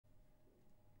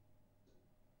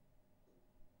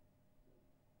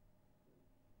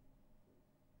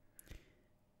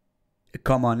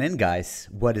Come on in, guys.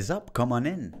 What is up? Come on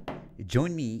in.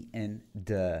 Join me in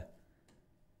the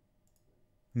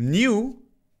new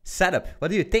setup. What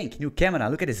do you think? New camera.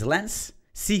 Look at this lens.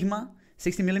 Sigma.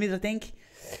 60mm, I think.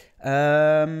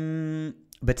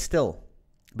 But still,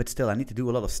 I need to do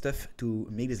a lot of stuff to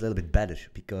make this a little bit better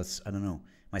because, I don't know,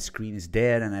 my screen is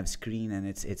there and I have a screen and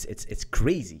it's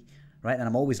crazy, right? And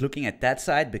I'm always looking at that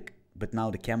side, but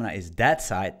now the camera is that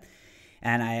side.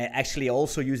 And I actually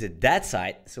also use it that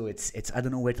side, so it's I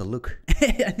don't know where to look.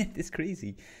 It's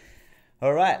crazy.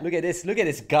 All right, look at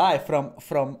this guy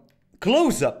from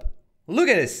close up. Look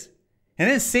at this, an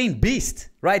insane beast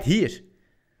right here.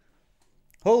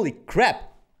 Holy crap!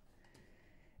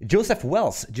 Joseph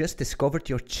Wells just discovered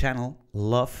your channel.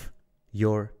 Love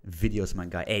your videos, my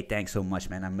guy. Hey, thanks so much,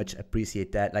 man. I much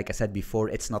appreciate that. Like I said before,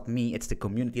 it's not me, it's the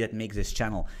community that makes this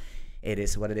channel. It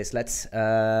is what it is. Let's,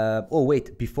 oh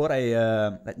wait, before I,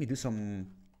 let me do some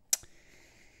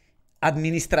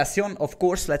administration, of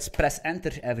course. Let's press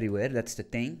enter everywhere, that's the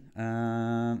thing.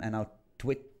 And now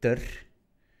Twitter,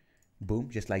 boom,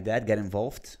 just like that, get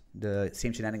involved. The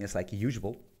same shenanigans like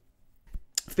usual.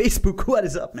 Facebook, what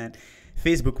is up, man?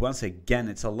 Facebook once again,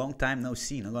 it's a long time no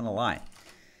see, not gonna lie.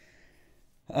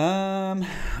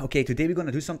 Okay, today we're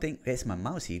gonna do something. Where's my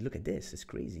mouse here? Look at this, it's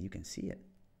crazy, you can see it.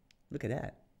 Look at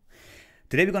that.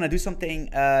 Today we're going to do something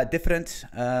different.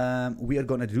 We are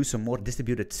going to do some more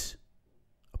distributed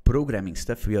programming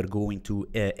stuff. We are going to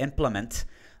implement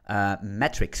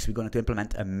metrics. We're going to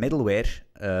implement a middleware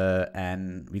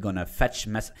and we're going to fetch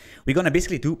we're going to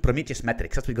basically do Prometheus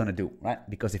metrics. That's what we're going to do, right?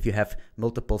 Because if you have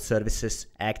multiple services,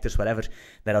 actors, whatever,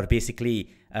 that are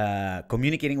basically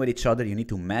communicating with each other, you need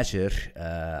to measure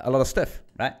a lot of stuff,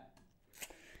 right?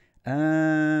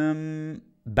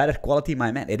 Better quality,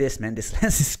 my man. It is, man. This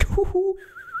lens is cool.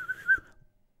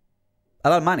 A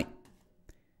lot of money.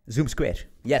 Zoom square.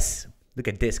 Yes. Look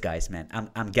at this, guys, man.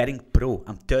 I'm getting pro.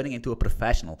 I'm turning into a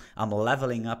professional. I'm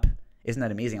leveling up. Isn't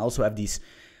that amazing? I also have these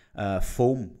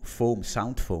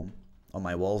sound foam on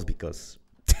my walls because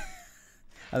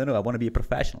I don't know. I want to be a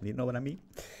professional. You know what I mean?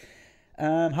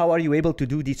 How are you able to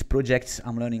do these projects?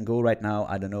 I'm learning Go right now.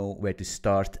 I don't know where to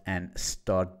start and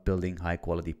start building high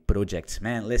quality projects.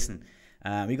 Man, listen.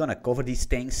 We're gonna cover these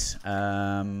things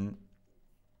in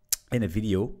a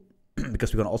video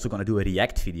because we're also gonna do a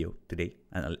React video today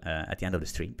at the end of the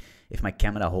stream. If my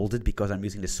camera holds it, because I'm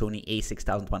using the Sony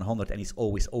a6100 and it's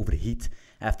always overheat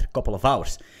after a couple of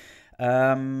hours.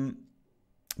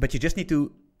 But you just need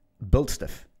to build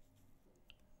stuff.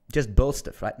 Just build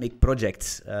stuff, right? Make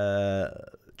projects.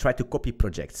 Try to copy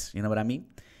projects. You know what I mean?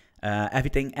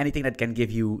 Anything that can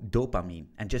give you dopamine,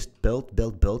 and just build,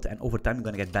 and over time you're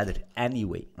gonna get better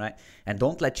anyway, right? And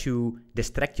don't let you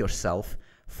distract yourself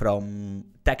from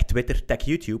tech Twitter, tech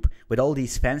YouTube with all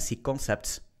these fancy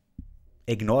concepts.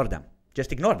 Ignore them.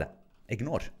 Just ignore them.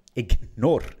 Ignore.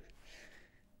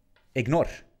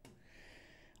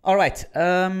 All right.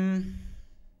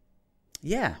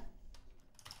 Yeah.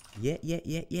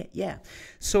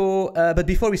 So, but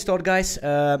before we start, guys,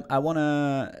 I want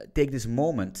to take this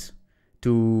moment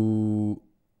to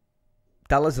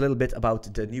tell us a little bit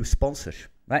about the new sponsor,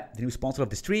 right? The new sponsor of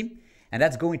the stream, and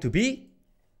that's going to be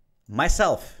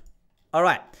myself. All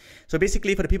right. So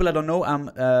basically, for the people that don't know,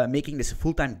 I'm making this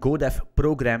full-time GoDev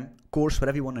program, course,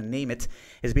 whatever you want to name it.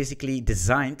 It's basically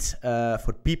designed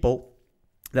for people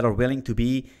that are willing to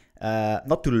be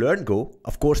not to learn Go,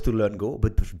 of course to learn Go,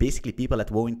 but basically people that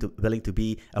willing to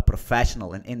be a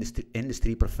professional, an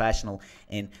industry professional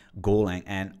in Golang.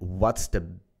 And what's the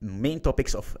main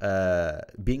topics of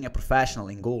being a professional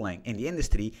in Golang in the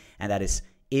industry? And that is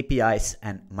APIs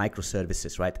and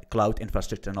microservices, right? Cloud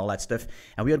infrastructure and all that stuff.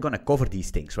 And we are going to cover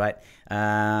these things, right?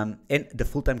 In the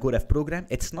full-time GoDev program,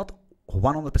 it's not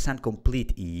 100%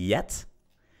 complete yet.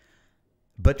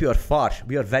 But we are far.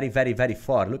 We are very, very, very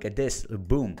far. Look at this.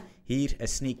 Boom. Here, a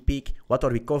sneak peek. What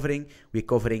are we covering? We're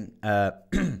covering a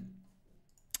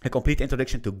complete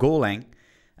introduction to Golang,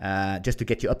 just to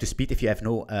get you up to speed if you have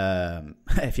no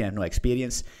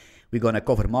experience. We're going to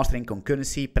cover mastering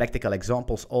concurrency, practical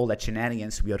examples, all that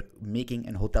shenanigans. We are making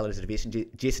a hotel reservation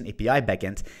JSON API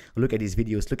backend. Look at these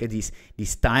videos. Look at these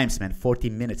times, man. 40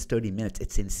 minutes, 30 minutes.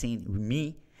 It's insane.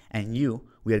 Me and you,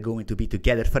 we are going to be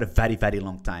together for a very, very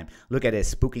long time. Look at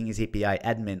this. Booking is API,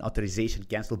 admin, authorization,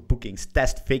 cancel bookings,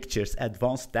 test fixtures,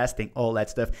 advanced testing, all that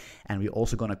stuff. And we're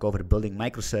also going to cover building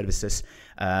microservices.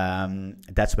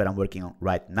 That's what I'm working on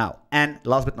right now. And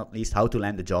last but not least, how to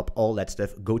land a job, all that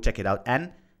stuff. Go check it out.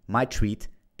 And my treat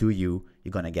to you,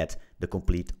 you're going to get the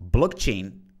complete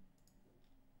blockchain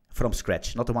from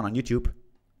scratch. Not the one on YouTube,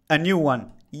 a new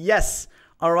one. Yes.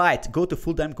 All right. Go to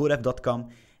fulltimegodev.com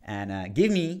and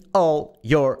give me all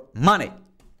your money.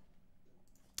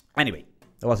 Anyway,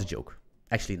 that was a joke.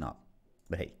 Actually not,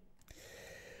 but hey.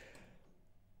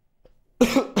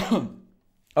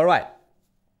 All right.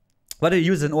 What do you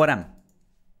use in ORM?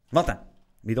 Nothing.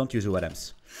 We don't use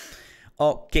ORMs.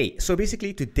 Okay, so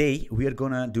basically today we are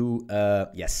gonna do,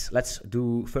 yes, let's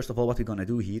do, first of all, what we're gonna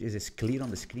do here is clear on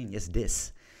the screen. Yes,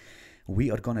 this. We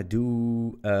are gonna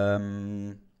do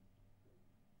a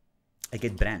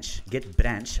get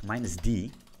branch minus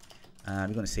D. We're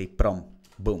gonna say prom,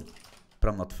 boom,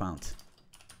 prom not found.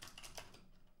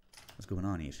 What's going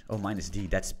on here? Oh, minus D,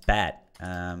 that's bad.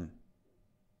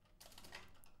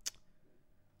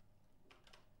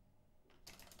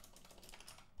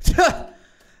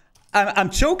 I'm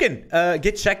choking.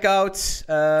 Git checkout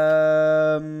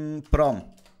prom.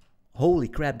 Holy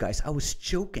crap, guys! I was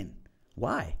choking.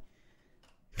 Why?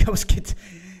 I was git.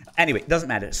 Anyway, doesn't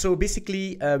matter. So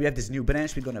basically, we have this new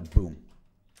branch. We're gonna boom.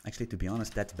 Actually, to be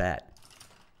honest, that's bad.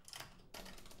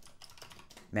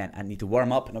 Man, I need to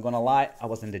warm up. Not gonna lie, I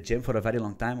was in the gym for a very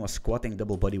long time. I was squatting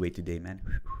double body weight today, man.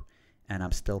 And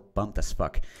I'm still pumped as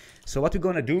fuck. So what we're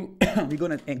gonna do, we're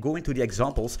gonna go into the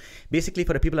examples. Basically,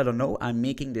 for the people that don't know, I'm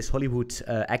making this Hollywood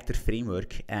actor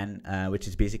framework, and which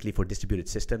is basically for distributed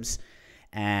systems.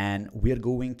 And we're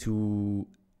going to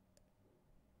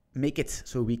make it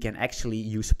so we can actually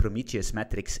use Prometheus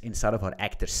metrics inside of our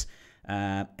actors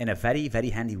in a very, very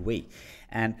handy way.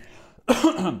 And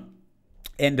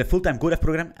in the full-time GoDev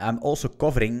program, I'm also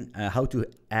covering how to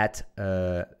add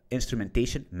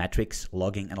instrumentation, metrics,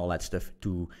 logging, and all that stuff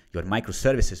to your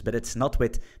microservices. But it's not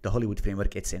with the Hollywood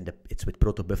framework. It's with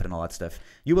Proto Buffer and all that stuff.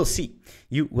 You will see.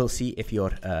 You will see if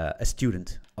you're a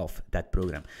student of that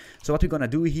program. So what we're gonna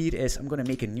do here is I'm gonna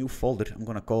make a new folder. I'm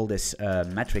gonna call this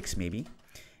metrics maybe.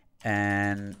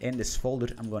 And in this folder,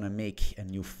 I'm gonna make a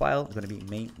new file. It's gonna be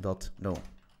main.no.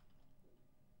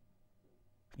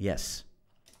 Yes.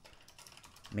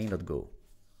 Main.go.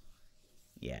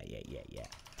 Yeah.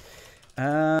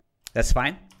 That's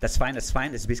fine. That's fine.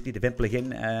 It's basically the Vim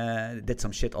plugin did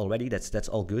some shit already. That's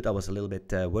all good. I was a little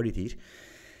bit worried here.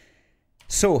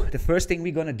 So the first thing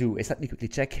we're gonna do is, let me quickly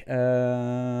check.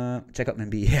 Check out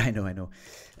MB. Yeah, I know.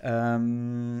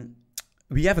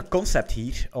 We have a concept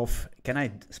here of, can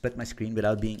I split my screen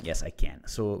without being, yes I can.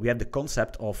 So we have the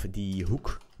concept of the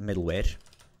hook middleware.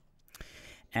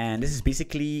 And this is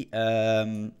basically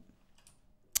how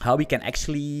we can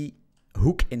actually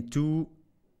hook into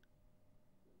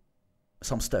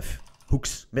some stuff.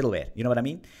 Hooks, middleware, you know what I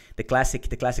mean? The classic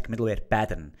middleware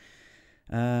pattern.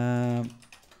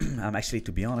 I'm actually,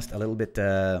 to be honest, a little bit,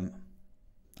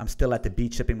 I'm still at the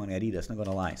beach sipping margaritas, not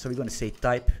gonna lie. So we're gonna say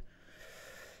type,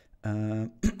 I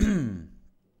don't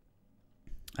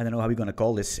know how we're gonna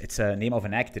call this. It's a name of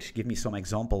an actor. Give me some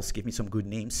examples, give me some good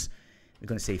names. We're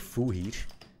gonna say foo here.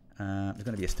 There's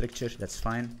gonna be a structure, that's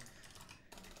fine.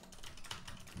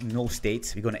 Null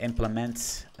state, we're gonna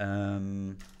implement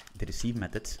the receive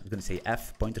method. We're gonna say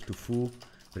f, pointer to foo,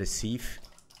 receive.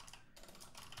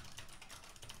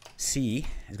 C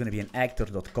is gonna be an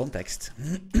actor.context.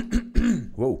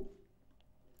 Whoa.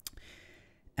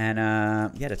 And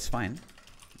yeah, that's fine.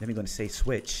 Then we're gonna say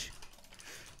switch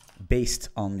based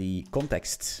on the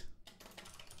context,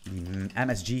 the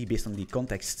MSG based on the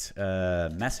context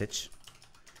message.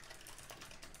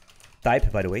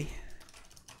 Type, by the way.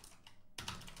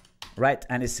 Right,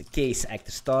 and it's case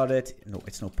actor started. No,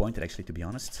 it's no pointer actually, to be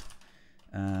honest.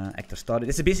 Actor started.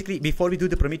 This is basically, before we do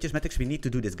the Prometheus metrics, we need to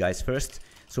do this, guys, first.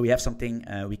 So we have something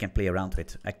we can play around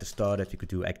with. Actor started, we could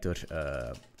do actor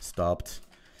stopped.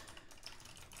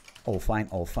 All fine.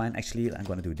 Actually, I'm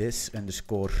gonna do this,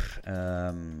 underscore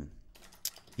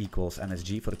equals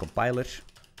MSG for the compiler.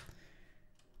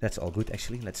 That's all good,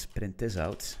 actually. Let's print this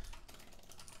out.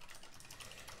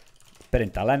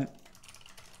 Println.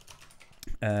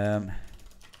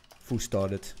 Foo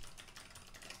started.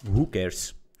 Who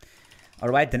cares?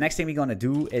 Alright, the next thing we're gonna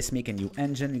do is make a new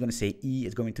engine. We're gonna say E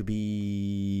is going to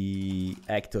be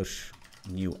actor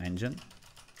new engine.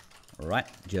 Alright,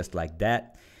 just like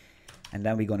that. And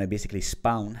then we're gonna basically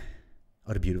spawn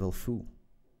our beautiful foo.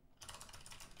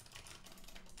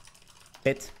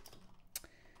 Pit.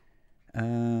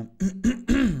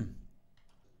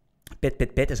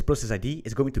 Pit as a process ID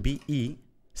is going to be E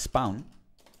spawn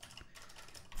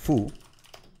foo.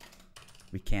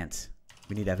 We can't.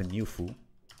 We need to have a new foo.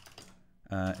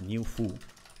 New foo.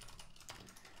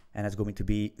 And that's going to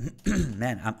be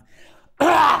man,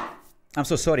 I'm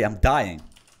so sorry, I'm dying.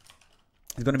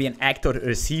 It's going to be an actor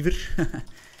receiver.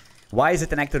 Why is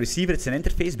it an actor receiver? It's an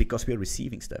interface because we're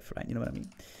receiving stuff, right? You know what I mean?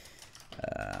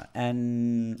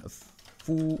 And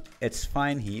foo, it's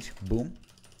fine here. Boom.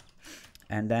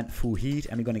 and then foo here,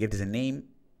 and we're going to give this a name,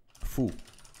 foo.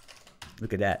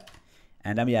 Look at that.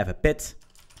 And then we have a pit,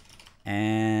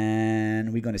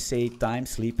 and we're going to say time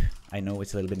sleep. I know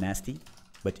it's a little bit nasty,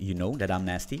 but you know that I'm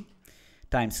nasty.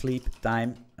 Time sleep,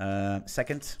 time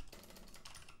second,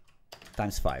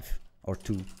 times 5 or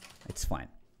 2, it's fine.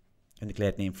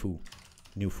 Undeclared name foo,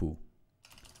 new foo,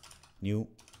 new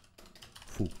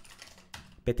foo.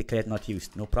 Pit declared not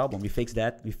used, no problem. We fix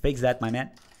that. We fix that, my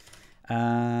man.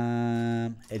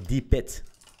 Dpit,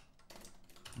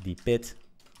 dpit,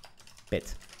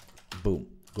 pit. Boom.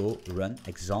 Go run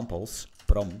examples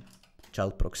prom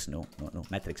child procs. No,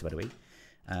 metrics by the way.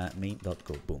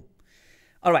 Main.go. Boom.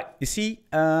 All right. You see,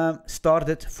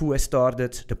 started. Foo has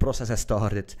started. The process has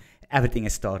started. Everything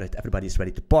has started. Everybody is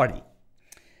ready to party.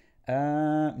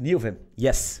 Neovim.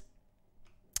 Yes.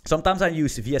 Sometimes I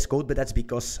use VS Code, but that's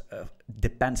because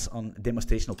depends on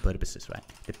demonstrational purposes, right?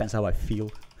 Depends how I feel.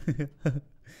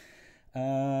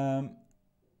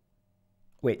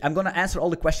 Wait, I'm gonna answer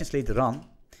all the questions later on.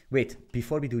 Wait,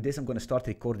 before we do this, I'm gonna start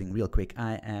recording real quick.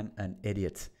 I am an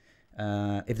idiot.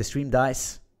 If the stream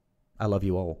dies, I love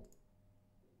you all.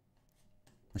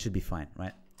 I should be fine,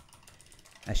 right?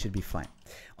 I should be fine.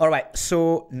 All right,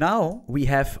 so now we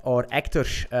have our actor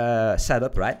set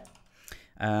up, right?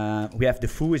 We have the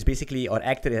foo is basically our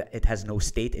actor. It has no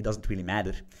state. It doesn't really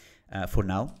matter for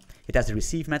now. It has the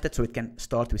receive method, so it can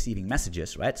start receiving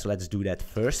messages, right? So let's do that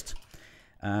first.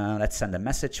 Let's send a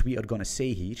message. We are going to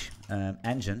say here,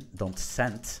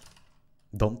 engine.send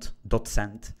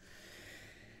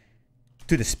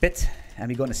to the spit, and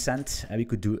we're going to send, and we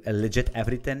could do a legit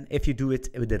everything. If you do it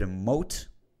with a remote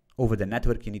over the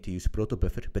network, you need to use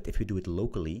protobuffer, but if you do it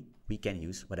locally, we can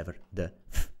use whatever the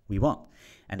we want.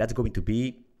 And that's going to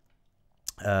be,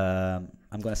 I'm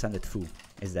going to send it foo.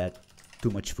 Is that too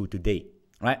much foo today,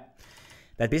 right?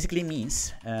 That basically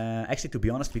means, actually, to be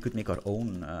honest, we could make our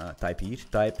own type here.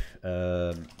 Type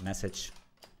message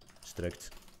struct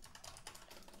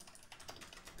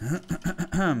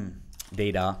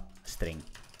data string.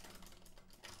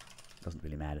 Doesn't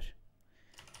really matter.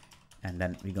 And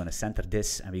then we're going to center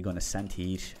this, and we're going to send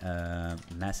here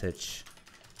message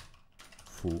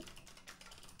foo.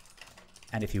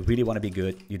 And if you really want to be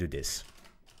good, you do this.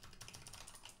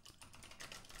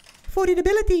 For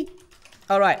readability.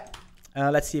 All right.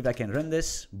 Let's see if I can run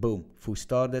this. Boom. Foo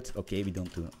started. Okay, we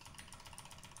don't do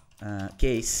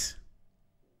case.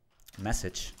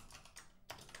 Message.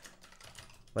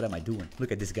 What am I doing?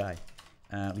 Look at this guy.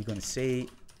 We're going to say,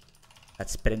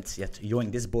 let's print yet yoing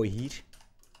this boy here.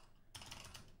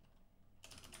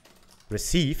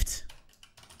 Received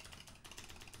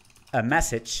a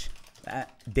message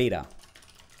data.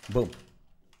 Boom.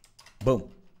 Boom.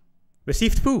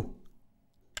 Received foo.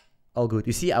 All good.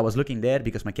 You see, I was looking there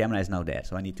because my camera is now there.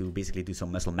 So I need to basically do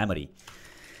some muscle memory.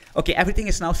 Okay, everything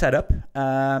is now set up.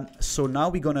 So now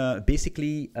we're going to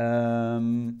basically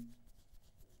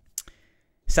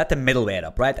set the middleware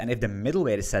up, right? And if the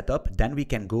middleware is set up, then we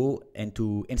can go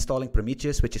into installing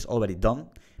Prometheus, which is already done.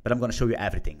 But I'm going to show you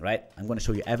everything, right? I'm going to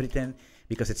show you everything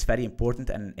because it's very important.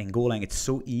 And in Golang, it's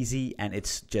so easy. And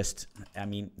it's just, I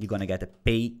mean, you're going to get a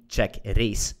paycheck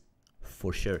raise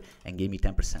for sure. And give me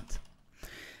 10%.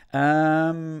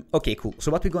 Okay, cool. So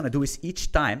what we're going to do is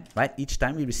each time, right? Each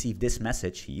time we receive this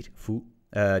message here, foo,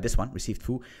 this one, received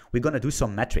foo, we're going to do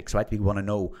some metrics, right? We want to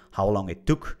know how long it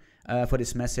took for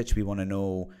this message. We want to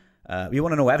know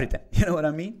everything. You know what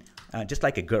I mean? Just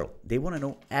like a girl. They want to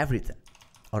know everything.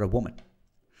 Or a woman.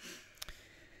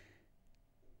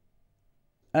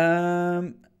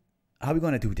 How are we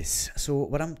going to do this? So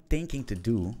what I'm thinking to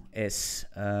do is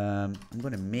I'm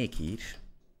going to make here,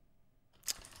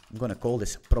 I'm going to call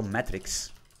this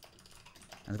Prometrics.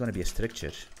 It's going to be a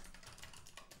structure.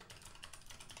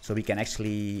 So we can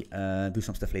actually do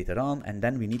some stuff later on. And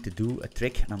then we need to do a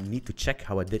trick. And I need to check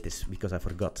how I did this because I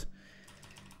forgot.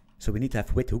 So we need to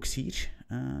have with hooks here.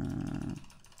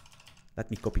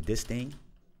 Let me copy this thing.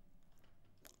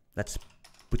 Let's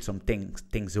put some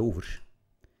things over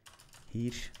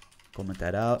here. Comment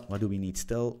that out. What do we need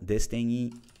still? This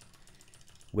thingy.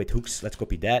 With hooks. Let's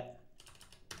copy that.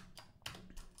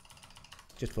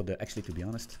 Just for the, actually to be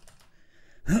honest.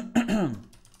 And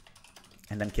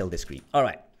then kill this screen. All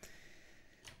right.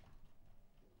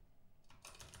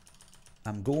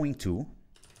 I'm going to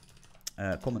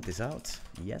comment this out.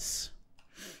 Yes.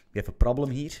 We have a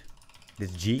problem here.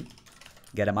 This G.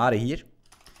 Get him out of here.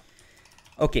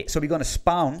 Okay, so we're going to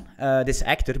spawn this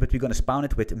actor, but we're going to spawn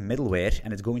it with middleware,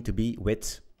 and it's going to be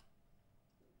with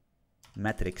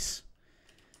metrics.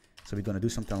 So we're going to do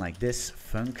something like this.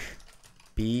 Func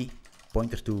p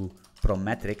pointer to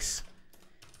Prometrics.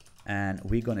 And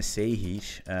we're going to say here,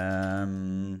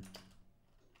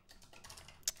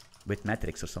 with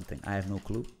metrics or something. I have no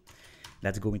clue.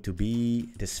 That's going to be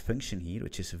this function here,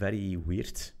 which is very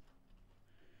weird.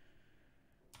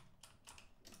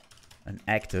 An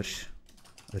actor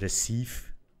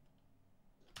receive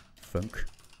func.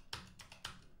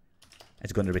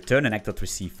 It's going to return an actor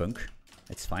receive func.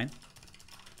 It's fine.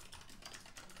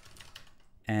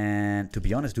 And to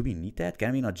be honest, do we need that?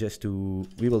 Can we not just do...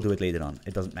 We will do it later on.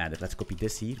 It doesn't matter. Let's copy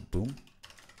this here. Boom.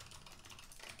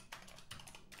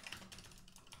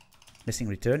 Missing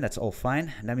return. That's all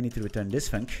fine. And then we need to return this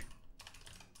func.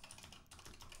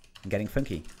 Getting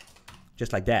funky.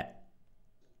 Just like that.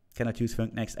 Cannot use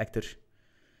func next actor.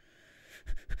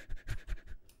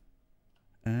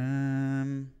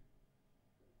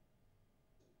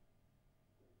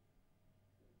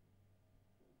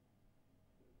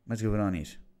 What's going on here?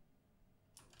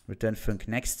 Return func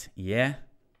next. Yeah.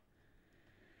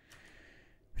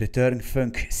 Return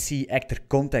func see actor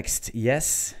context.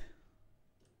 Yes.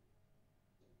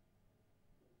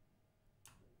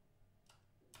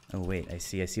 Oh wait, I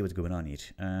see what's going on here.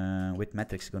 With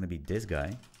metrics going to be this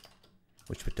guy,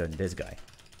 which return this guy.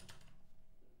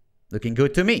 Looking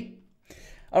good to me.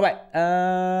 All right.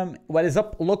 What is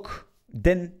up? Look,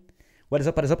 then. What is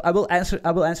up? What is up? I will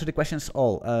answer the questions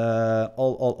all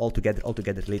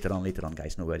together later on,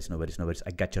 guys. No worries.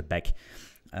 I got your back.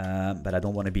 But I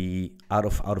don't want to be out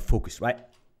of focus, right?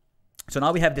 So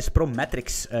now we have this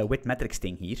Prometheus with metrics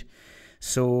thing here.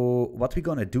 So what we're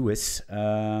gonna do is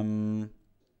I'm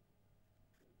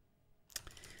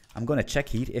gonna check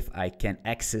here if I can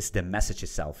access the message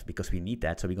itself, because we need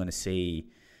that. So we're gonna say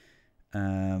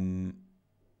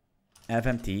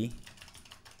fmt.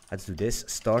 Let's do this.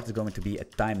 Start is going to be a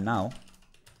time now.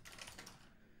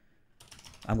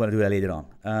 I'm going to do that later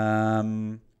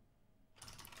on.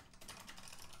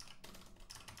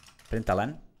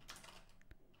 Println.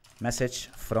 Message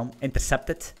from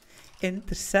intercepted.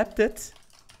 Intercepted.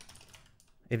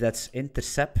 If that's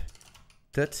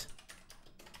intercepted.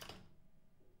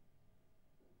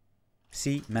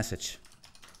 See message.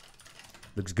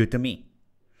 Looks good to me.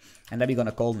 And then we're going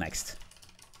to call next.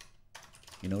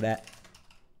 You know that?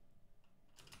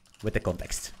 With the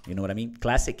context. You know what I mean?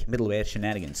 Classic middleware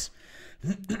shenanigans.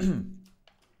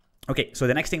 Okay, so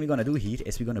the next thing we're going to do here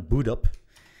is we're going to boot up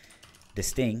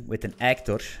this thing with an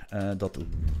actor dot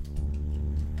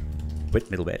with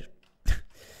middleware.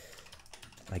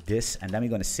 Like this. And then we're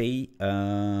going to say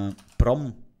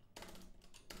prom.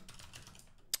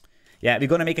 Yeah, we're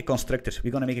going to make a constructor.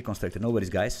 No worries,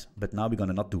 guys. But now we're going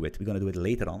to not do it. We're going to do it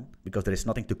later on because there is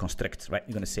nothing to construct, right?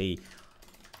 We're going to say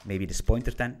maybe this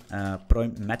pointer then,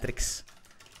 prime matrix,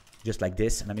 just like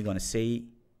this, and then we're going to say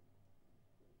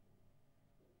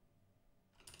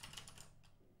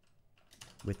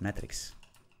with matrix.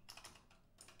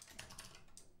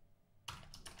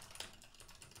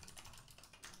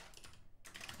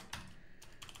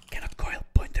 Cannot coil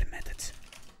pointer methods.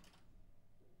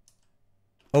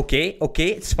 Okay,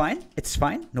 it's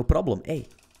fine, no problem. Hey,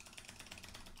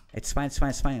 it's fine.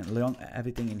 Long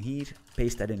everything in here,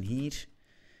 paste that in here.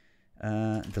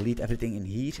 Delete everything in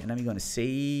here, and then we're going to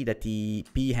say that the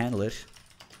p handler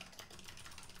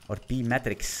or p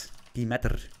matrix, p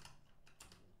matter.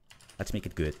 Let's make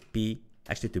it good. P,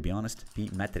 actually, to be honest, p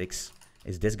matrix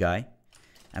is this guy,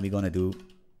 and we're going to do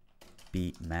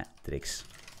p matrix.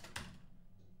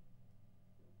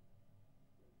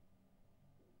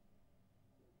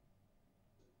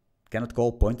 Cannot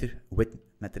call pointer with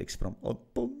matrix from. Oh,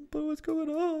 what's going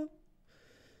on?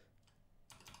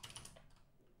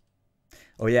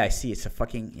 Oh yeah, I see. It's a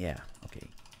fucking... Yeah, okay.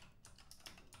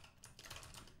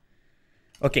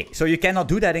 Okay, so you cannot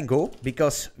do that in Go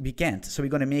because we can't. So we're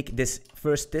going to make this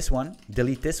first this one,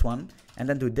 delete this one, and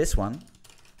then do this one,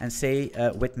 and say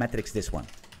with matrix this one.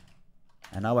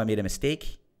 And now I made a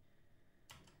mistake.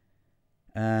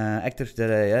 Actors,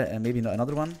 maybe not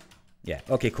another one. Yeah,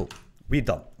 okay, cool. We're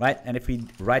done, right? And if we,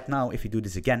 right now, if we do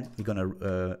this again, we're going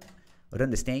to... run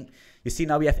this thing. You see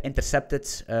now we have intercepted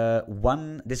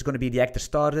one. This is going to be the actor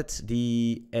started,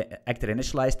 the actor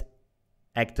initialized,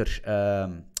 actor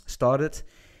started,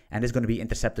 and this is going to be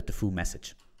intercepted the full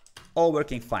message. All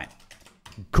working fine.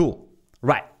 Cool.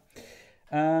 Right.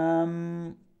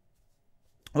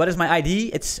 What is my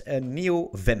ID? It's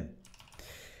Neo Vim.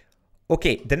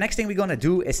 Okay, the next thing we're going to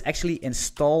do is actually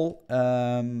install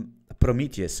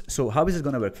Prometheus. So how is it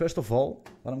going to work? First of all,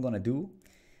 what I'm going to do,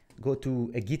 go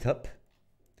to a GitHub.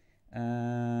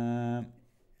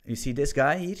 You see this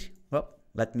guy here? Well,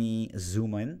 let me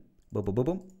zoom in. Boom, boom, boom,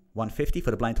 boom. 150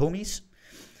 for the blind homies.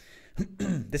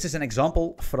 This is an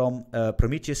example from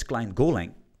Prometheus client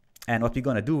Golang. And what we're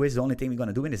going to do is, the only thing we're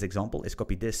going to do in this example is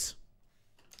copy this.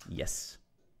 Yes.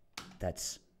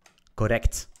 That's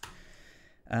correct.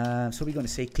 So we're going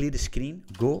to say clear the screen,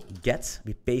 go get,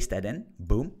 we paste that in,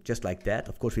 boom, just like that.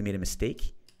 Of course, we made a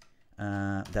mistake.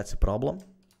 That's a problem,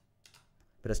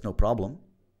 but that's no problem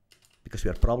because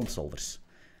we are problem solvers.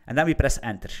 And then we press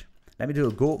enter. Let me do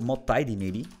a go mod tidy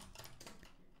maybe.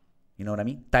 You know what I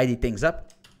mean? Tidy things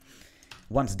up.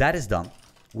 Once that is done,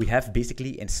 we have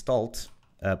basically installed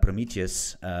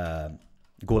Prometheus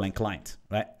Golang client,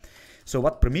 right? So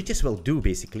what Prometheus will do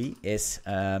basically is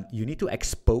you need to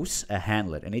expose a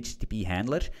handler, an HTTP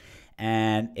handler,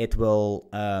 and it will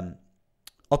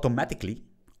automatically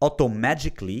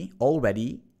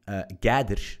already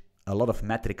gather a lot of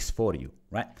metrics for you,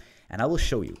 right? And I will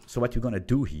show you. So what you're gonna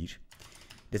do here,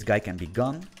 this guy can be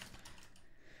gone.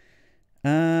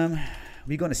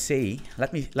 We're gonna say,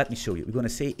 let me show you. We're gonna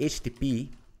say HTTP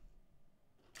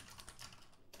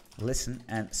listen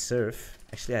and serve.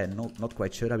 Actually, I'm not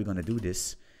quite sure how we're gonna do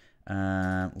this.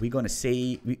 We're gonna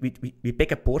say we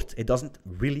pick a port. It doesn't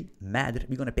really matter.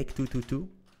 We're gonna pick 222,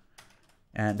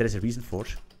 and there is a reason for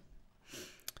it.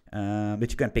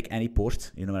 But you can pick any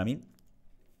port. You know what I mean?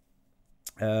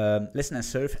 Listen and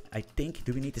serve. I think,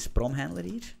 do we need this prom handler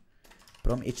here?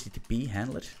 Prom HTTP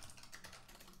handler.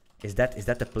 Is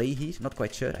that the play here? Not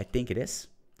quite sure. I think it is.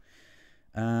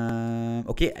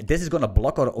 Okay, this is gonna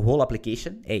block our whole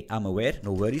application. Hey, I'm aware,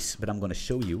 no worries, but I'm gonna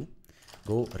show you.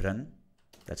 Go run.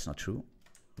 That's not true.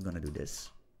 I'm gonna do this.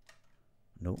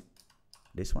 No.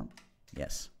 This one.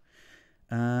 Yes.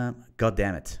 God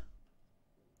damn it.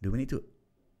 Do we need to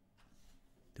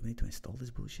install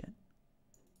this bullshit?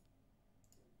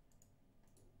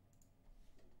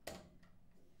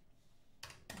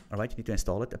 All right, you need to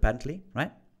install it apparently,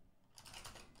 right?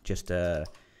 Just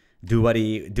do what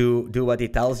he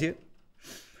tells you.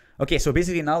 Okay, so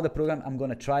basically now the program, I'm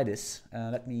gonna try this.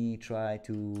 Let me try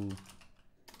to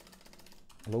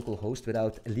localhost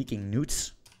without leaking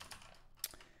nudes.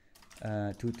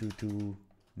 222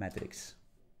 metrics.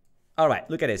 All right,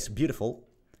 look at this, beautiful.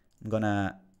 I'm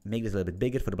gonna make this a little bit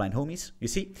bigger for the blind homies. You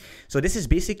see? So this is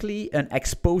basically an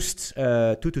exposed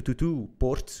 2222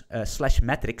 port slash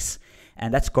metrics,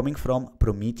 and that's coming from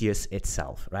Prometheus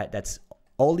itself, right? That's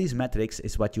all these metrics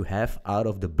is what you have out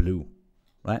of the blue,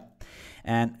 right?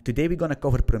 And today we're gonna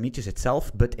cover Prometheus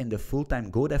itself, but in the full-time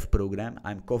GoDev program,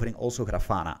 I'm covering also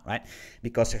Grafana, right?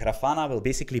 Because Grafana will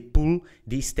basically pull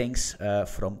these things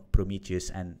from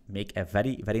Prometheus and make a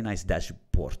very, very nice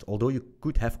dashboard. Although you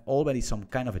could have already some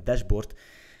kind of a dashboard,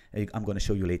 I'm gonna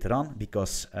show you later on,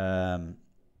 because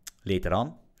later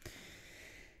on.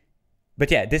 But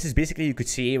yeah, this is basically, you could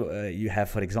see, you have,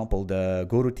 for example, the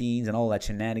Go routines and all that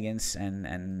shenanigans,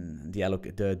 and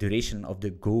the duration of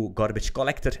the Go garbage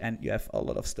collector, and you have a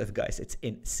lot of stuff, guys. It's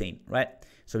insane, right?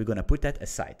 So we're gonna put that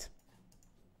aside.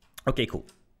 Okay, cool.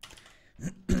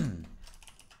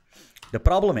 The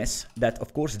problem is that,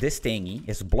 of course, this thingy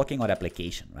is blocking our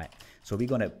application, right? So we're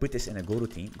gonna put this in a Go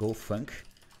routine, go func,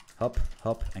 hop,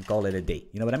 hop, and call it a day.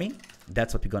 You know what I mean?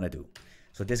 That's what we're gonna do.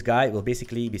 So this guy will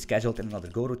basically be scheduled in another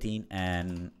Go routine,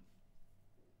 and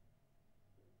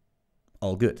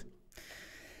all good.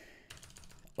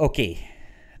 Okay,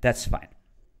 that's fine.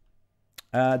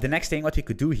 The next thing what we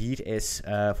could do here is,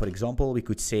 for example, we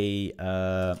could say,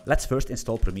 let's first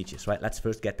install Prometheus, right? Let's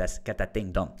first get that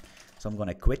thing done. So I'm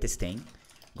gonna quit this thing,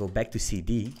 go back to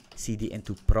CD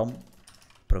into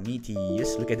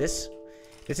Prometheus. Look at this.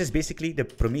 This is basically the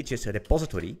Prometheus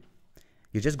repository.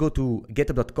 You just go to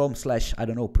github.com/ I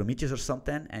don't know, Prometheus or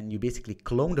something, and you basically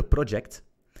clone the project.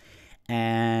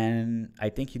 And I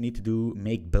think you need to do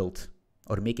make build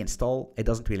or make install. It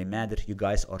doesn't really matter. You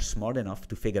guys are smart enough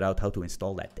to figure out how to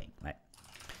install that thing, right?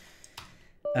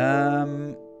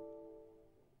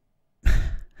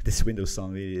 This Windows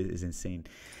song really is insane.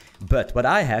 But what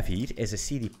I have here is a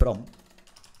CD prom.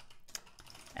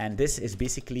 And this is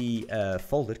basically a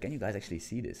folder. Can you guys actually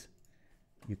see this?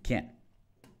 You can.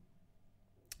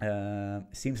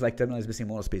 Seems like terminal is missing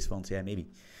monospace fonts. Yeah, maybe.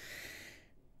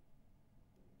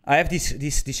 I have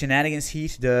these shenanigans here.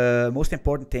 The most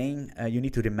important thing you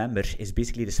need to remember is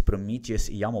basically this Prometheus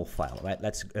YAML file, right?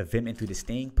 Let's vim into this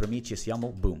thing, Prometheus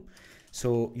YAML, boom.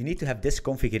 So you need to have this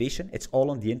configuration. It's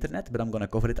all on the internet, but I'm gonna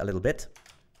cover it a little bit.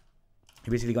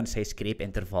 You're basically gonna say scrape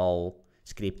interval,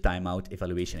 scrape timeout,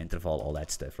 evaluation interval, all that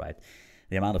stuff, right?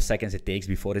 The amount of seconds it takes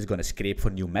before it's going to scrape for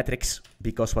new metrics.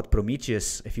 Because what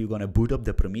Prometheus, if you're going to boot up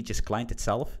the Prometheus client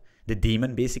itself, the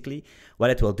daemon basically, what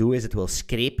it will do is it will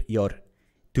scrape your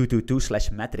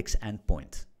 222/metrics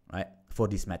endpoint, right? For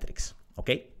these metrics,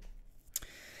 okay?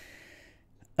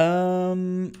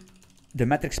 The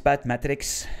metrics path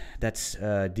metrics, that's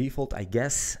default, I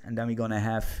guess. And then we're going to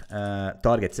have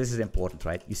targets. This is important,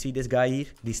 right? You see this guy here,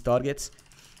 these targets.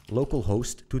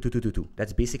 localhost 2222.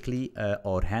 That's basically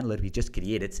our handler we just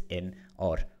created in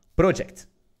our project.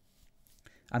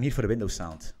 I'm here for the Windows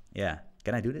sound. Yeah,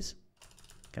 can I do this?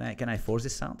 Can I force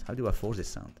this sound? How do I force this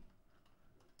sound?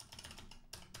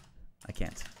 I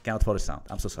can't. Cannot force sound.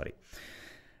 I'm so sorry.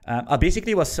 I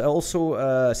basically was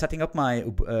also setting up my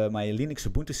my Linux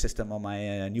Ubuntu system on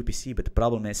my new PC, but the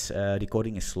problem is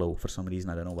recording is slow for some reason.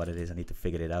 I don't know what it is. I need to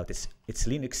figure it out. It's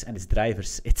Linux and its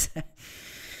drivers. It's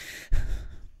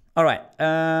all right.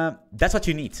 That's what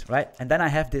you need, right? And then I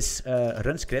have this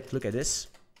run script. Look at this.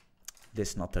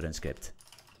 This is not the run script.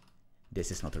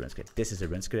 This is not the run script. This is a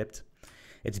run script.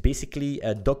 It's basically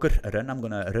a Docker run. I'm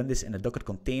gonna run this in a Docker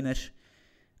container.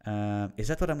 Is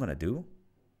that what I'm gonna do?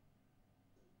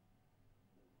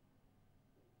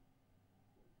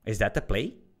 Is that the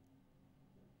play?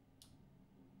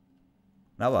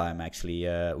 No, I'm actually,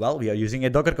 well, we are using a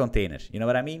Docker container. You know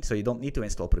what I mean? So you don't need to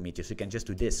install Prometheus. You can just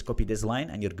do this, copy this line,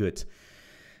 and you're good.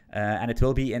 And it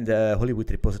will be in the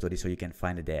Hollywood repository, so you can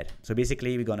find it there. So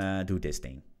basically, we're gonna do this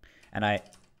thing. And I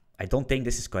don't think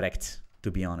this is correct,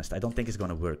 to be honest. I don't think it's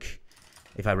gonna work,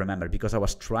 if I remember, because I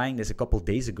was trying this a couple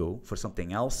days ago for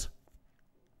something else.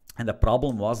 And the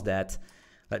problem was that,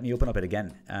 let me open up it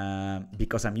again,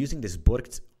 because I'm using this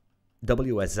borked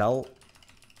WSL,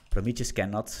 Prometheus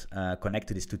cannot connect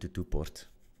to this 222 port.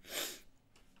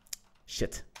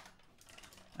 Shit.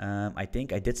 I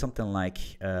think I did something like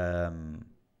 /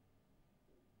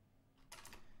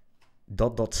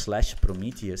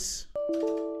 Prometheus.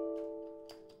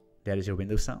 There is your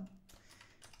Windows sound.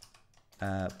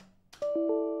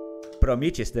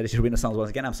 Prometheus, there is your Windows sound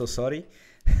once again. I'm so sorry.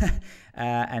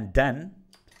 And then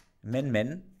min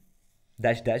 --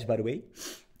 by the way.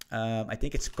 I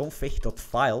think it's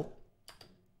config.file.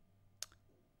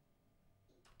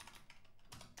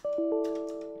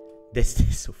 This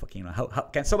is so fucking wrong. How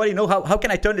can somebody know how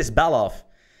can I turn this bell off?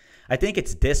 I think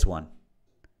it's this one.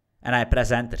 And I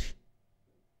press enter.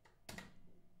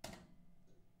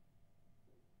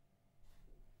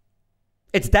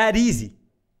 It's that easy.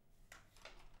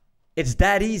 It's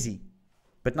that easy.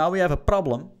 But now we have a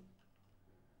problem.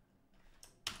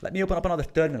 Let me open up another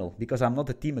terminal because I'm not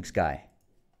a Tmux guy.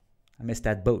 I missed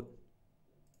that boat.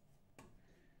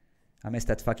 I missed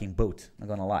that fucking boat. I'm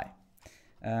not gonna lie.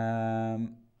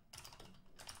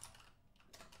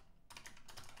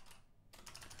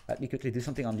 Let me quickly do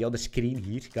something on the other screen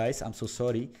here, guys. I'm so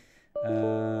sorry.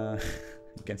 You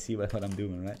can see what I'm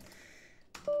doing, right?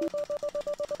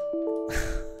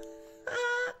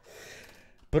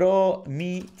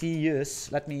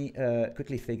 Prometheus. Let me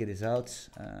quickly figure this out.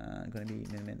 Gonna be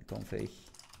min config.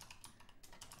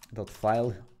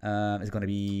 .file. It's gonna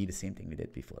be the same thing we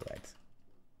did before, right?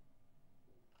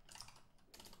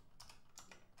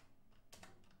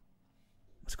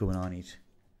 What's going on here?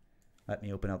 Let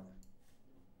me open up.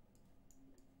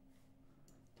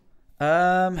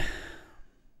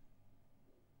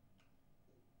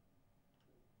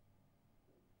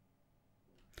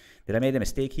 Did I make a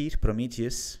mistake here?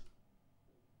 Prometheus.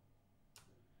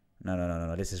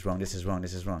 No. This is wrong. This is wrong.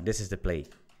 This is wrong. This is the play.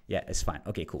 Yeah, it's fine.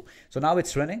 Okay, cool. So now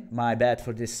it's running. My bad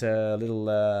for this little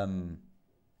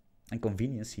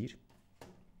inconvenience here.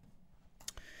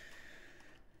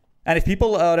 And if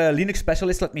people are Linux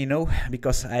specialists, let me know,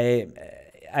 because I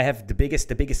have the biggest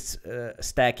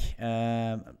stack,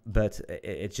 but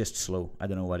it's just slow. I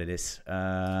don't know what it is.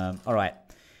 All right.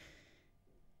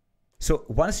 So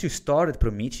once you started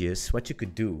Prometheus, what you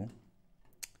could do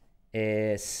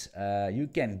is you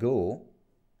can go.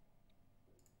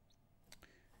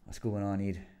 What's going on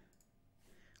here?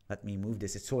 Let me move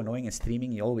this. It's so annoying in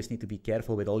streaming. You always need to be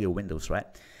careful with all your windows, right?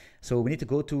 So we need to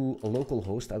go to a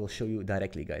localhost. I will show you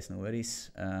directly, guys. No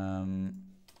worries.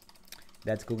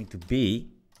 That's going to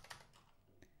be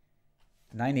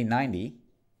 9090.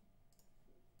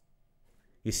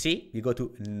 You see, you go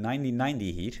to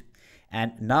 9090 here,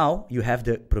 and now you have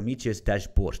the Prometheus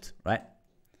dashboard, right?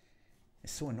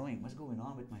 It's so annoying. What's going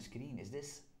on with my screen? Is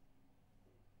this?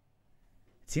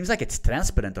 It seems like it's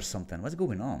transparent or something. What's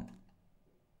going on?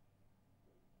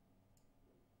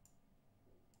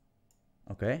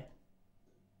 Okay.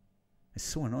 It's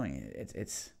so annoying.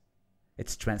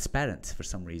 It's transparent for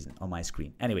some reason on my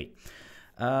screen. Anyway,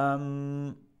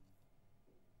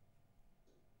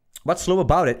 what's slow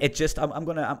about it? It just I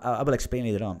will explain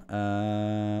later on.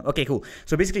 Okay, cool.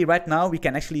 So basically, right now we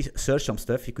can actually search some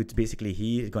stuff. You could basically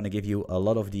here, it's gonna give you a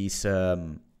lot of these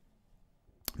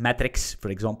metrics. For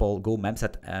example, go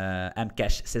memset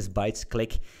mcache sysbytes,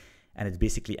 click, and it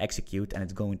basically execute, and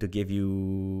it's going to give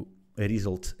you a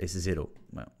result is 0.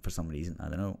 Well, for some reason, I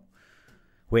don't know.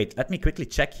 Wait, let me quickly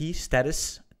check here.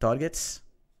 Status, targets.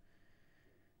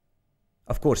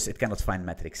 Of course, it cannot find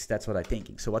metrics. That's what I'm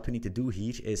thinking. So what we need to do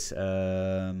here is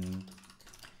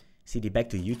cd back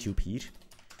to YouTube here.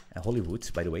 Hollywood,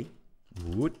 by the way.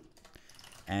 Wood.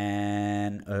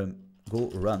 And go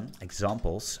run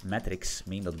examples metrics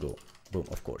main.go. Boom,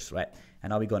 of course, right?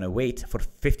 And now we're going to wait for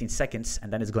 15 seconds,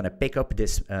 and then it's going to pick up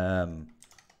this... I'm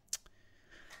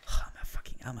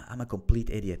a complete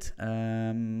idiot.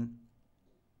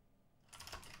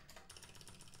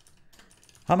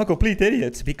 I'm a complete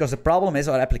idiot, because the problem is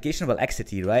our application will exit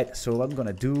here, right? So what I'm going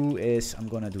to do is I'm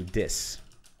going to do this.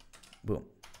 Boom.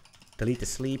 Delete the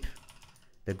sleep.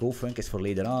 The go funk is for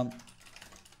later on.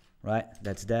 Right,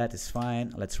 that's that, it's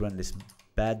fine. Let's run this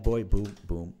bad boy. Boom,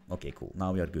 boom. Okay, cool.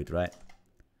 Now we are good, right?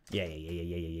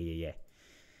 Yeah.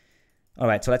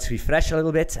 Alright, so let's refresh a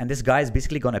little bit. And this guy is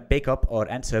basically going to pick up our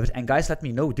end server. And guys, let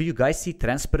me know. Do you guys see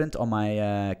transparent on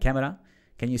my camera?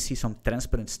 Can you see some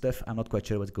transparent stuff? I'm not quite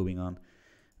sure what's going on.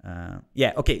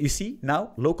 Yeah, okay. You see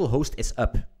now localhost is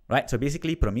up, right? So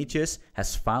basically Prometheus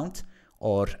has found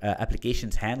our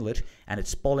application's handler and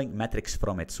it's pulling metrics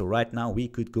from it. So right now we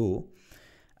could go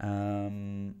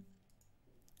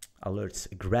alerts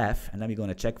graph, and then we're going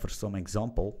to check for some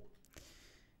example.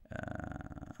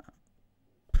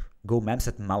 Go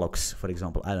memset mallocs, for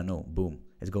example. I don't know. Boom.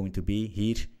 It's going to be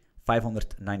here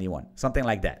 591, something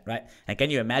like that, right? And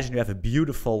can you imagine you have a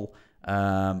beautiful,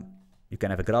 you can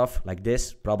have a graph like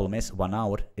this. Problem is 1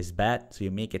 hour is bad, so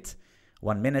you make it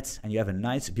 1 minute and you have a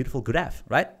nice, beautiful graph,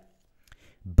 right?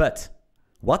 But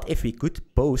what if we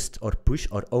could post or push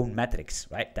our own metrics,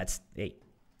 right? That's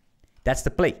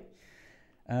the play.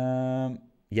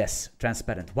 Yes,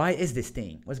 transparent. Why is this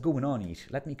thing? What's going on here?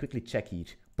 Let me quickly check here.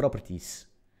 Properties.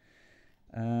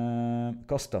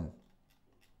 Custom.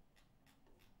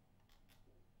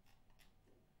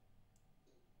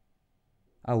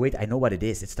 Oh, wait, I know what it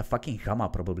is. It's the fucking gamma,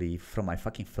 probably, from my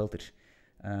fucking filter.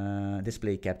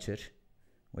 Display capture.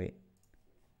 Wait.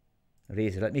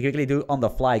 Razor. Let me quickly do on the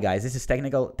fly, guys. This is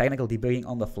technical debugging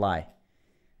on the fly.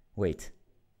 Wait.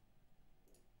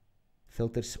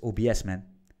 Filters, OBS, man.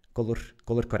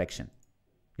 Color correction.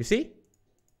 You see?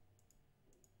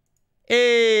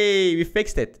 Hey, we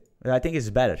fixed it. I think it's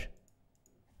better.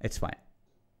 It's fine.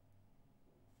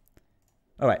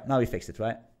 All right, now we fixed it,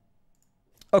 right?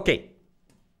 Okay.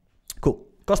 Cool.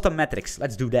 Custom metrics.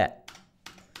 Let's do that.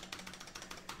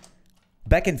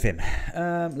 Back in Vim.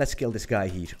 Let's kill this guy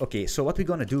here. Okay, so what we're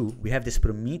gonna do, we have this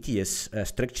Prometheus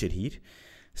structure here.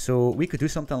 So we could do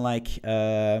something like,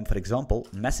 for example,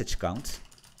 message count.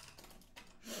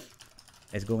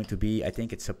 It's going to be, I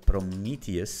think it's a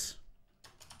Prometheus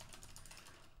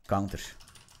counter.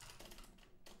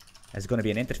 It's going to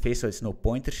be an interface, so it's no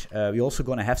pointer. We're also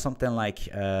going to have something like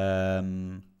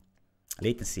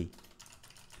latency.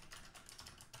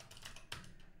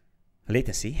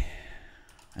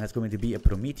 And it's going to be a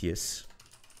Prometheus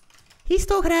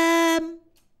histogram.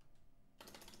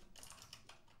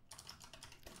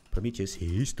 Prometheus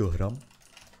histogram.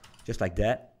 Just like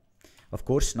that. Of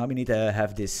course, now we need to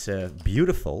have this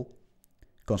beautiful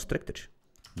constructor.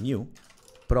 New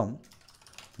prom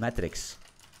matrix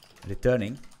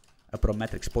returning a prom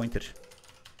matrix pointer.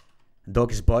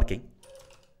 Dog is barking.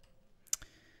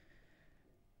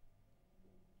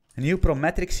 A new prom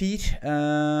matrix here.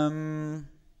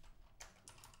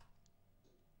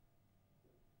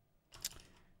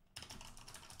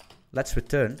 Let's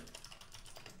return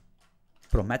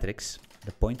prom matrix,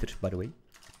 the pointer, by the way.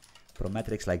 Prom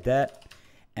matrix like that.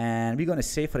 And we're going to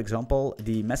say, for example,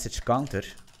 the message counter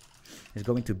is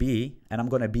going to be, and I'm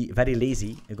going to be very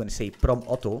lazy, I'm going to say prom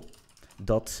auto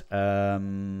dot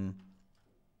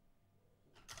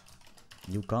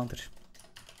new counter.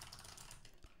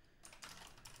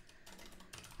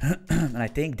 And I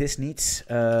think this needs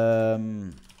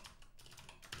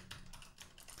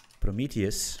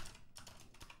Prometheus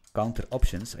counter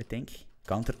options, I think,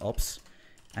 counter ops,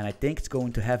 and I think it's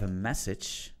going to have a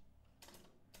message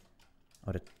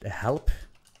or a help,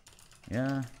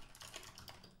 yeah,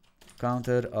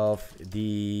 counter of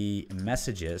the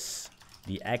messages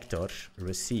the actor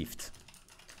received.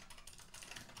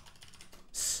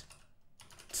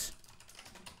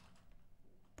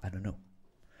 I don't know.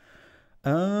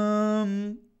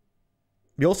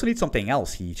 We also need something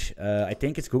else here. I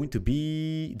think it's going to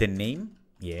be the name.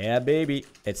 Yeah, baby,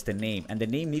 it's the name. And the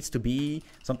name needs to be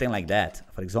something like that.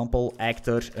 For example,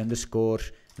 actor underscore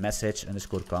message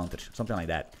underscore counter. Something like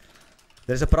that.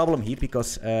 There's a problem here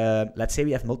because let's say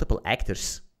we have multiple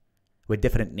actors with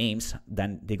different names,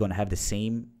 then they're going to have the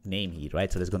same name here,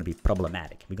 right? So that's going to be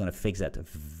problematic. We're going to fix that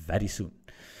very soon.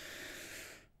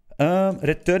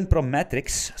 Return prom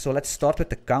matrix. So let's start with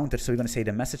the counter. So we're going to say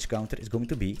the message counter is going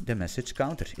to be the message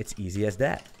counter. It's easy as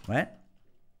that, right?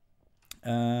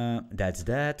 That's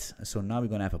that. So now we're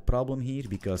gonna have a problem here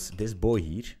because this boy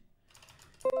here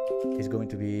is going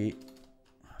to be,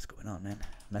 what's going on, man?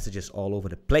 Messages all over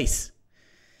the place.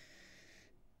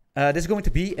 This is going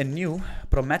to be a new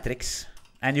Prometheus,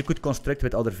 and you could construct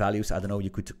with other values. I don't know, you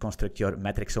could construct your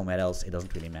metric somewhere else. It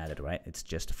doesn't really matter, right? It's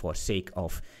just for sake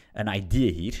of an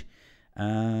idea here.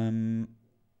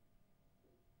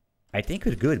 I think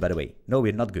we're good, by the way. No,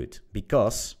 we're not good,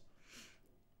 because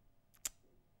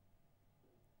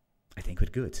I think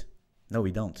we're good. No,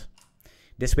 we don't.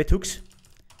 This with hooks,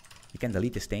 you can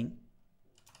delete this thing.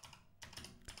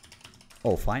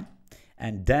 Oh, fine.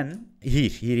 And then here,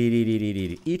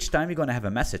 each time we're gonna have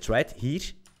a message, right? Here,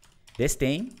 this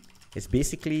thing is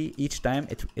basically each time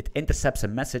it intercepts a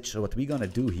message. So what we're gonna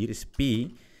do here is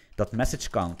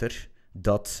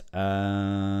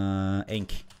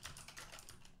p.messageCounter.inc.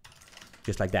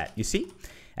 Just like that, you see?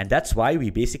 And that's why we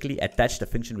basically attach the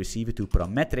function receiver to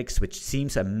Prometheus, which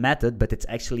seems a method, but it's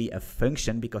actually a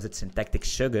function because it's syntactic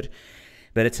sugar.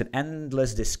 But it's an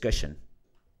endless discussion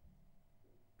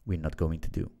we're not going to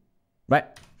do, right?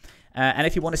 And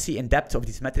if you want to see in depth of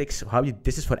these metrics,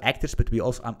 this is for actors, but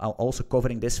I'm also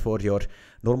covering this for your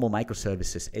normal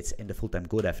microservices. It's in the full-time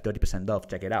GoDev, 30% off.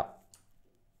 Check it out.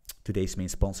 Today's main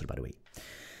sponsor, by the way.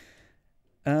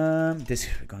 We're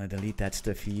gonna delete that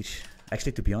stuff here.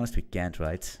 Actually, to be honest, we can't,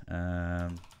 right?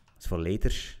 It's for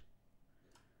later.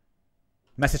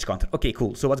 Message counter. Okay,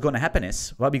 cool. So what's gonna happen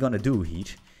is, what we're gonna do here,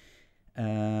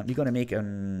 we're gonna make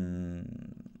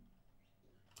an...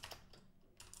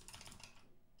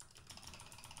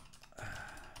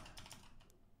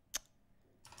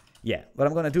 yeah, what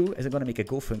I'm gonna do is I'm gonna make a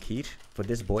gofunc here for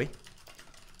this boy.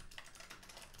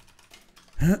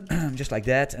 Just like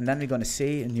that. And then we're gonna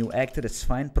say a new actor, it's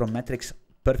fine. Prometheus,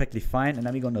 perfectly fine. And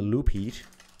then we're gonna loop here.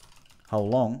 How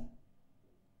long?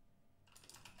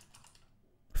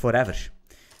 Forever.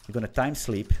 We're gonna time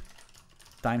sleep,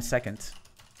 time second.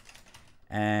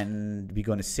 And we're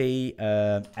gonna say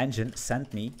engine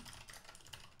send me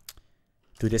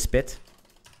to this bit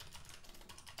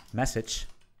message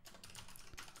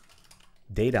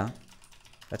data.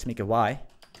 Let's make a y.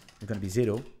 It's gonna be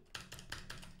 0.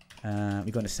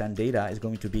 We're going to send data is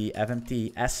going to be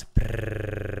fmt s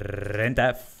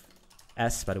printf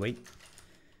s, by the way,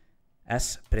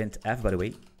 s printf, by the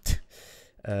way,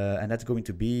 and that's going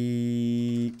to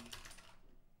be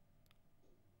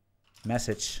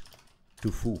message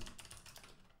to foo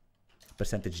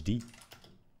percentage d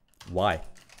y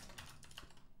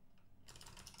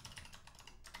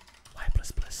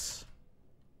plus plus.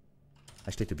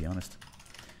 Actually, to be honest,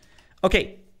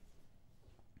 okay.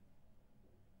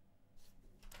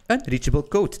 Unreachable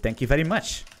code. Thank you very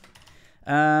much.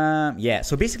 Yeah,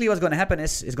 so basically what's going to happen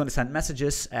is it's going to send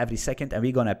messages every second, and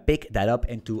we're going to pick that up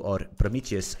into our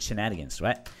Prometheus shenanigans,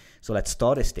 right? So let's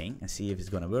start this thing and see if it's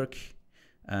going to work.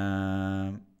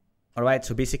 All right,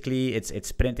 so basically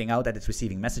it's printing out that it's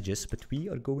receiving messages, but we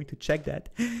are going to check that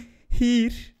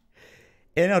here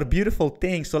in our beautiful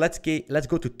thing. So let's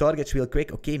go to targets real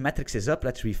quick. Okay, metrics is up.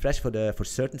 Let's refresh for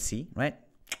certainty, right?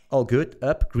 All good,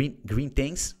 up, green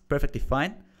things, perfectly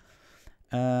fine.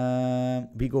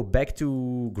 We go back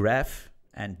to graph,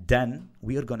 and then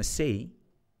we are gonna say,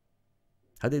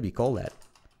 how did we call that?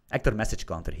 Actor message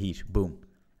counter here, boom,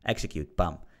 execute,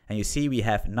 bam. And you see we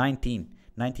have 19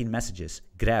 messages,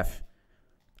 graph,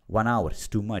 1 hour, it's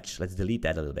too much. Let's delete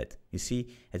that a little bit. You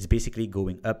see, it's basically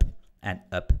going up and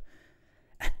up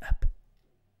and up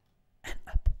and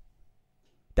up.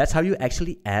 That's how you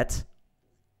actually add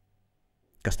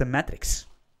custom metrics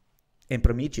in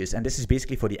Prometheus, and this is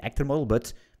basically for the actor model,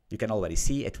 but you can already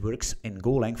see it works in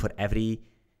Golang for every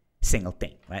single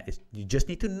thing, right? You just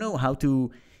need to know how to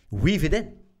weave it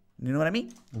in. You know what I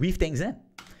mean? Weave things in.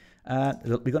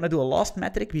 We're gonna do a last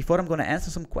metric before I'm gonna answer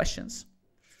some questions.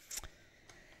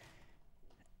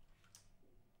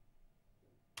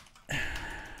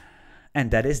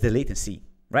 And that is the latency,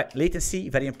 right? Latency,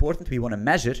 very important. We want to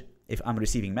measure if I'm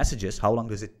receiving messages, how long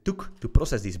does it took to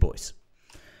process these boys.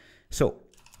 So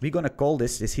we're going to call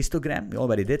this histogram. We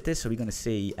already did this. So we're going to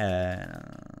say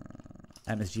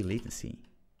MSG latency.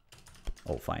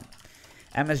 Oh, fine.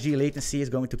 MSG latency is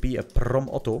going to be a prom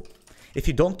auto. If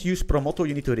you don't use prom auto,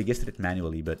 you need to register it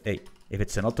manually. But hey, if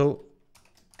it's an auto,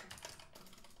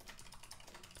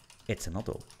 it's an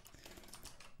auto.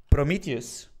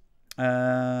 Prometheus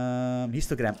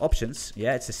histogram options.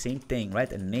 Yeah, it's the same thing,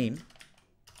 right? A name.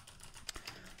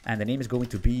 And the name is going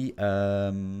to be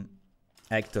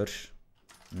actor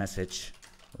message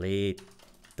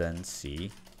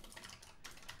latency.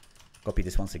 Copy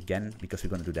this once again because we're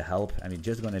going to do the help, and we're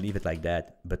just going to leave it like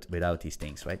that, but without these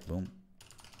things, right? Boom,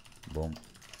 boom,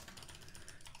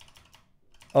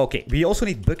 Okay, we also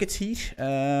need buckets here,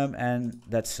 and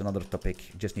that's another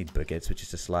topic. You just need buckets, which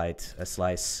is a slice.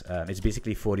 It's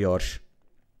basically for your...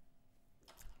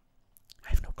 I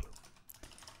have no clue.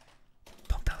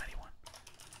 Don't tell anyone.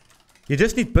 You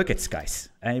just need buckets, guys.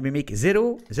 And we make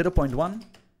 0, 0.1.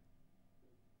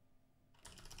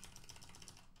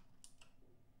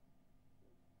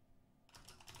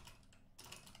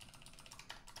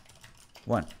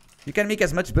 1. You can make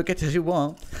as much buckets as you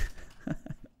want.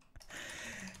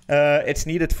 It's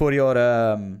needed for your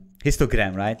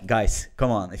histogram, right? Guys,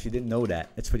 come on. If you didn't know that,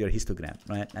 it's for your histogram,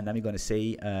 right? And then we're going to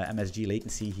say MSG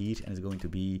latency here, and it's going to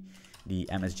be the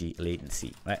MSG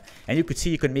latency, right? And you could see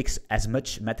you can make as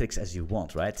much metrics as you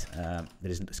want, right?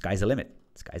 Sky's the limit.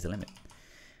 Sky's the limit.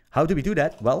 How do we do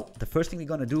that? Well, the first thing we're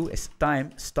going to do is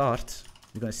time start.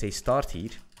 We're going to say start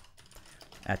here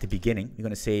at the beginning. We're going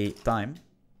to say time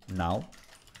now.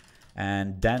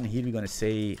 And then here we're going to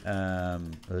say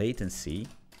latency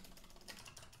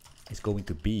is going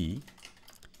to be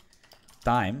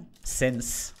time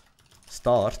since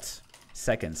start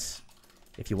seconds.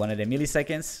 If you want it in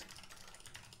milliseconds,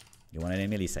 you want it in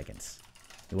milliseconds.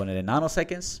 You want it in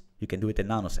nanoseconds, you can do it in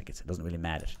nanoseconds. It doesn't really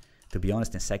matter. To be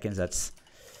honest, in seconds, that's...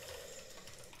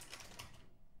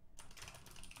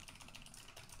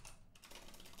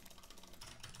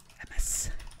 MS.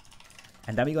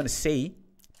 And then we're going to say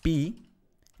P,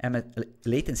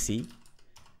 latency,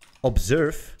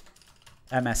 observe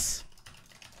MS.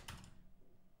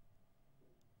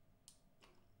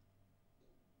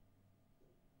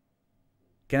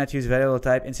 Cannot use variable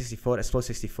type in64 as flow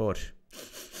 64.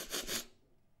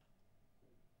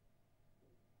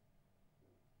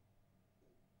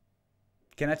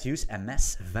 Cannot use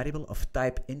MS variable of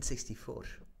type in64.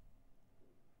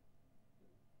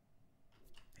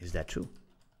 Is that true?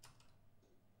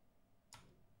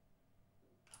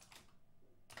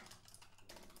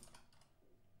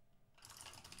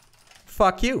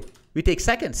 Fuck you. We take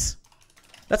seconds.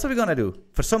 That's what we're gonna do.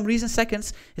 For some reason,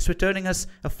 seconds is returning us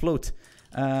a float.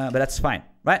 But that's fine,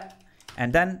 right?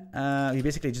 And then we're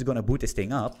basically just gonna boot this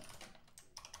thing up.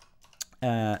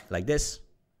 Like this.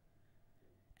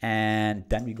 And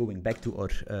then we're going back to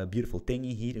our beautiful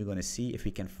thingy here. We're gonna see if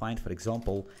we can find, for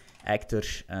example, actor.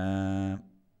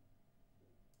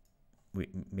 We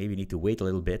maybe need to wait a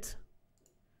little bit.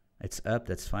 It's up,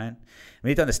 that's fine.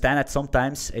 We need to understand that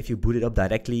sometimes if you boot it up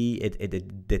directly, it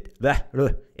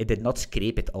did not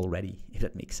scrape it already, if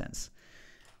that makes sense.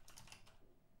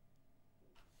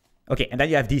 Okay, and then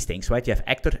you have these things, right? You have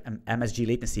actor, MSG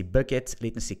latency bucket,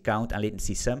 latency count, and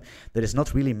latency sum. There is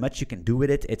not really much you can do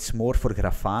with it. It's more for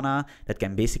Grafana that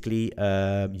can basically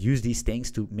use these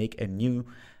things to make a new,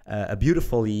 a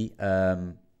beautifully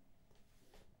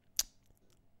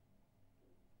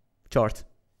chart,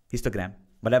 histogram,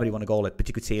 whatever you want to call it. But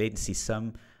you could say latency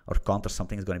sum or count or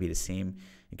something is going to be the same.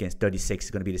 Against 36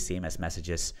 is going to be the same as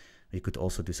messages. You could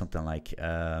also do something like...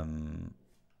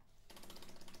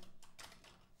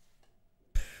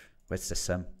 what's the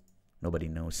sum? Nobody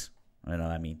knows. I don't know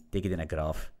what I mean. Take it in a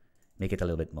graph. Make it a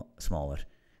little bit smaller.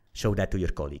 Show that to your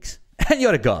colleagues. And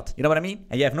you're a god. You know what I mean?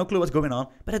 And you have no clue what's going on.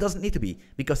 But it doesn't need to be.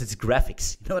 Because it's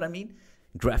graphics. You know what I mean?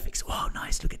 Graphics. Wow,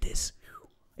 nice. Look at this.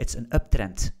 It's an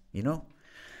uptrend. You know?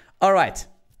 All right.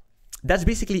 That's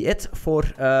basically it for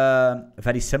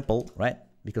very simple, right?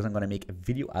 Because I'm going to make a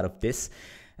video out of this.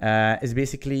 It's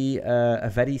basically a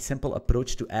very simple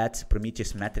approach to add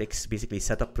Prometheus metrics. Basically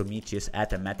set up Prometheus,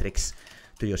 add a metrics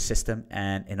to your system.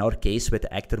 And in our case with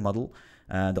the actor model,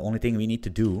 the only thing we need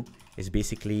to do is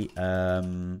basically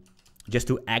just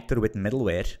do actor with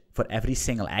middleware for every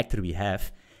single actor we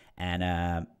have.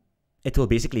 And it will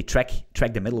basically track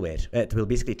the middleware. It will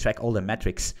basically track all the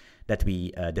metrics that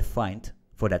we defined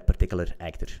for that particular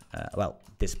actor. Well,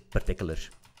 this particular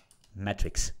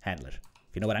metrics handler.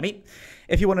 If you know what I mean.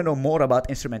 If you want to know more about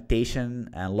instrumentation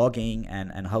and logging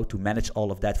and how to manage all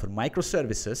of that for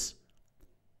microservices,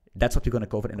 that's what we're going to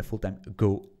cover in the full-time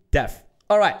Go Dev.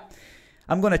 All right.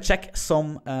 I'm going to check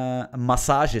some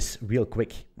massages real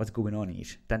quick. What's going on here?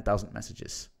 10,000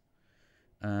 messages.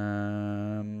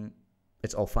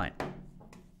 It's all fine.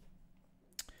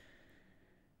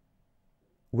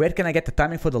 Where can I get the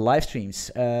timing for the live streams?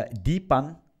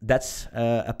 Deepan. That's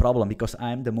a problem because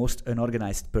I'm the most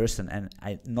unorganized person and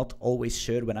I'm not always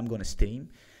sure when I'm going to stream.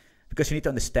 Because you need to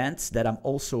understand that I'm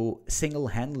also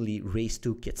single-handedly raised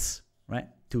 2 kids, right?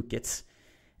 2 kids.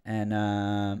 And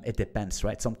it depends,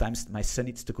 right? Sometimes my son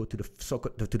needs to go to the soccer,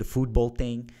 to the football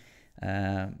thing.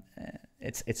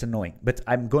 It's annoying. But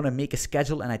I'm going to make a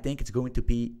schedule and I think it's going to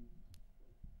be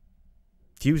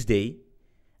Tuesday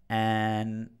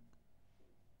and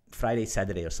Friday,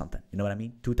 Saturday or something. You know what I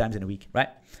mean? 2 times in a week, right?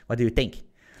 What do you think?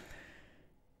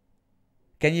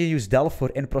 Can you use Delph for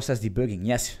in-process debugging?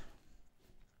 Yes.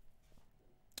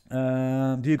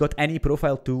 Do you got any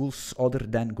profile tools other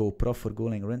than GoProf for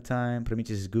Golang runtime?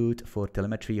 Prometheus is good for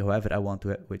telemetry. However, I want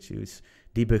to use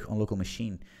debug on local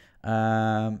machine.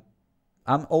 I'm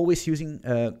always using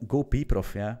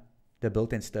GoProf, yeah, the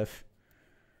built-in stuff.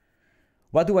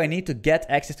 What do I need to get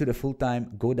access to the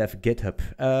full-time GoDev GitHub?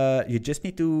 You just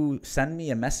need to send me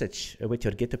a message with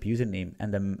your GitHub username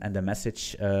and the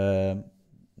message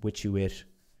which you were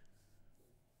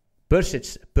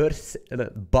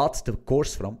bought the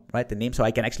course from, right? The name, so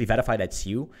I can actually verify that's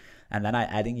you, and then I'm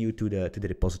adding you to the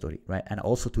repository, right? And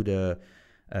also to the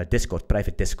Discord,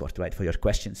 private Discord, right? For your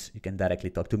questions, you can directly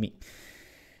talk to me.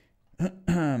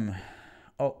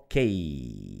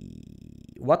 Okay.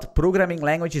 What programming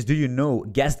languages do you know?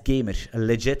 Guest gamer,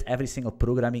 legit every single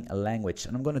programming language.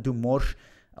 And I'm going to do more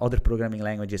other programming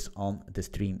languages on the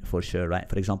stream for sure, right?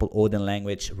 For example, Odin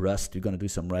language, Rust. We're going to do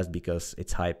some Rust because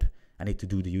it's hype. I need to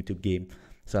do the YouTube game.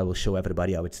 So I will show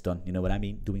everybody how it's done. You know what I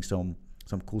mean? Doing some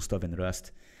cool stuff in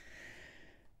Rust.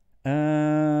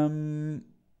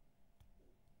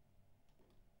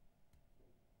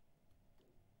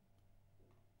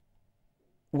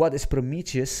 What is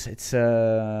Prometheus? It's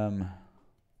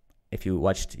if you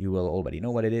watched, you will already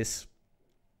know what it is.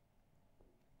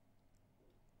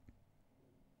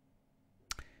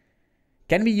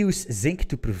 Can we use zinc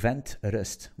to prevent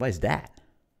rust? What is that?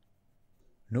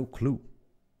 No clue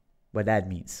what that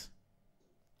means.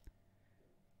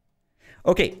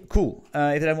 Okay, cool.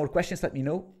 If there are more questions, let me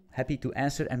know. Happy to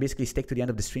answer, and basically stick to the end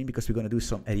of the stream because we're going to do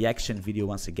some reaction video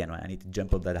once again. Right? I need to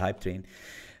jump up that hype train.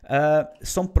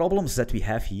 Some problems that we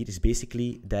have here is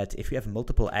basically that if we have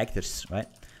multiple actors, right?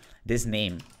 This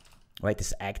name, right?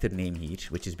 This actor name here,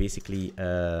 which is basically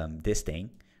this thing,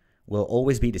 will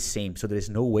always be the same. So there is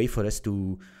no way for us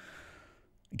to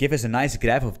give us a nice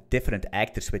graph of different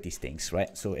actors with these things,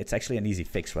 right? So it's actually an easy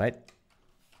fix, right?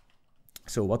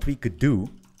 So what we could do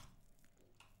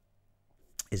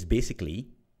is basically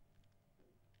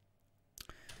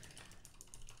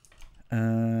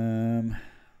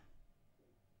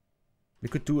we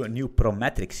could do a new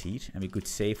Prometrics here, and we could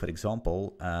say, for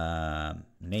example,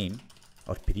 name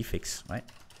or prefix, right?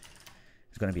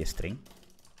 It's going to be a string.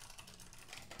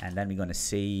 And then we're going to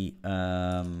say,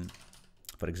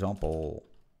 for example,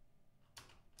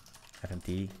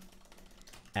 fmt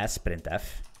as printf.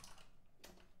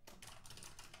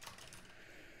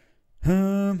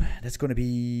 That's going to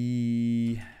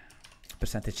be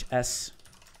percentage s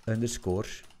underscore.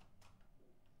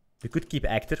 We could keep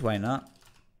actor, why not?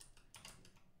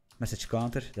 Message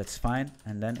counter, that's fine.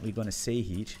 And then we're going to say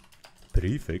here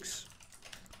prefix.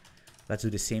 Let's do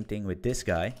the same thing with this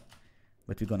guy,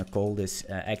 but we're going to call this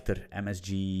actor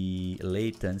MSG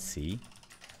latency.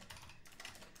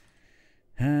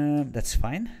 That's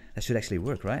fine. That should actually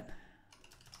work, right?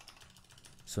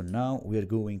 So now we're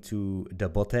going to the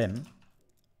bottom.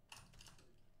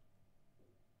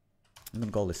 I'm going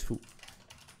to call this foo.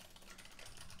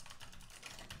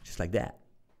 Just like that.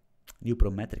 New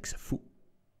Prometrics foo.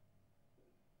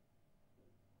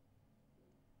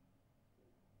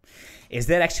 Is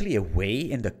there actually a way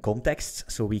in the context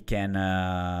so we can,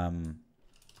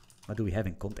 what do we have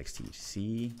in context here?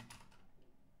 See,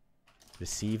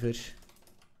 receiver.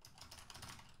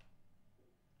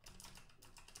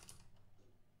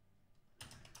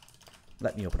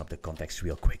 Let me open up the context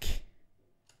real quick.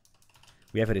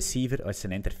 We have a receiver, oh, it's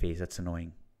an interface, that's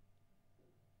annoying.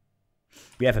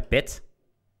 We have a pit.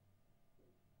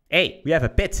 Hey, we have a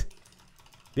pit.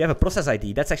 We have a process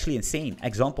ID. That's actually insane.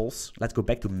 Examples. Let's go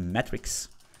back to metrics.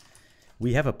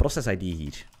 We have a process ID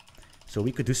here. So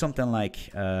we could do something like,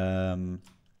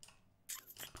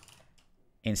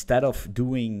 instead of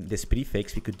doing this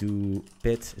prefix, we could do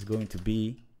pit is going to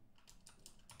be,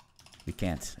 we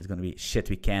can't. It's going to be shit,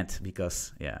 we can't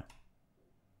because, yeah.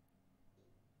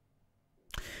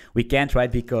 We can't,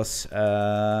 right? Because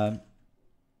the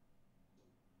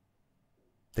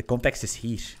context is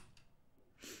here.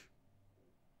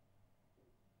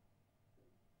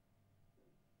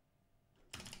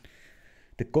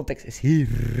 The context is here.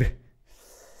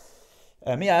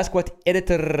 May I ask what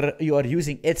editor you are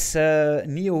using? It's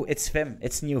Neo, it's Vim.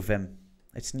 It's NeoVim.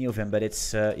 It's NeoVim, but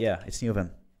it's, yeah, it's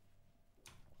NeoVim.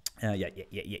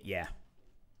 Yeah.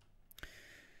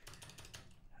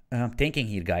 I'm thinking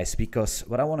here, guys, because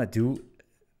what I want to do,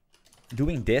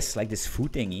 doing this, like this foo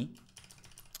thingy,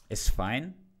 is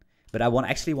fine. But I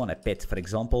actually want a pit. For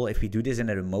example, if we do this in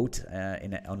a remote,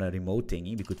 on a remote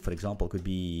thingy, we could, for example, could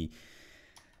be,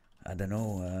 I don't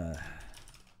know,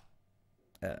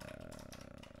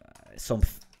 some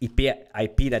IP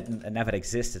that never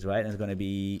existed, right? And it's going to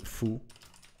be foo,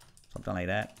 something like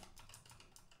that.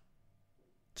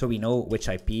 So we know which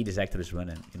IP this actor is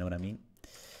running. You know what I mean?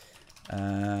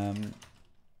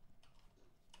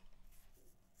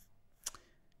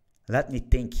 Let me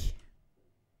think.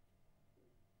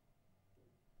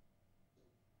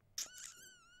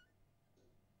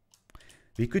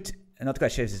 We could, I'm not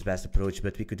quite sure if this is the best approach,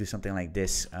 but we could do something like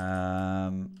this.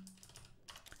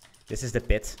 This is the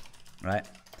pit, right?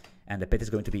 And the pit is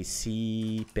going to be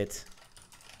C pit.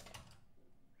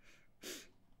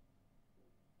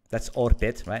 That's our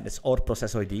pit, right? That's our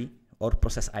process ID, or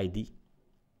process ID.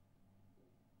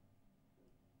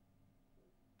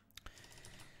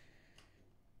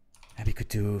 And we could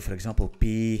do, for example,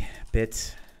 P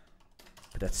pit,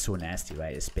 but that's so nasty,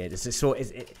 right? It's pit. It's so.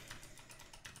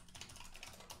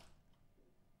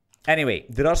 Anyway,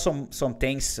 there are some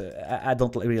things I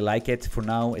don't really like it. For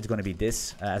now, it's going to be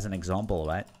this as an example,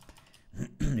 right?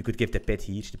 You could give the pit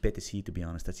here. The pit is here, to be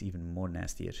honest. That's even more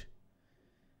nastier.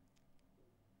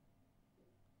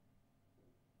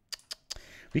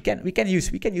 We can use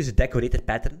a decorated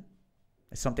pattern.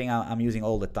 It's something I'm using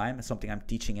all the time. It's something I'm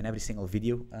teaching in every single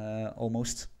video,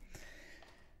 almost.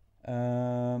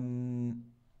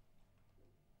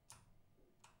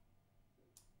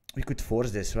 We could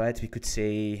force this, right? We could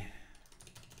say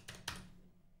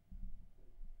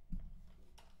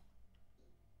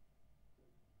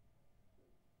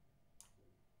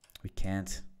we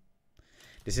can't.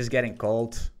 This is getting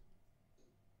cold.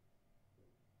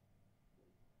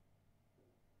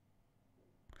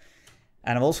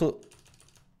 And I'm also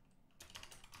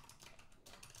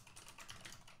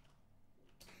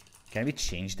can we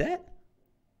change that?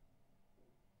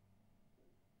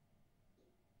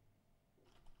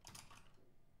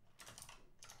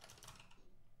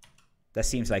 That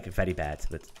seems like very bad,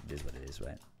 but it is what it is,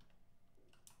 right?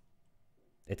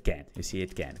 It can't. You see,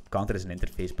 it can't. Counter is an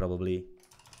interface, probably.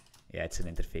 Yeah, it's an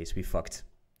interface. We fucked.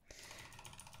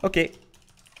 Okay.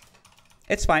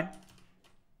 It's fine.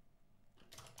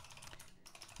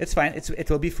 It's fine. It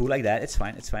will be full like that. It's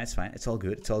fine. It's fine. It's fine. It's all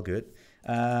good. It's all good.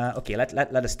 Okay, let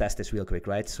us test this real quick,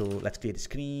 right? So let's clear the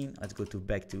screen. Let's go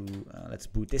back to let's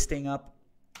boot this thing up.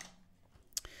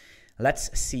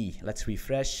 Let's see. Let's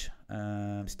refresh.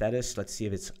 Status. Let's see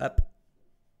if it's up.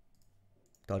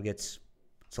 Targets.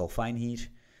 It's all fine here.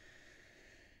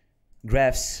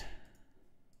 Graphs.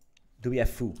 Do we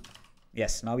have foo?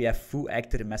 Yes, now we have foo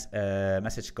actor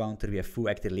message counter. We have foo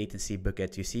actor latency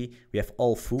bucket. You see, we have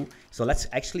all foo. So let's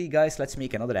actually, guys, let's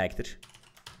make another actor.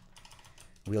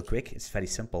 Real quick. It's very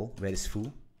simple. Where is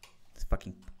foo? This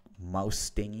fucking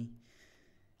mouse thingy.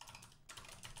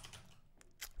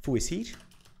 Foo is here.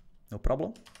 No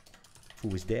problem. Foo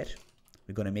is there.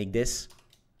 We're gonna make this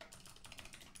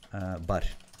bar.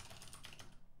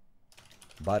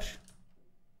 Bar.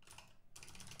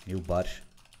 New bar.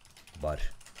 Bar.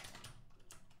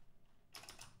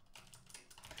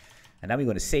 And then we're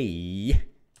going to say,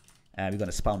 we're going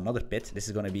to spawn another pit. This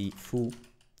is going to be foo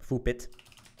pit.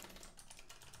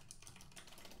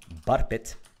 Bar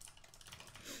pit.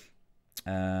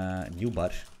 New bar.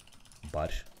 Bar.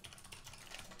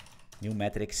 New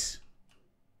matrix.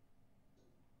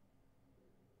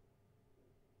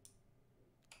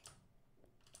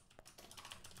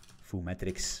 Foo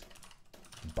matrix.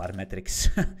 Bar matrix.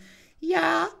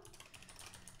 Yeah.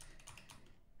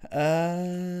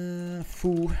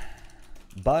 Foo.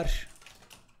 Bar.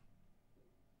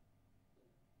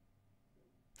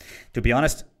 To be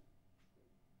honest,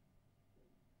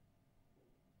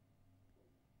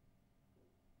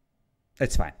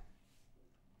 it's fine.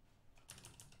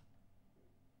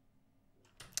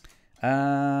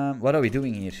 What are we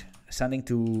doing here? Sending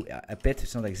to a pit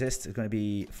does not exist. It's going to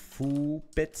be foo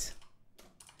pit.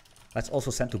 Let's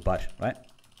also send to bar, right?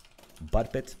 Bar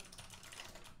pit.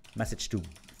 Message to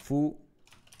foo.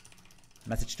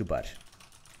 Message to bar.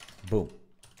 Boom.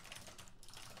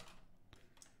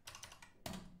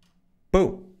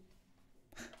 Boom.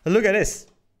 Look at this.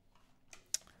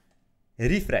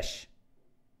 Refresh.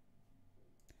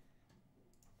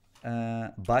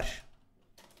 Bar.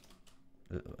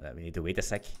 We need to wait a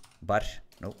sec. Bar.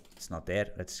 No, it's not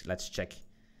there. Let's check.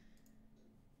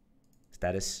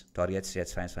 Status. Targets. Yeah,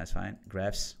 it's fine, it's fine, it's fine.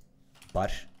 Graphs. Bar.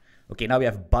 Okay, now we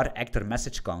have bar actor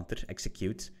message counter.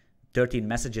 Execute. 13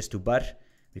 messages to bar.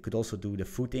 We could also do the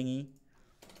foo thingy.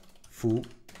 Foo.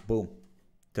 Boom.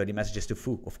 30 messages to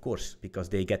foo, of course, because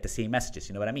they get the same messages.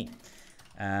 You know what I mean?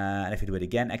 And if we do it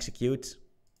again, execute.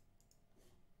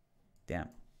 Damn.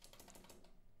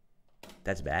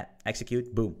 That's bad.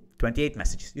 Execute. Boom. 28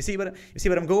 messages. You see where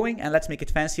I'm going? And let's make it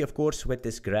fancy, of course, with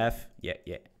this graph. Yeah,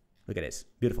 yeah. Look at this.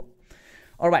 Beautiful.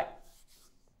 All right.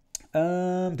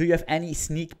 Do you have any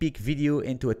sneak peek video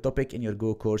into a topic in your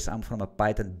Go course? I'm from a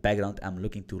Python background. I'm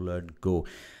looking to learn Go.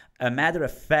 A matter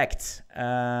of fact,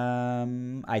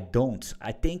 I don't.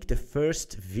 I think the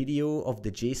first video of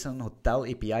the JSON Hotel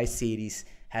API series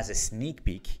has a sneak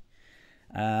peek,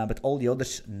 but all the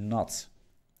others not.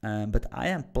 But I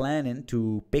am planning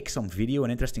to pick some video,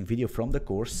 an interesting video from the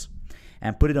course,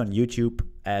 and put it on YouTube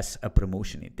as a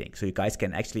promotion thing. So you guys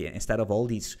can actually, instead of all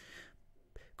these,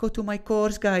 go to my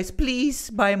course, guys,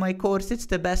 please buy my course, it's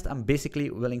the best. I'm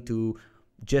basically willing to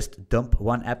just dump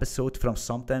one episode from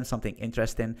something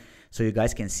interesting, so you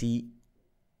guys can see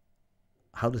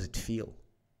how does it feel.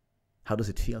 How does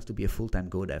it feel to be a full-time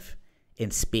Go dev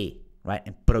in SPE, right?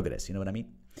 In progress, you know what I mean?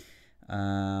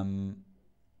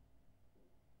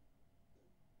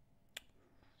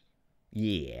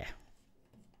 Yeah.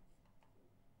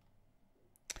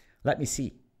 Let me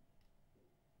see.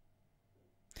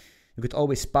 You could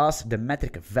always pass the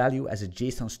metric value as a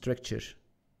JSON structure.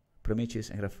 Prometheus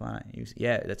and Grafana use.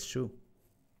 Yeah, that's true.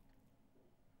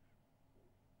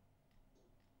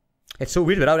 It's so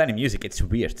weird without any music. It's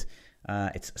weird.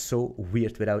 It's so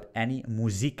weird without any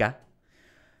musica.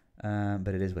 But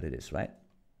it is what it is, right?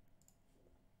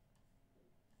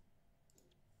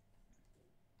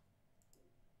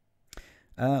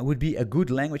 Would be a good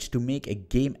language to make a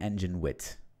game engine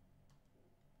with.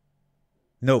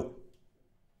 No.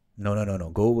 No.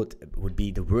 Go would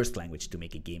be the worst language to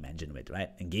make a game engine with,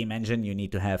 right? In game engine, you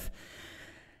need to have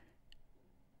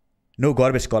no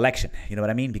garbage collection. You know what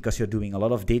I mean? Because you're doing a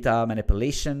lot of data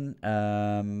manipulation.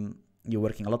 You're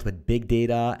working a lot with big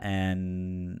data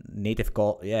and native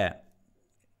call,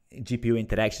 GPU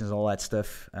interactions, all that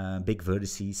stuff. Big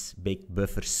vertices, big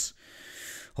buffers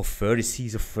of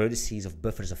vertices, of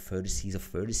buffers, of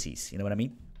vertices. You know what I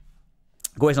mean?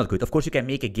 Go is not good. Of course, you can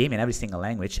make a game in every single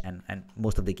language, and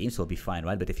most of the games will be fine,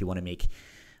 right? But if you want to make,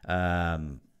 a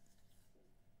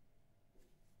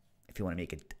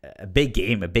big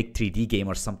game, a big 3D game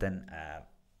or something,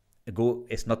 Go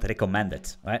is not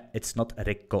recommended, right? It's not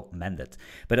recommended.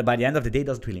 But by the end of the day, it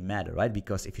doesn't really matter, right?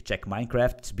 Because if you check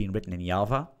Minecraft, it's been written in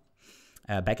Java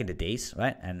back in the days,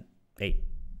 right? And hey,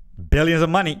 billions of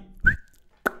money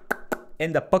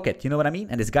in the pocket, you know what I mean?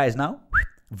 And this guy is now,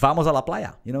 vamos a la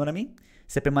playa, you know what I mean?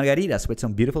 Sipping margaritas with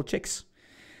some beautiful chicks.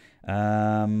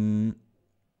 So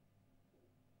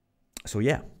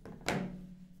yeah.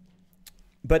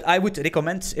 But I would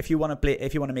recommend, if you want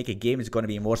to make a game, it's going to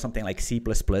be more something like C++,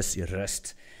 Rust,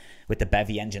 with the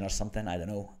Bevy engine or something, I don't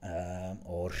know,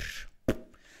 or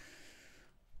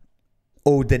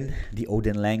Odin, the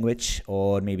Odin language,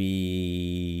 or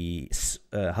maybe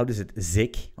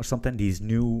Zig or something. These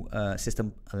new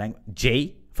system language,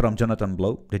 J from Jonathan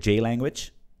Blow, the J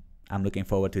language. I'm looking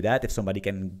forward to that. If somebody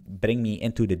can bring me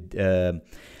into the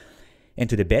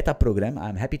beta program,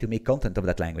 I'm happy to make content of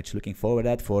that language. Looking for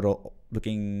that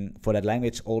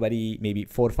language already maybe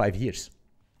 4 or 5 years.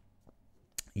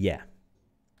 Yeah.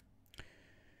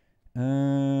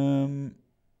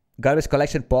 Garbage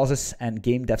collection pauses and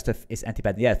game dev stuff is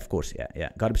anti-pattern. Yeah, of course. Yeah.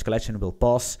 Garbage collection will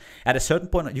pause. At a certain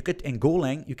point, you could, in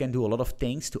Golang, you can do a lot of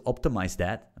things to optimize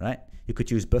that, right? You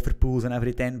could use buffer pools and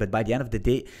everything, but by the end of the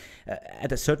day,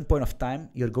 at a certain point of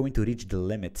time, you're going to reach the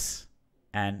limits.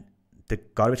 And the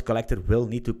garbage collector will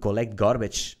need to collect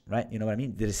garbage, right? You know what I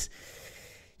mean?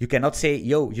 You cannot say,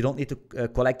 yo, you don't need to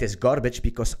collect this garbage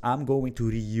because I'm going to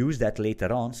reuse that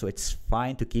later on. So it's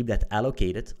fine to keep that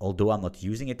allocated, although I'm not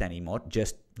using it anymore.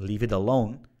 Just leave it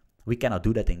alone. We cannot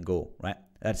do that in Go, right?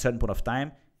 At a certain point of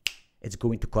time, it's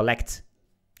going to collect,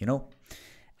 you know?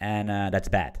 And that's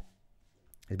bad.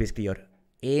 It's basically you're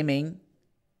aiming,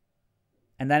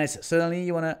 and then it's suddenly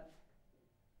you want to,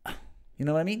 you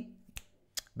know what I mean?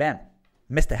 Bam.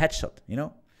 Missed a headshot, you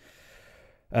know?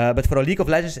 But for a League of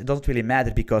Legends, it doesn't really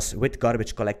matter because with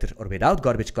garbage collector or without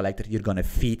garbage collector, you're going to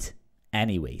feed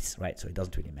anyways, right? So it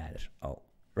doesn't really matter. Oh,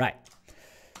 right.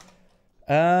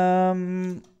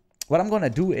 What I'm going to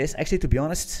do is, actually, to be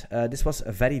honest, this was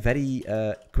a very, very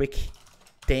quick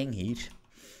thing here.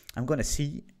 I'm going to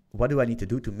see what do I need to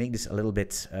do to make this a little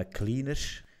bit cleaner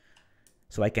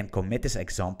so I can commit this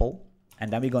example.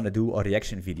 And then we're going to do a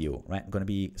reaction video, right? Going to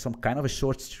be some kind of a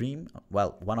short stream.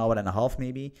 Well, 1 hour and a half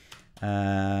maybe.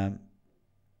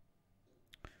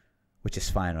 Which is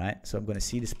fine, right? So I'm going to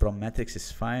see this prom matrix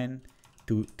is fine.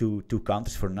 Two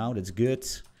counters for now. That's good.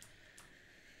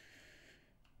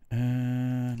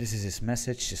 This is his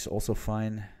message. It's also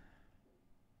fine.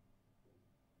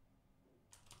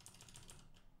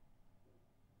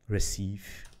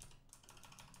 Receive.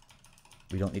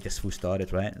 We don't need this foo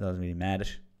started, right? It doesn't really matter.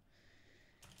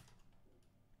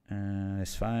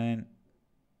 It's fine.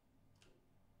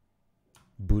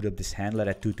 boot up this handler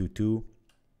at 222.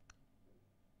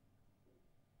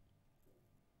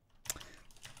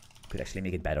 Could actually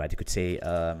make it better, right? You could say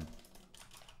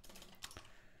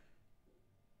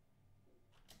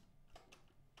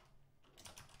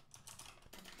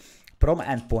prom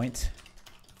endpoint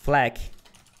flag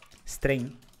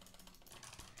string.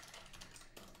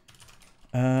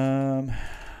 I'm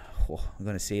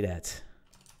gonna say that.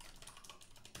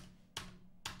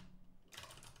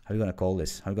 How are we gonna call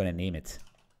this? How are we gonna name it?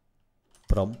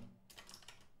 Prom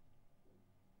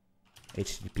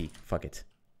HTTP. Fuck it.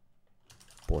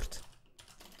 Port.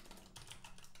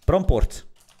 Prom port.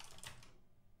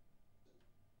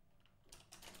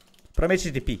 Prom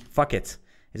HTTP. Fuck it.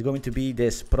 It's going to be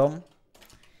this prom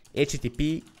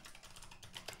HTTP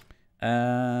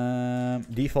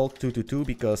default 222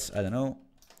 because I don't know.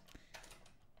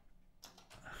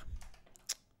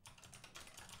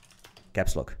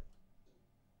 Caps lock.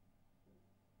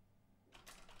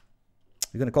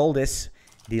 We're gonna call this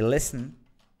the listen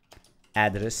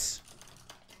address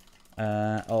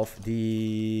of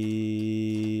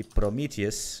the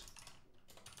Prometheus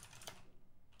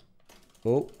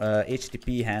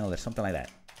HTTP handler, something like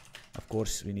that. Of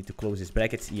course, we need to close this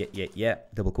bracket. Yeah.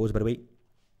 Double quotes, by the way.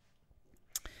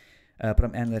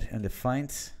 Prom handler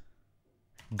undefined.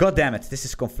 God damn it, this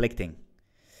is conflicting.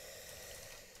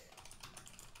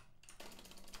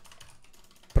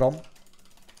 Prom,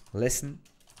 listen,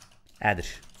 adder.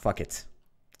 Fuck it.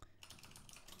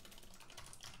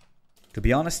 To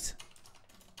be honest,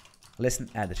 listen,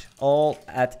 adder. All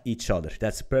at each other.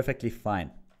 That's perfectly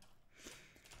fine.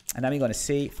 And then we're going to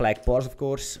say flag parse, of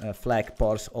course. Flag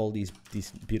parse all these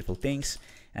beautiful things.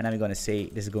 And then we're going to say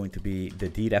this is going to be the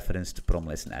dereferenced prom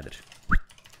listen adder.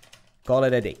 Call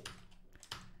it a day.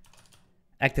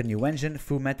 Actor new engine,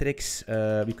 foo metrics.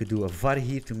 We could do a var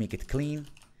here to make it clean.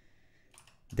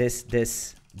 This,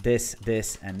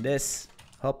 and this.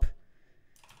 Hop.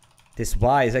 This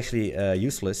Y is actually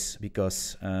useless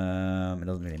because it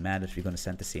doesn't really matter. We're going to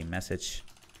send the same message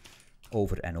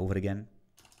over and over again.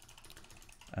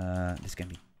 This can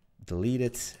be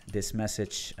deleted. This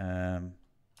message,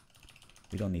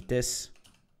 we don't need this.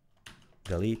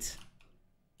 Delete,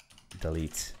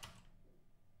 delete,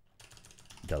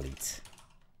 delete.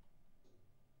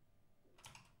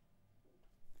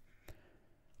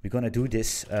 We're gonna do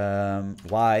this.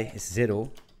 Y is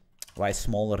 0. Y is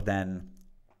smaller than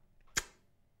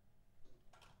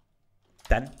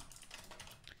 10.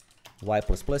 Y++,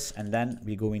 and then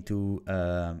we're going to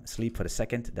sleep for a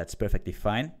second. That's perfectly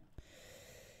fine.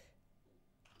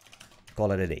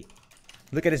 Call it a day.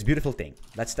 Look at this beautiful thing.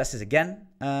 Let's test this again.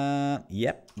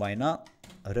 Yep, why not?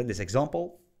 I'll run this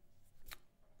example.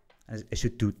 I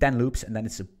should do 10 loops, and then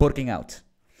it's working out.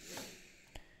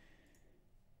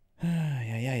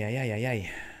 Yeah.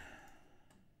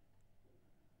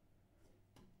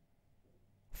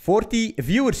 40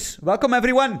 viewers. Welcome,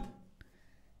 everyone.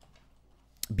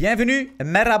 Bienvenue,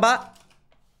 merhaba.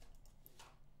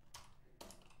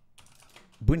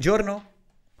 Buongiorno.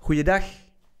 Goeiedag.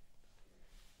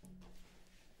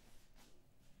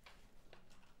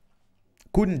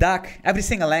 Goedendag. Every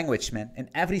single language, man. In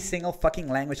every single fucking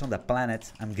language on the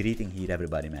planet, I'm greeting here,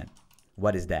 everybody, man.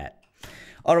 What is that?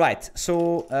 All right,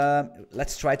 so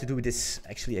let's try to do this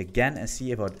actually again and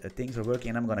see if our things are working.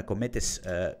 And I'm going to commit this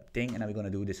thing, and then we're going to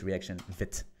do this reaction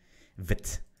vit.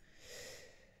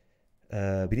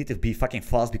 We need to be fucking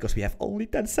fast because we have only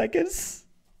 10 seconds.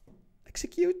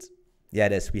 Execute. Yeah,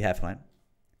 it is. We have one.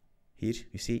 Here,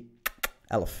 you see.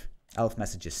 11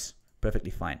 messages.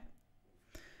 Perfectly fine.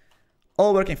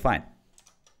 All working fine.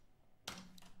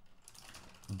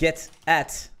 Get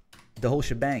add the whole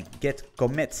shebang. Get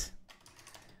commit.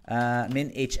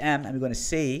 Min HM, and we're going to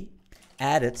say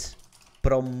added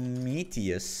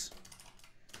Prometheus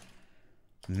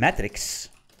metrics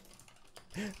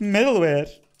middleware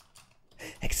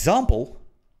example.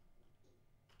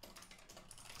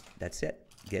 That's it.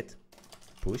 Git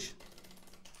push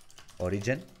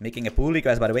origin, making a pull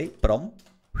request, by the way. Prom.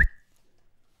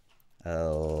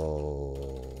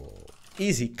 Oh,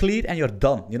 easy, clear, and you're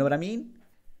done. You know what I mean?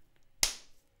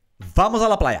 Vamos a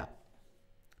la playa.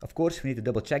 Of course, we need to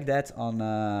double check that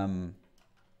on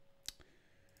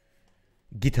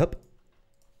GitHub.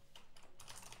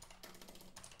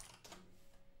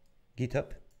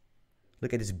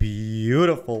 Look at this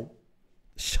beautiful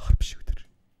sharpshooter.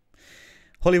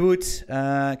 Hollywood,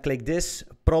 click this.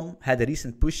 Prom had a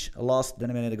recent push last a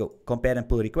minute ago. Compare and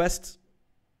pull request.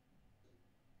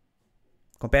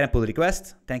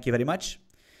 Thank you very much.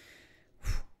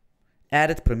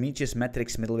 Added Prometheus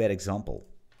metrics middleware example.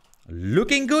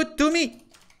 Looking good to me.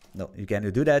 No, you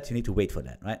can't do that. You need to wait for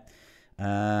that, right?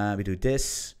 We do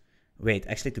this. Wait,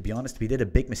 actually, to be honest, we did a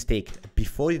big mistake.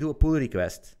 Before you do a pull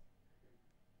request,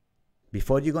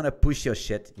 before you're going to push your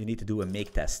shit, you need to do a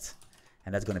make test.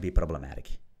 And that's going to be problematic.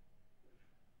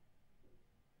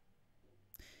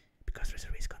 Because there's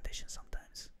a race condition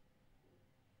sometimes.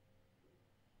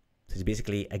 So it's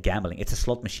basically a gambling. It's a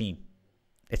slot machine.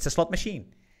 It's a slot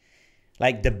machine.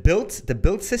 Like the build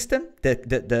system,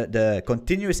 the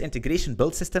continuous integration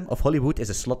build system of Hollywood is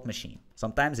a slot machine.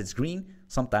 Sometimes it's green,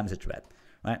 sometimes it's red,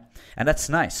 right? And that's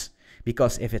nice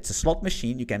because if it's a slot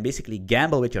machine, you can basically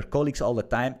gamble with your colleagues all the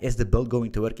time. Is the build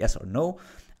going to work, yes or no?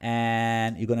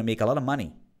 And you're gonna make a lot of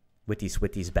money with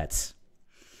these bets.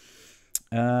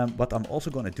 What I'm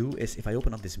also gonna do is, if I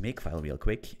open up this make file real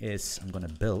quick, is I'm gonna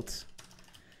build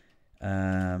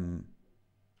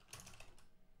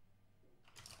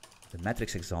the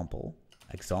matrix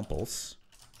examples,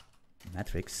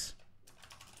 matrix,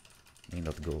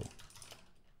 main.go.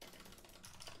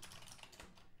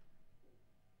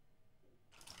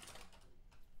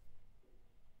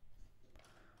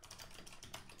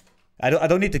 I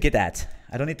don't need to get that.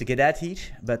 I don't need to get that here,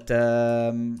 but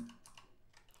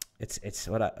it's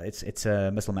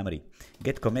muscle memory.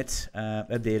 Git commit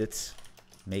updated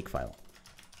make file.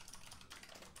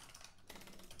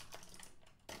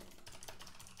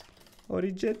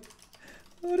 Origin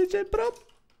prop.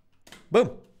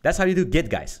 Boom. That's how you do Git,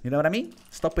 guys. You know what I mean?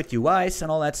 Stop with UIs and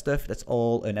all that stuff. That's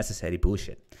all unnecessary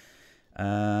bullshit.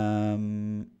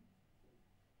 Yeah,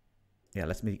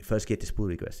 let's first get this pull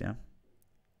request, yeah?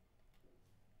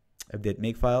 Update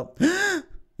make file.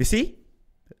 You see?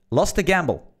 Lost the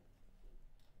gamble.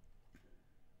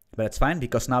 But it's fine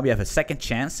because now we have a second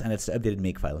chance and it's the updated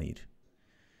make file here.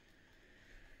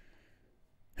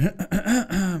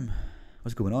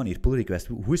 What's going on here? Pull request.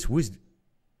 Who's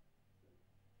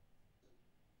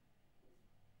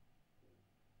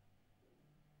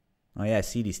Oh yeah, I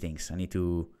see these things. I need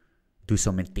to do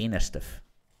some maintainer stuff.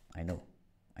 I know.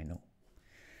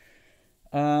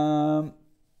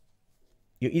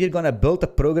 You're either gonna build a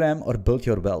program or build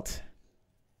your wealth.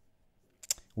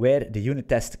 Where the unit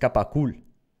test kappa cool.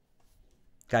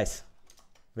 Guys,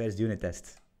 where's the unit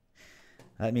test?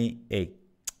 Hey.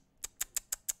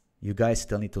 You guys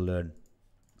still need to learn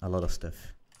a lot of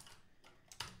stuff.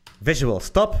 Visual,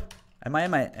 stop. Am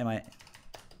I?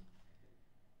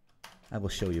 I will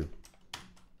show you.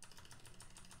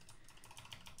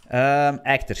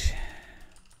 Actor.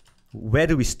 Where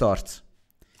do we start?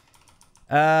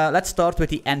 Let's start with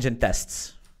the engine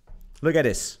tests. Look at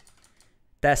this.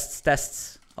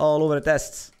 Tests. All over the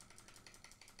tests.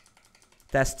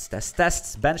 Tests.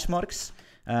 Benchmarks.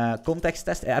 Context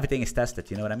test. Everything is tested,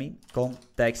 you know what I mean?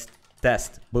 Context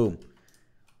test. Boom.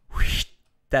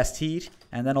 Test here.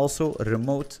 And then also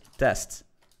remote test.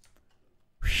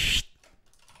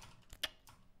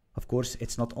 Of course,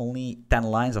 it's not only 10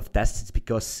 lines of tests. It's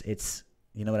because it's,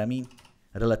 you know what I mean?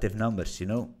 Relative numbers, you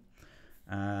know?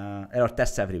 There are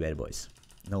tests everywhere, boys.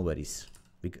 No worries.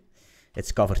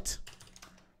 It's covered.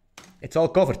 It's all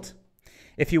covered.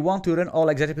 If you want to run all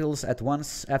executables at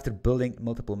once after building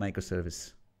multiple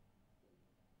microservices.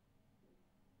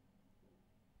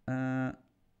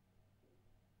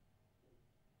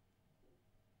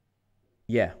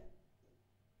 Yeah.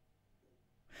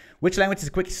 Which language is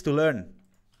quickest to learn?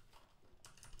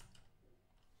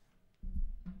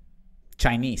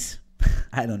 Chinese.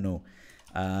 I don't know.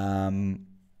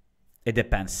 It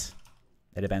depends.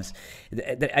 I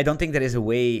don't think there is a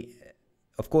way.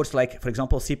 Of course, like, for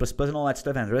example, C++ and all that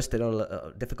stuff and Rust, they're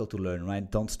all difficult to learn,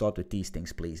 right? Don't start with these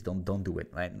things, please. Don't do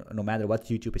it, right? No matter what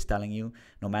YouTube is telling you,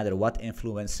 no matter what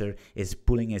influencer is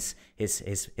pulling his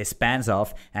pants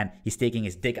off and he's taking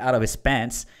his dick out of his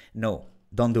pants, no,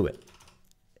 don't do it.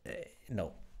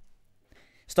 No.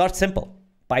 Start simple.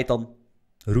 Python,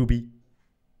 Ruby,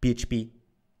 PHP,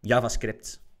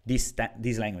 JavaScript,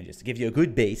 these languages. Give you a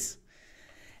good base,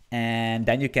 and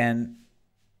then you can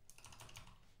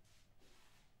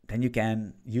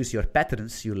use your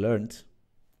patterns you learned,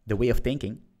 the way of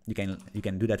thinking. You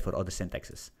can do that for other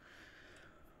syntaxes.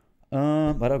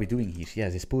 What are we doing here?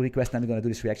 Yes, this pull request. Then we're gonna do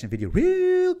this reaction video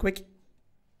real quick.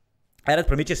 Added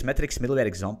Prometheus metrics middleware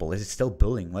example. Is it still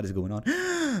building? What is going on?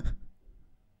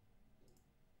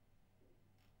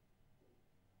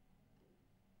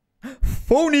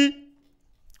 Phony.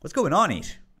 What's going on here?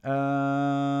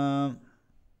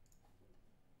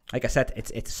 Like I said,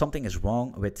 it's something is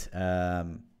wrong with.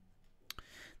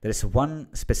 There is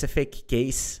one specific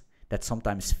case that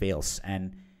sometimes fails,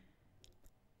 and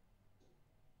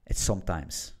it's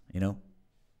sometimes, you know,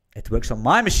 it works on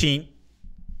my machine.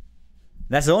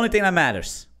 That's the only thing that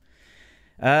matters.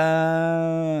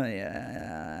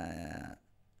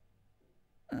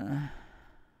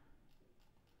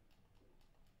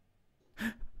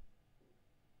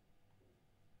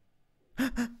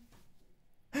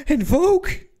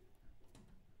 Invoke.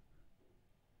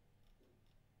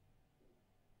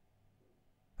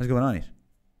 What's going on here?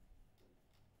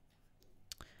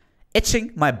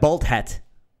 Itching my bald head.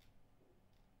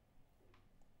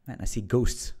 Man, I see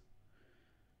ghosts.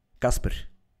 Casper.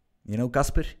 You know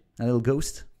Casper? A little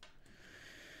ghost?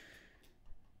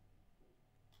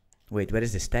 Wait, where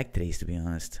is the stack trace, to be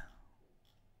honest?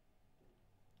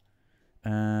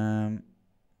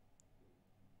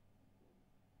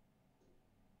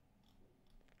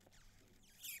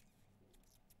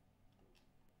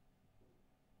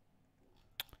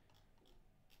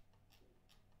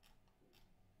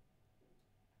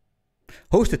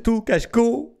 Hosted tool cache,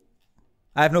 cool.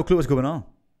 I have no clue what's going on.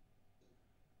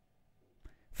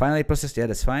 Finally processed, yeah,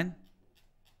 that's fine.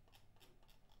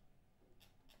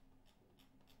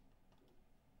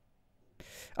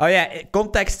 Oh yeah,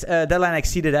 context deadline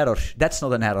exceeded error. That's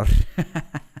not an error.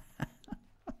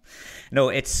 No,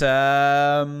 it's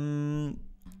that's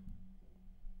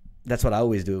what I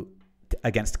always do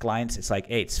against clients. It's like,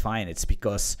 hey, it's fine. It's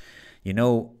because, you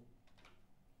know,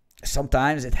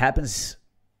 sometimes it happens,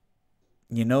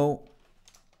 you know.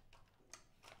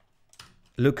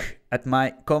 Look at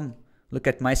my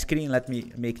screen. Let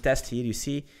me make test here. You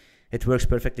see, it works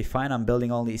perfectly fine. I'm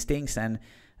building all these things, and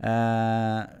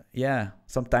yeah,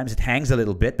 sometimes it hangs a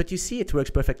little bit, but you see it works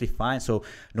perfectly fine, so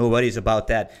no worries about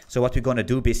that. So what we're gonna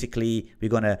do, basically, we're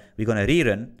gonna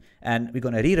rerun, and we're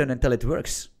gonna rerun until it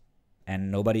works,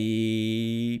 and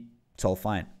it's all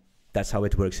fine. That's how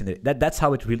it works that's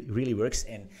how it really works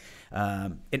in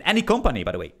any company,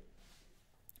 by the way,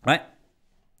 right?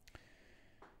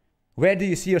 Where do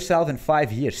you see yourself in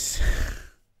 5 years?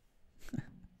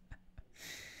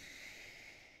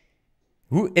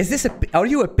 Is this are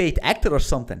you a paid actor or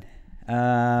something?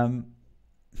 Tattoo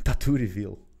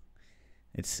reveal.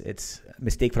 It's a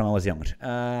mistake from when I was younger.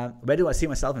 Where do I see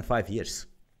myself in 5 years?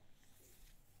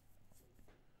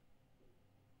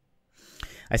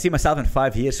 I see myself in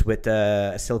 5 years with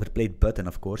a silver play button,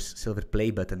 of course. Silver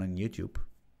play button on YouTube.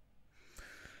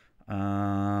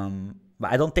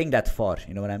 But I don't think that far,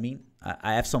 you know what I mean?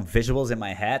 I have some visuals in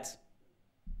my head.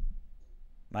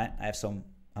 Right? I have some.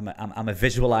 I'm a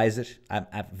visualizer.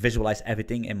 I visualize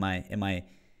everything in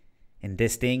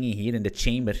this thing here in the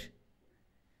chamber,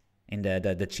 in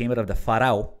the chamber of the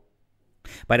Pharaoh.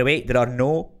 By the way, there are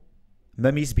no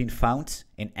mummies being found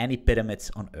in any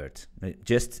pyramids on Earth.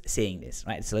 Just saying this,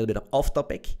 right? It's a little bit off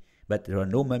topic, but there are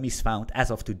no mummies found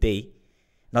as of today.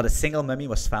 Not a single mummy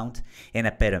was found in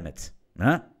a pyramid.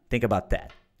 Huh? Think about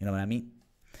that. You know what I mean?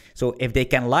 So if they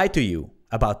can lie to you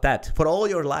about that for all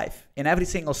your life in every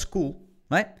single school,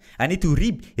 right? I need to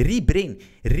reprogram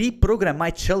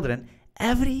my children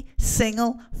every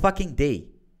single fucking day,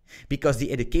 because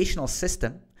the educational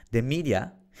system, the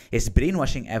media, is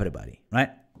brainwashing everybody, right?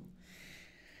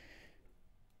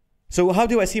 So how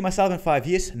do I see myself in 5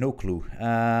 years? No clue.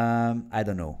 I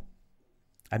don't know.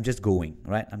 I'm just going,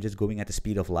 right? I'm just going at the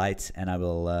speed of light, and I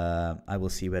will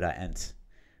see where I end.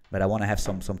 But I want to have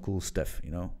some cool stuff,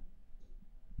 you know.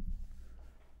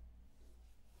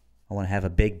 I want to have a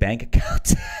big bank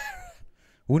account.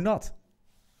 Who not?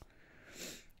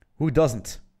 Who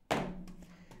doesn't?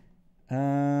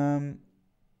 Where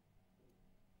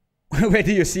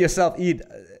do you see yourself eat?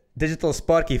 Digital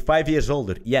Sparky, 5 years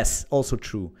older. Yes, also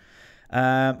true.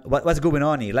 What's going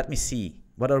on here? Let me see.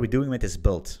 What are we doing with this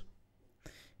build?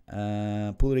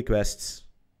 Pull requests.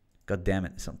 God damn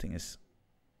it, something is...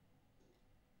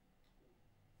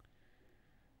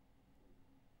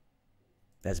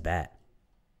 That's bad.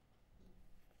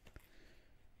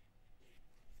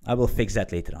 I will fix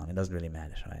that later on. It doesn't really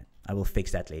matter, right? I will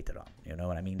fix that later on. You know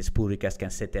what I mean? This pull request can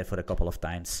sit there for a couple of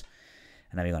times,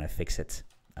 and then we're going to fix it.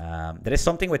 There is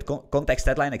something with context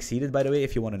deadline exceeded, by the way,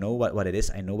 if you want to know what it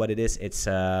is. I know what it is. It's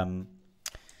a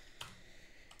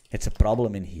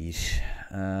problem in here.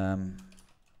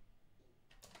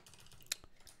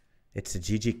 It's a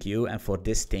GGQ, and for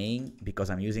this thing, because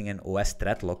I'm using an OS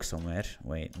thread lock somewhere.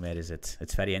 Wait, where is it?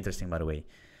 It's very interesting, by the way.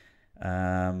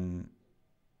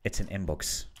 It's an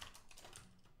inbox.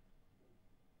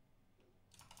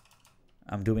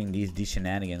 I'm doing these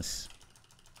shenanigans.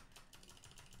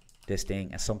 This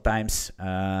thing, and sometimes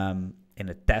in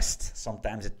a test,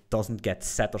 sometimes it doesn't get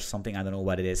set or something. I don't know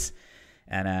what it is,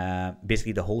 and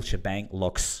basically the whole shebang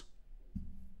locks.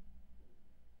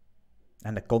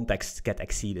 And the contexts get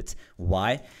exceeded.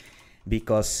 Why?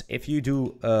 Because if you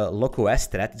do a locos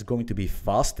thread, it's going to be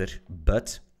faster.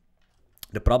 But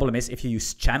the problem is, if you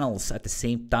use channels at the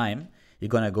same time, you're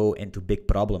going to go into big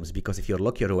problems. Because if you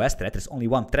lock your OS thread, there's only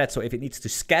one thread. So if it needs to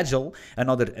schedule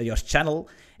your channel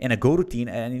in a Go routine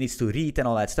and it needs to read and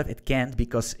all that stuff, it can't,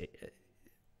 because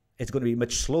it's going to be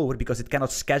much slower because it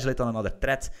cannot schedule it on another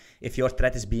thread. If your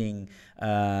thread is being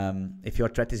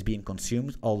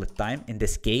consumed all the time, in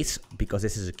this case, because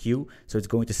this is a queue, so it's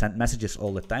going to send messages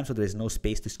all the time. So there is no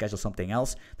space to schedule something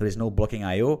else. There is no blocking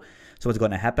I/O. So what's going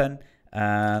to happen?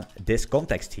 This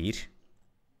context here,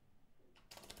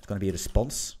 it's going to be a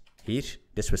response here.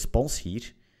 This response here,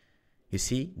 you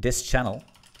see, this channel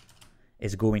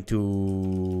is going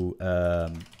to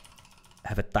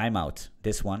have a timeout.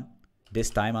 This one. This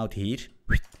timeout here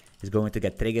is going to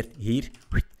get triggered here,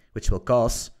 which will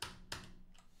cause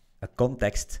a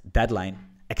context deadline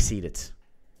exceeded.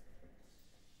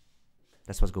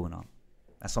 That's what's going on.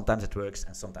 And sometimes it works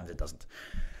and sometimes it doesn't.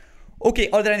 Okay,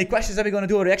 are there any questions? Are we going to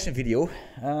do a reaction video?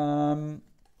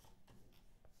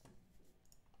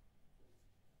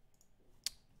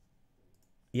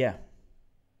 Yeah,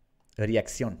 a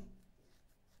reaction.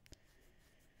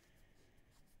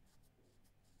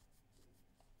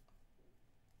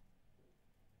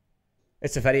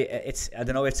 It's a very, I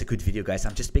don't know if it's a good video, guys.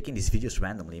 I'm just picking these videos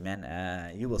randomly,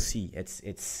 man. You will see.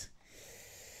 It's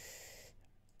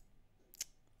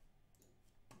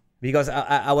because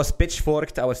I was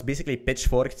pitchforked. I was basically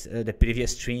pitchforked the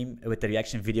previous stream with the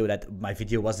reaction video that my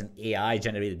video was an AI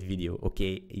generated video.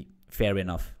 Okay, fair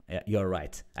enough. Yeah, you're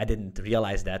right. I didn't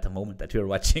realize that the moment that we were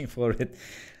watching for it.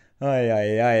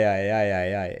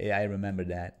 I remember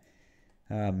that.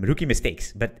 Rookie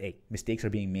mistakes, but hey, mistakes are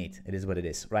being made. It is what it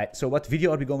is, right? So what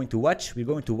video are we going to watch? We're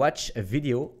going to watch a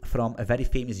video from a very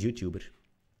famous YouTuber.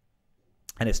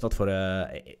 And it's not for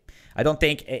I don't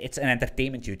think it's an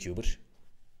entertainment YouTuber,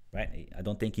 right? I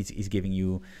don't think he's giving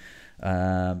you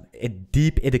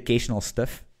deep educational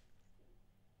stuff.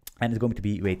 And it's going to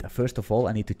be, wait, first of all,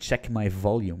 I need to check my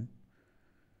volume.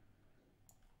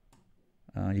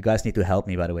 You guys need to help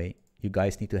me, by the way. You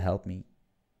guys need to help me.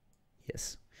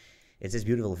 Yes. It's this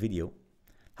beautiful video,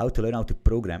 how to learn how to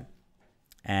program.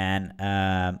 And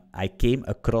I came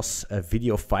across a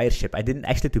video of Fireship. I didn't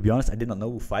actually, to be honest, I did not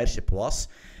know who Fireship was.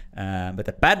 But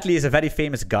apparently he's a very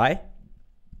famous guy.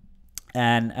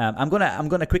 And I'm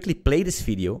gonna quickly play this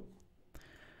video.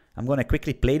 I'm gonna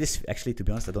quickly play this. Actually, to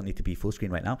be honest, I don't need to be full screen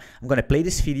right now. I'm gonna play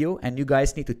this video, and you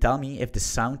guys need to tell me if the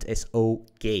sound is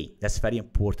okay. That's very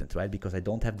important, right? Because I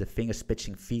don't have the fingers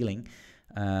pitching feeling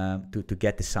to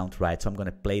get the sound right. So I'm going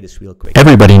to play this real quick.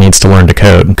 Everybody needs to learn to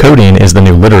code. Coding is the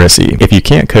new literacy. If you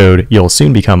can't code, you'll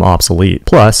soon become obsolete.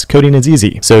 Plus, coding is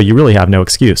easy, so you really have no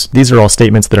excuse. These are all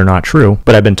statements that are not true,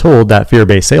 but I've been told that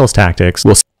fear-based sales tactics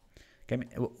will... Okay,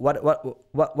 what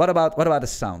about the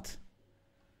sound?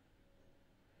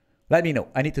 Let me know.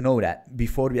 I need to know that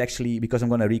before we actually, because I'm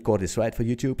going to record this, right, for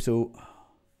YouTube. So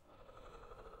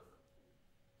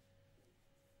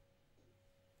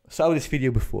saw this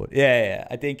video before. Yeah.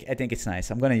 I think it's nice.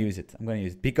 I'm gonna use it.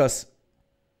 Because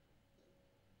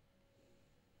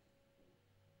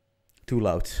too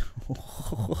loud.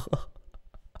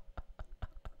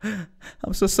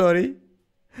 I'm so sorry.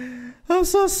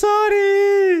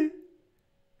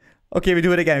 Okay, we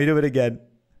do it again.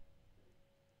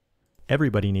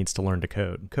 Everybody needs to learn to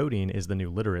code. Coding is the new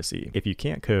literacy. If you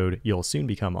can't code, you'll soon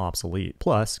become obsolete.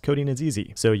 Plus, coding is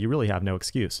easy, so you really have no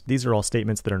excuse. These are all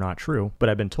statements that are not true, but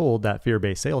I've been told that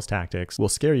fear-based sales tactics will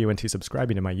scare you into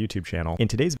subscribing to my YouTube channel. In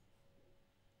today's...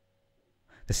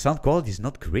 The sound quality is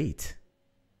not great.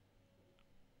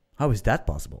 How is that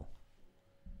possible?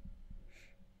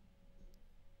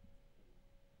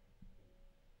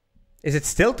 Is it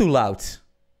still too loud?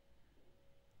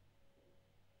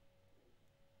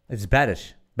 It's better.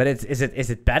 But is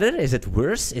it better? Is it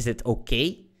worse? Is it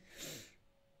okay?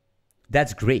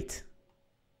 That's great.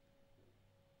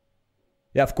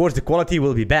 Yeah, of course the quality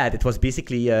will be bad. It was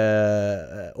basically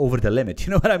over the limit.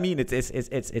 You know what I mean? I'm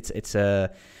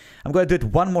gonna do it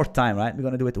one more time, right? We're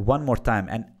gonna do it one more time,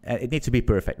 and it needs to be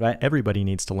perfect, right? Everybody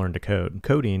needs to learn to code.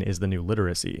 Coding is the new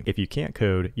literacy. If you can't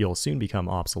code, you'll soon become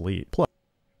obsolete. Plus,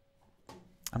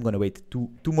 I'm gonna wait two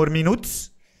more minutes.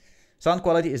 Sound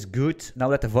quality is good now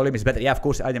that the volume is better. Yeah, of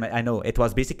course, I know. It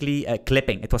was basically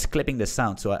clipping. It was clipping the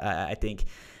sound. So I think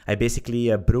I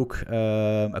basically broke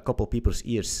a couple people's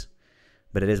ears.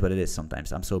 But it is what it is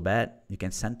sometimes. I'm so bad. You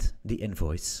can send the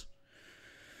invoice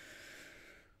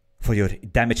for your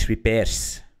damage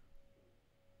repairs.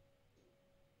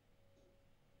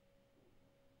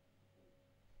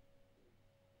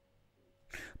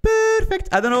 Perfect.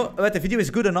 I don't know whether the video is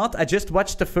good or not. I just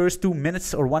watched the first 2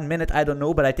 minutes or 1 minute. I don't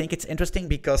know, but I think it's interesting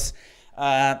because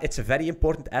it's a very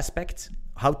important aspect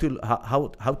how to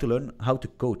learn how to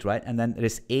code, right? And then there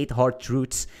is 8 hard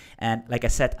truths. And like I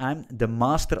said, I'm the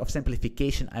master of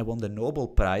simplification. I won the Nobel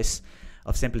Prize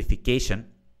of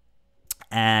simplification.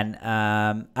 And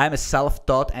I'm a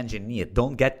self-taught engineer.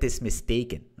 Don't get this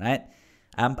mistaken, right?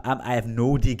 I have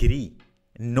no degree.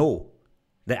 No.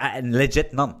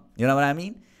 Legit none. You know what I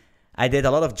mean? I did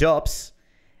a lot of jobs.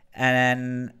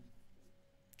 And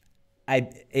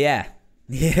yeah,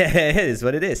 it is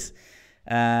what it is.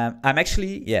 I'm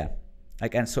actually, I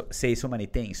can say so many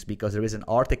things because there is an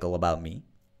article about me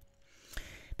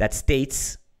that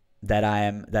states that I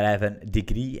have a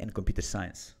degree in computer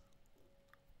science.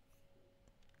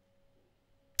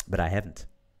 But I haven't.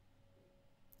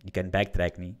 You can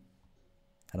backtrack me.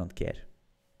 I don't care.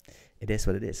 It is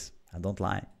what it is. I don't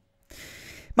lie.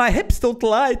 My hips don't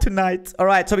lie tonight. All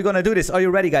right, so we're going to do this. Are you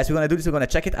ready, guys? We're going to do this. We're going to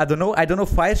check it. I don't know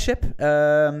Fireship.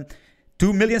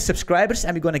 2 million subscribers,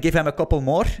 and we're going to give him a couple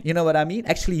more. You know what I mean?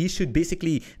 Actually, he should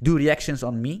basically do reactions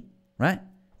on me, right?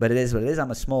 But it is what it is.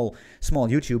 I'm a small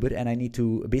YouTuber, and I need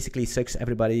to basically suck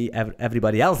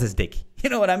everybody else's dick. You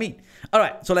know what I mean? All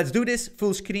right, so let's do this.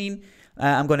 Full screen.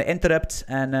 I'm going to interrupt,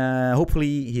 and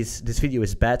hopefully this video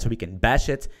is bad, so we can bash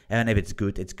it. And if it's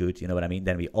good, it's good. You know what I mean?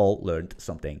 Then we all learned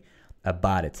something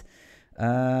about it.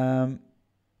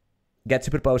 Get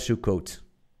superpowers through code.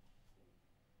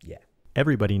 Yeah.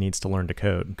 Everybody needs to learn to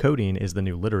code. Coding is the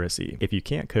new literacy. If you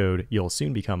can't code, you'll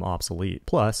soon become obsolete.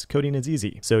 Plus, coding is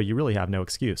easy, so you really have no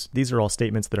excuse. These are all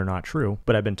statements that are not true,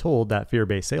 but I've been told that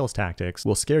fear-based sales tactics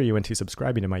will scare you into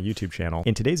subscribing to my YouTube channel.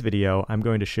 In today's video, I'm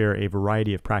going to share a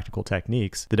variety of practical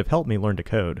techniques that have helped me learn to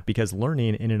code, because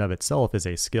learning in and of itself is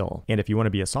a skill. And if you want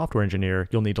to be a software engineer,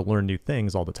 you'll need to learn new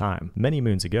things all the time. Many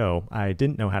moons ago, I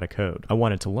didn't know how to code. I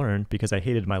wanted to learn because I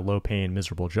hated my low-paying,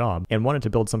 miserable job, and wanted to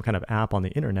build some kind of app on the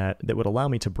internet that would allow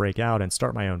me to break out and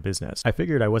start my own business. I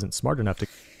figured I wasn't smart enough to...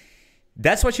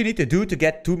 That's what you need to do to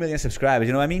get 2 million subscribers.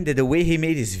 You know what I mean? The way he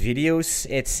made his videos,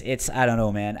 it's I don't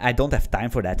know, man. I don't have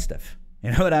time for that stuff. You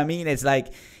know what I mean? It's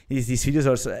like these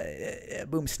videos are so,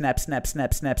 boom, snap, snap,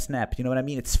 snap, snap, snap. You know what I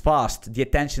mean? It's fast. The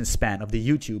attention span of the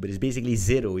YouTuber is basically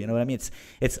zero. You know what I mean?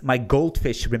 It's my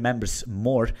goldfish remembers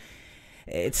more.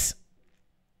 I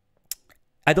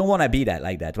don't want to be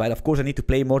like that, right? Of course, I need to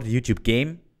play more the YouTube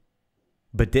game.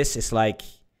 But this is like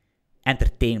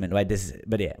entertainment, right?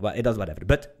 But yeah, well, it does whatever.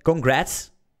 But congrats.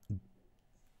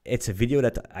 It's a video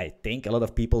that I think a lot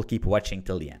of people keep watching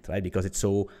till the end, right? Because it's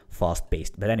so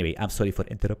fast-paced. But anyway, I'm sorry for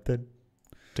interrupting.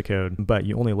 To code, but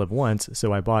you only live once,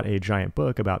 so I bought a giant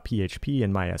book about PHP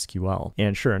and MySQL.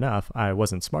 And sure enough, I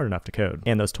wasn't smart enough to code,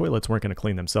 and those toilets weren't going to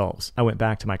clean themselves. I went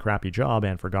back to my crappy job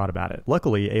and forgot about it.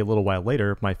 Luckily, a little while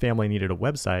later, my family needed a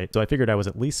website, so I figured I was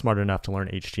at least smart enough to learn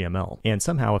HTML. And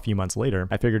somehow, a few months later,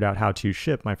 I figured out how to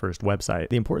ship my first website.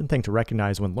 The important thing to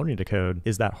recognize when learning to code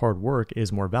is that hard work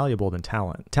is more valuable than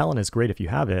talent. Talent is great if you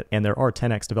have it, and there are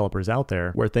 10x developers out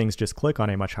there where things just click on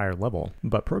a much higher level.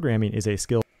 But programming is a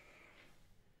skill.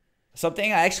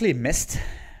 Something I actually missed.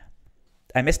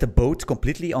 I missed the boat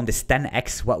completely on this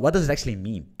 10x. What does it actually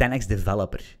mean? 10x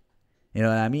developer. You know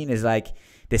what I mean? It's like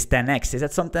this 10x. Is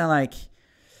that something like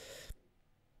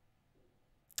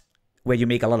where you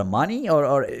make a lot of money?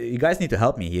 Or you guys need to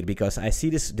help me here because I see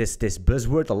this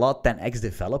buzzword a lot, 10x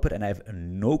developer, and I have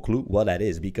no clue what that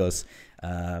is because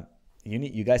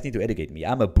you guys need to educate me.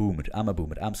 I'm a boomer.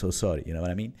 I'm so sorry. You know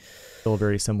what I mean? Feel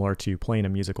very similar to playing a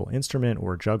musical instrument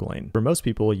or juggling. For most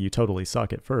people, you totally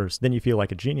suck at first. Then you feel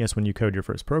like a genius when you code your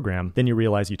first program. Then you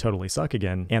realize you totally suck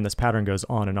again. And this pattern goes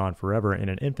on and on forever in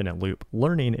an infinite loop.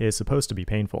 Learning is supposed to be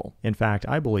painful. In fact,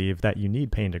 I believe that you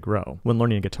need pain to grow. When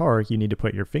learning a guitar, you need to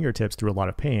put your fingertips through a lot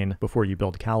of pain before you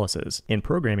build calluses. In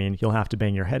programming, you'll have to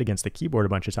bang your head against the keyboard a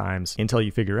bunch of times until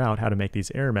you figure out how to make these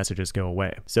error messages go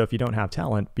away. So if you don't have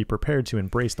talent, be prepared to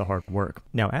embrace the hard work.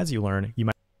 Now, as you learn, you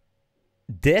might...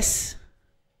 This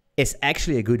is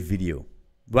actually a good video.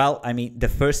 Well, I mean, the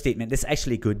first statement, this is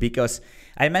actually good because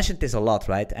I mentioned this a lot,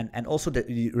 right? And also,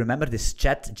 you remember this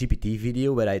ChatGPT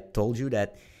video where I told you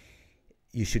that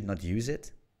you should not use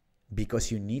it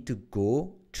because you need to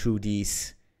go through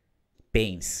these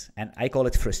pains. And I call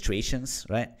it frustrations,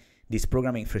 right? These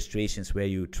programming frustrations where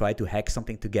you try to hack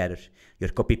something together.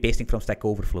 You're copy-pasting from Stack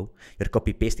Overflow. You're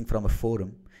copy-pasting from a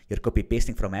forum. You're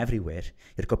copy-pasting from everywhere.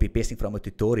 You're copy-pasting from a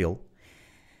tutorial.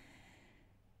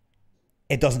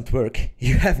 It doesn't work.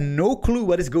 You have no clue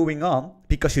what is going on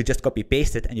because you just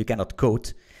copy-paste it and you cannot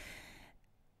code.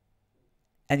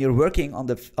 And you're working on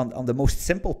the most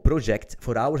simple project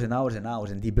for hours and hours and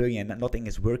hours and debugging and nothing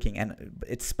is working and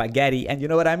it's spaghetti. And you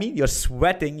know what I mean? You're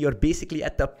sweating. You're basically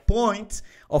at the point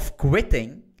of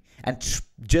quitting and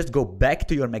just go back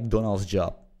to your McDonald's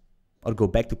job or go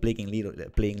back to playing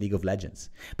League of Legends.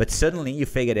 But suddenly you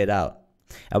figured it out.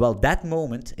 And well, that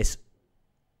moment is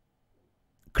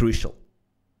crucial.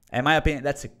 In my opinion,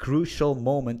 that's a crucial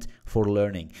moment for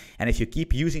learning. And if you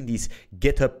keep using these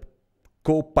GitHub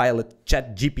Copilot,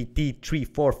 Chat GPT 3,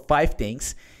 4, 5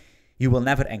 things, you will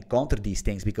never encounter these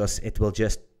things because it will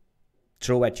just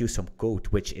throw at you some code,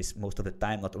 which is most of the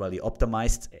time not really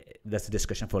optimized. That's a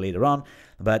discussion for later on,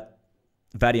 but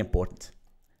very important.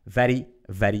 Very,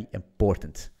 very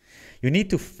important. You need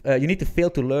to fail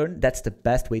to learn. That's the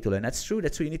best way to learn. That's true.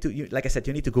 That's true. Like I said,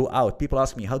 you need to go out. People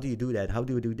ask me, how do you do that? How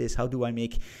do you do this? How do I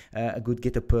make a good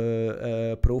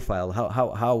GitHub profile?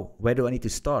 Where do I need to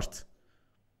start?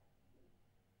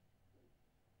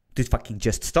 To fucking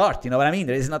just start. You know what I mean?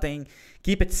 There is nothing.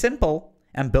 Keep it simple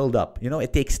and build up. You know,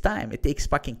 it takes time. It takes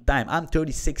fucking time. I'm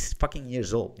 36 fucking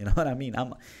years old. You know what I mean?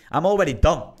 I'm already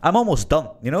done. I'm almost done.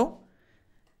 You know?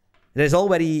 There's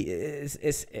already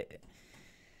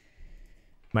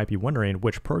Might be wondering,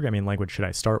 which programming language should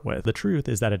I start with? The truth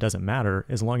is that it doesn't matter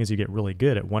as long as you get really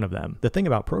good at one of them. The thing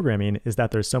about programming is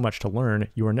that there's so much to learn,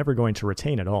 you are never going to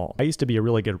retain it all. I used to be a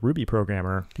really good Ruby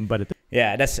programmer, but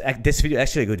yeah, this video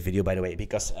actually a good video, by the way,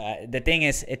 because the thing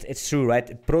is, it's true,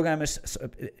 right? Programmers,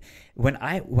 when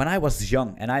I was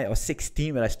young and I was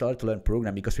 16 when I started to learn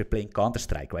programming because we were playing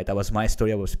Counter-Strike, right? That was my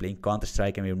story. I was playing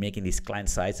Counter-Strike and we were making these client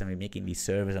sites and we were making these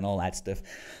servers and all that stuff.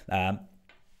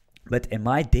 But in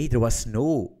my day, there was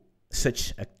no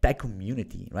such a tech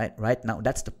community, right? Right now,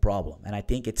 that's the problem. And I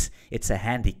think it's a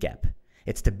handicap.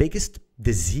 It's the biggest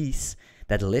disease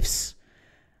that lives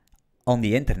on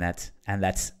the internet. And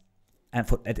it's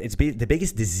the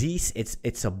biggest disease.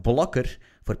 It's a blocker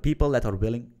for people that are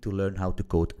willing to learn how to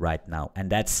code right now.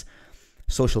 And that's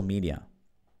social media.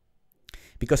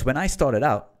 Because when I started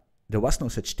out, there was no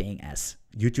such thing as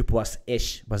YouTube was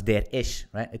there-ish,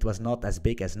 right? It was not as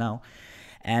big as now.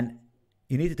 And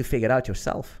you needed to figure out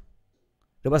yourself.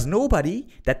 There was nobody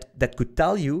that could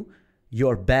tell you,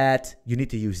 you're bad, you need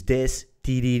to use this,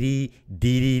 TDD,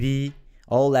 DDD,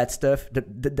 all that stuff.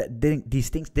 These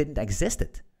things didn't exist,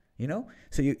 you know?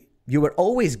 So you were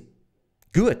always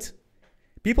good.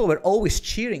 People were always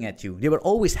cheering at you. They were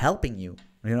always helping you.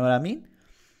 You know what I mean?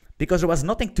 Because there was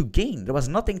nothing to gain. There was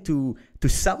nothing to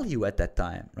sell you at that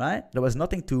time, right? There was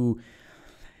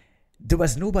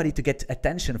nobody to get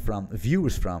attention from,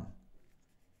 viewers from.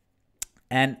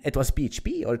 And it was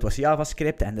PHP or it was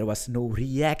JavaScript and there was no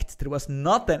React. There was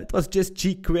nothing. It was just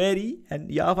jQuery and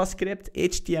JavaScript,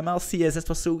 HTML, CSS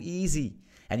was so easy.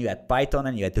 And you had Python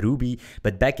and you had Ruby.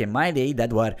 But back in my day,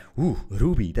 that were,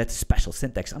 Ruby, that's special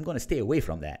syntax. I'm going to stay away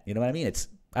from that. You know what I mean?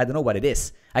 I don't know what it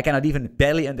is. I cannot even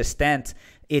barely understand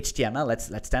HTML.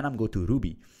 Let's then go to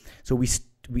Ruby. So we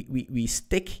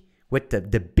stick with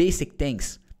the basic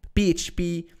things.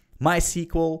 PHP,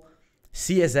 MySQL,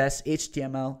 CSS,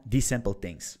 HTML, these simple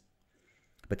things.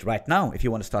 But right now, if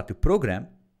you want to start to program,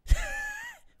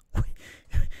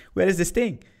 where is this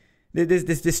thing?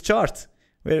 This chart?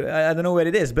 Where I don't know where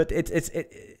it is, but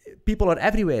people are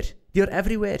everywhere. You're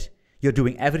everywhere. You're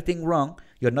doing everything wrong.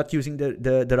 You're not using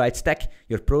the right stack.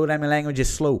 Your programming language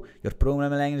is slow. Your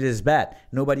programming language is bad.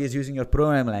 Nobody is using your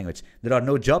programming language. There are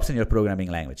no jobs in your programming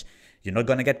language. You're not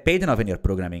going to get paid enough in your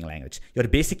programming language. You're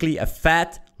basically a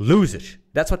fat loser.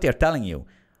 That's what they're telling you.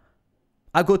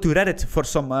 I go to Reddit for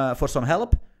some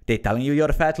help. They're telling you you're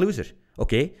a fat loser.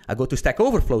 Okay, I go to Stack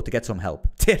Overflow to get some help.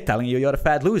 They're telling you you're a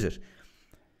fat loser.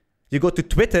 You go to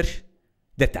Twitter.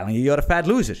 They're telling you you're a fat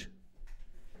loser.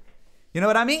 You know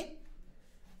what I mean?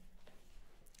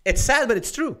 It's sad, but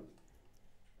it's true.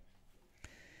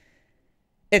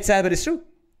 It's sad, but it's true.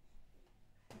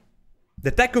 The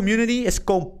tech community is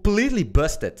completely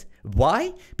busted.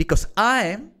 Why? Because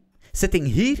I'm sitting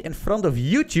here in front of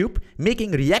YouTube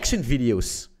making reaction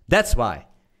videos. That's why.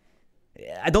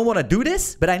 I don't want to do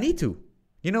this, but I need to.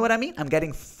 You know what I mean? I'm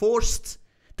getting forced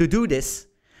to do this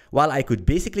while I could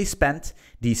basically spend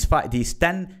these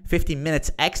 10, 15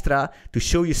 minutes extra to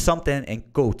show you something in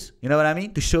code. You know what I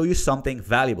mean? To show you something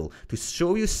valuable. To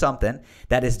show you something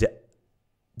that is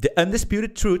the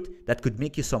undisputed truth that could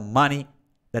make you some money,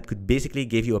 that could basically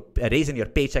give you a raise in your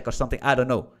paycheck or something. I don't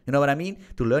know. You know what I mean?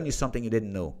 To learn you something you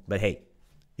didn't know. But hey,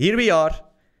 here we are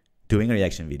doing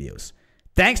reaction videos.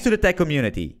 Thanks to the tech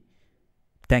community.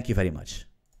 Thank you very much.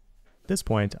 At this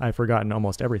point, I've forgotten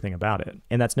almost everything about it.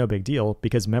 And that's no big deal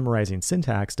because memorizing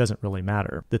syntax doesn't really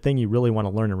matter. The thing you really want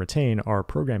to learn and retain are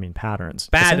programming patterns.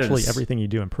 Essentially, everything you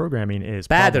do in programming is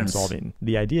problem solving.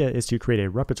 The idea is to create a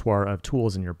repertoire of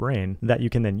tools in your brain that you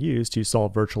can then use to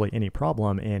solve virtually any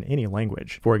problem in any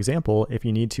language. For example, if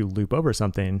you need to loop over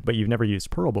something, but you've never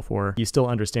used Perl before, you still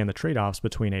understand the trade-offs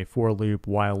between a for loop,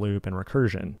 while loop, and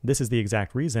recursion. This is the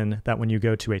exact reason that when you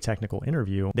go to a technical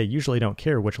interview, they usually don't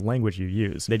care which language you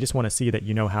use. They just want to see that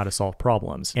you know how to solve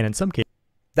problems. And in some cases,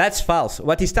 That's false.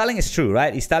 What he's telling is true,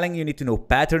 right? He's telling you need to know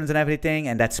patterns and everything,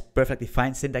 and that's perfectly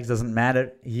fine. Syntax doesn't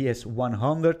matter. He is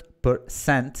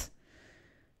 100%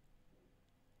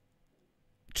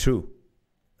 true.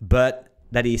 But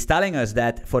that he's telling us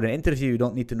that for an interview, you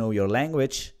don't need to know your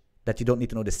language, that you don't need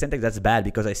to know the syntax, that's bad,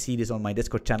 because I see this on my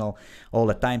Discord channel all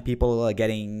the time. People are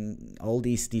getting all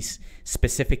these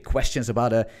specific questions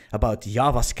about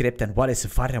JavaScript and what is a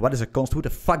var and what is a const. Who the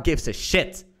fuck gives a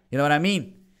shit? You know what I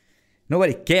mean?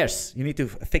 Nobody cares. You need to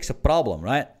fix a problem,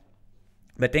 right?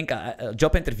 But I think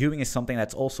job interviewing is something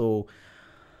that's also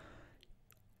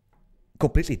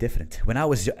completely different. When I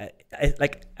was,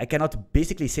 I cannot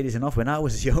basically say this enough. When I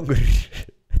was younger,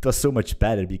 it was so much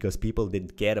better because people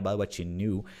didn't care about what you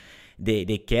knew.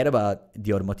 They cared about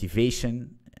your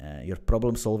motivation, your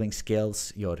problem-solving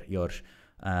skills, your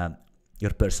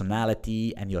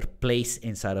personality, and your place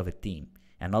inside of a team.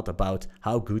 And not about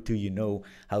how good do you know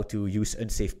how to use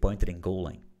unsafe pointer in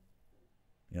Golang.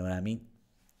 You know what I mean?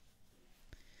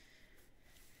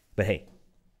 But hey.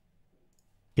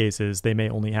 Cases, they may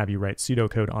only have you write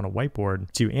pseudocode on a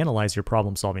whiteboard to analyze your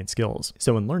problem-solving skills.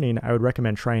 So in learning, I would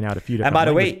recommend trying out a few different And by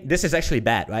the way, this is actually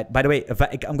bad, right? By the way,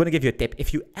 I'm going to give you a tip.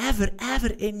 If you ever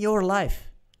in your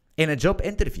life, in a job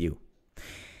interview,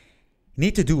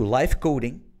 need to do live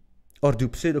coding or do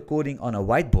pseudocoding on a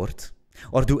whiteboard,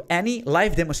 or do any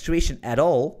live demonstration at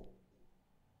all,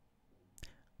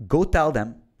 go tell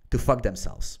them to fuck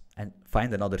themselves and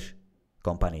find another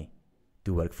company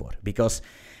to work for. Because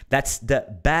that's the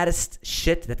baddest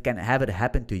shit that can ever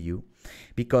happen to you.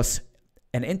 Because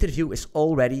an interview is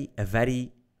already a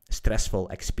very stressful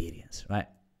experience, right?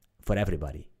 For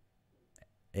everybody.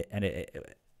 And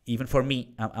even for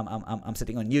me, I'm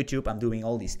sitting on YouTube, I'm doing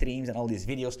all these streams and all these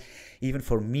videos. Even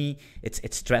for me,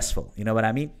 it's stressful. You know what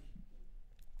I mean?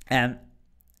 And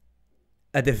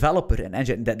a developer, an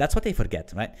engineer, that's what they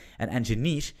forget, right? An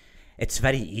engineer, it's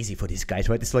very easy for these guys,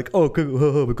 right? It's like, oh,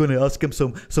 we're going to ask him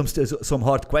some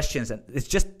hard questions. And it's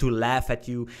just to laugh at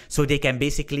you. So they can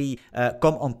basically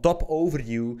come on top over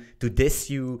you, to diss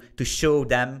you, to show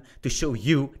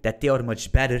you that they are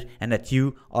much better and that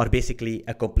you are basically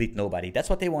a complete nobody. That's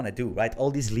what they want to do, right? All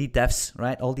these lead devs,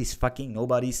 right? All these fucking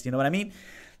nobodies, you know what I mean?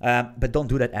 But don't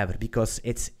do that ever, because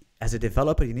as a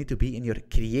developer, you need to be in your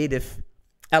creative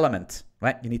element,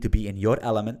 right? You need to be in your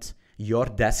element, your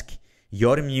desk,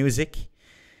 your music,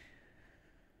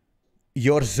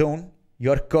 your zone,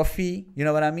 your coffee, you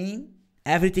know what I mean?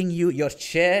 Everything, your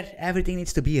chair, everything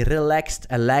needs to be relaxed.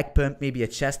 A leg pump, maybe a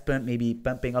chest pump, maybe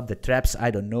pumping up the traps, I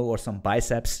don't know, or some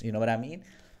biceps, you know what I mean?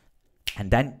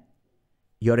 And then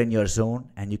you're in your zone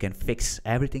and you can fix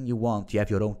everything you want. You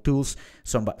have your own tools.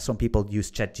 Some people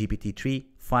use ChatGPT-3,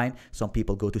 fine. Some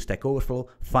people go to Stack Overflow,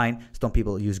 fine. Some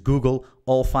people use Google,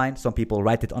 all fine. Some people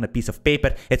write it on a piece of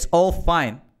paper. It's all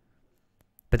fine.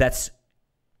 But that's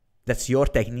your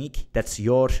technique. That's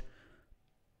your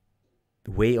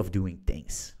way of doing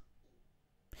things.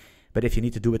 But if you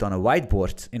need to do it on a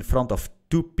whiteboard in front of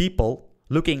two people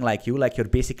looking like you, like you're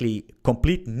basically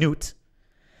complete nude,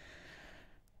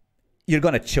 you're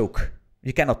going to choke.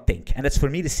 You cannot think. And that's for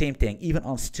me the same thing. Even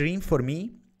on stream, for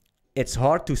me, it's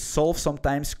hard to solve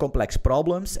sometimes complex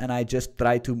problems. And I just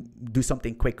try to do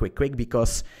something quick,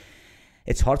 because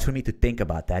it's hard for me to think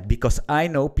about that. Because I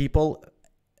know people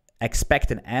expect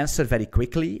an answer very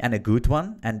quickly and a good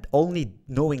one. And only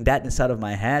knowing that inside of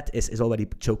my head is already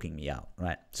choking me out,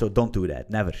 right? So don't do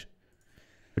that. Never.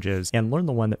 And learn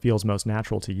the one that feels most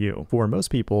natural to you. For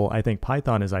most people, I think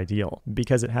Python is ideal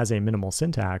because it has a minimal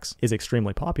syntax, is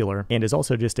extremely popular, and is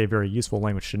also just a very useful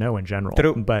language to know in general.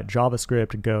 True. But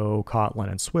JavaScript, Go, Kotlin,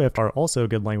 and Swift are also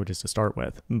good languages to start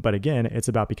with. But again, it's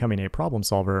about becoming a problem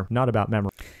solver, not about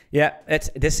memory. Yeah,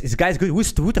 this guy's good. Who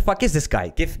the fuck is this guy?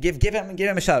 Give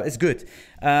him a shout. It's good.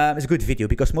 It's a good video,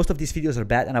 because most of these videos are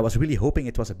bad, and I was really hoping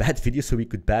it was a bad video so we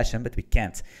could bash him, but we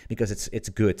can't because it's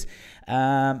good.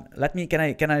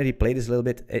 Can I replay this a little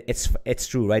bit? It's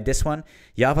true, right? This one,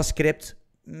 JavaScript,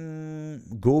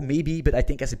 Go maybe, but I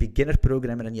think as a beginner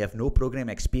programmer and you have no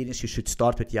programming experience, you should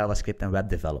start with JavaScript and web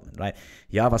development, right?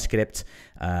 JavaScript,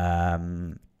 HTML,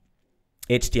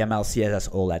 CSS,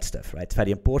 all that stuff, right?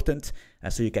 Very important.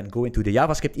 So you can go into the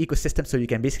JavaScript ecosystem, so you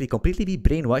can basically completely be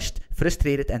brainwashed,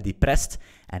 frustrated, and depressed.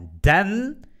 And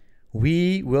then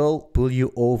we will pull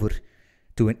you over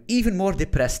to an even more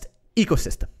depressed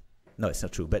ecosystem. No, it's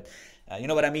not true, but you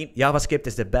know what I mean? JavaScript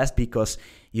is the best because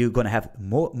you're going to have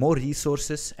more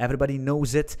resources. Everybody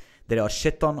knows it. There are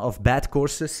shit ton of bad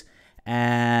courses,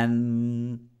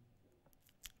 and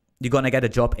you're going to get a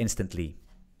job instantly.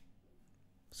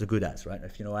 It's a good ass, right?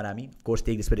 If you know what I mean. Of course,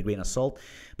 take this with a grain of salt,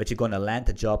 but you're gonna land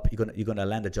a job. You're gonna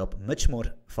land a job much more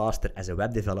faster as a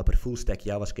web developer, full stack,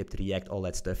 JavaScript, React, all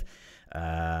that stuff,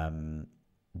 than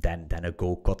a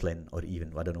Go, Kotlin, or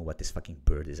even I don't know what this fucking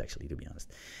bird is actually, to be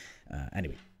honest.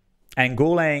 Anyway. And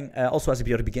Golang, also as a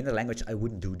pure beginner language, I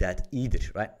wouldn't do that either,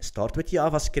 right? Start with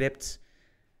JavaScript,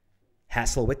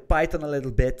 hassle with Python a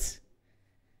little bit,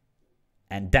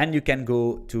 and then you can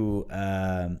go to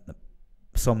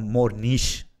some more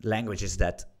niche languages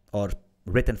that are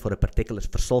written for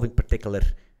solving particular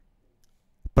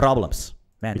problems.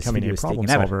 Man, becoming a problem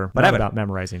solver, not about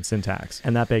memorizing syntax.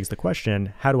 And that begs the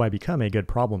question, how do I become a good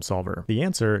problem solver? The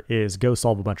answer is go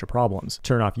solve a bunch of problems.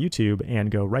 Turn off YouTube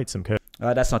and go write some code.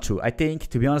 That's not true. I think,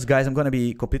 to be honest, guys, I'm going to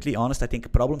be completely honest. I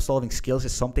think problem-solving skills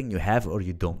is something you have or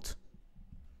you don't.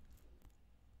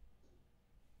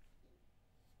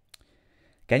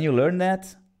 Can you learn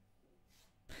that?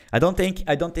 I don't think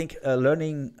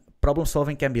learning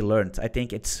problem-solving can be learned. I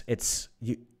think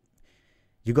you're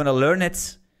going to learn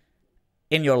it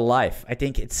in your life. I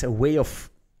think it's a way of,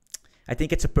 I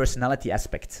think it's a personality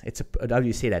aspect. It's how do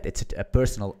you say that? It's a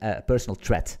personal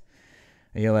trait.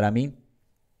 You know what I mean?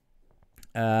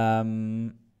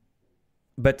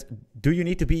 But do you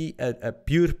need to be a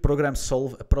pure problem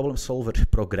solver, of course,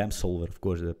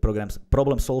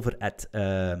 problem solver at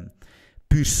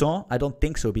pur sang? I don't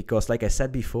think so, because like I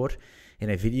said before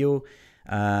in a video,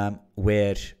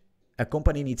 where a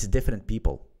company needs different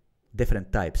people,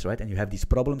 different types, right? And you have these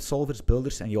problem solvers,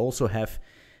 builders, and you also have,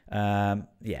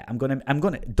 yeah, I'm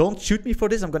gonna, don't shoot me for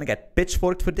this. I'm gonna get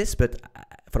pitchforked for this, but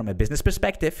from a business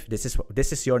perspective,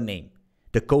 this is your name,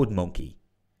 the code monkey.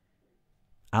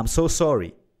 I'm so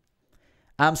sorry.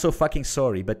 I'm so fucking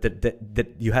sorry, but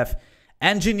you have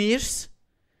engineers,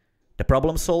 the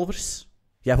problem solvers.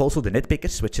 You have also the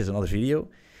nitpickers, which is another video.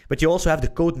 But you also have the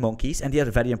code monkeys, and they are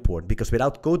very important, because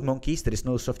without code monkeys, there is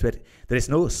no software. There is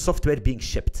no software being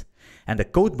shipped. And the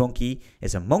code monkey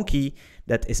is a monkey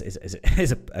that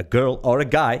is a girl or a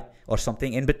guy or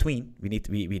something in between.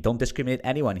 We don't discriminate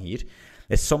anyone here.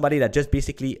 It's somebody that just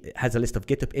basically has a list of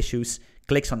GitHub issues,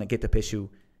 clicks on a GitHub issue,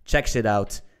 checks it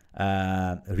out,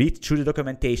 reads through the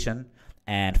documentation,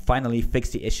 and finally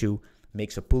fix the issue,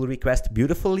 makes a pull request,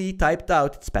 beautifully typed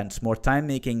out. It spends more time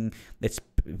making.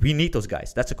 We need those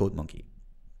guys. That's a code monkey.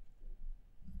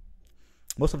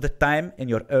 Most of the time in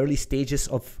your early stages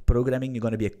of programming, you're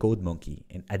going to be a code monkey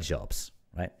at jobs,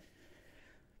 right?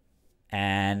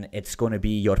 And it's going to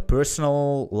be your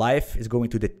personal life is going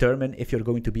to determine if you're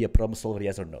going to be a problem solver,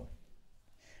 yes or no.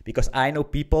 Because I know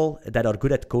people that are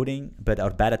good at coding, but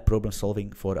are bad at problem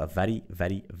solving for a very,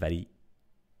 very, very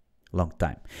long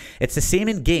time. It's the same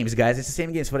in games, guys. It's the same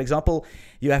in games. For example,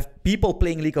 you have people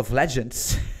playing League of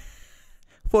Legends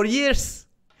for years.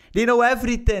 They know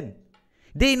everything.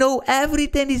 They know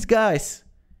everything, these guys.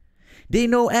 They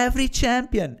know every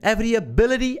champion, every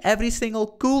ability, every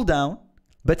single cooldown,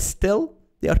 but still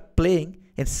they are playing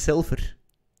in silver.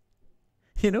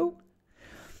 You know?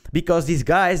 Because these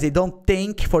guys, they don't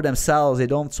think for themselves. They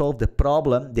don't solve the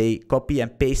problem. They copy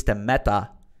and paste the meta.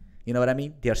 You know what I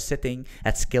mean? They are sitting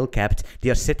at skill capped. They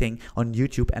are sitting on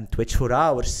YouTube and Twitch for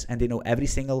hours, and they know every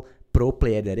single pro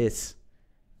player there is.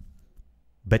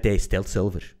 But they still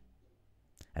silver.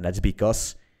 And that's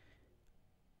because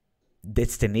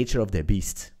that's the nature of the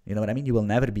beast. You know what I mean? You will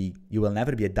never be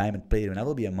a diamond player. You will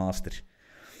never be a master.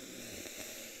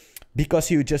 Because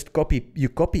you just copy. You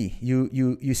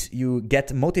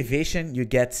get motivation. You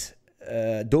get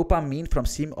dopamine from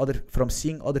seeing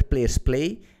other players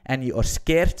play, and you are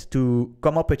scared to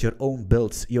come up with your own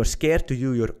builds. You're scared to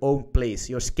do your own plays.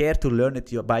 You're scared to learn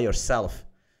it by yourself.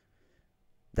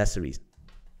 That's the reason.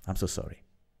 I'm so sorry,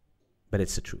 but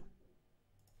it's the truth.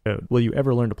 Will you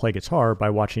ever learn to play guitar by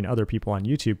watching other people on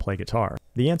YouTube play guitar?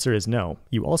 The answer is no.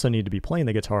 You also need to be playing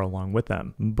the guitar along with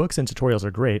them. Books and tutorials are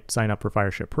great, sign up for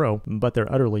Fireship Pro, but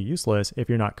they're utterly useless if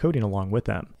you're not coding along with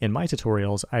them. In my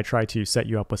tutorials, I try to set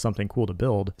you up with something cool to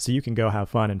build so you can go have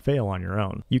fun and fail on your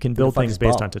own. You can build things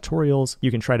based on tutorials,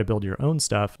 you can try to build your own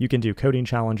stuff, you can do coding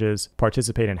challenges,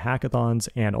 participate in hackathons,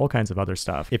 and all kinds of other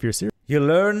stuff. If you're serious, you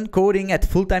learn coding at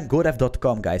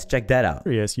fulltimegodev.com, guys. Check that out.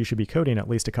 You should be coding at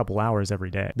least a couple hours every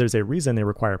day. There's a reason they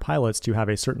require pilots to have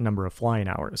a certain number of flying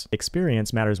hours.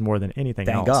 Experience matters more than anything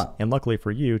else. God. And luckily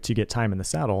for you, to get time in the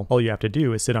saddle, all you have to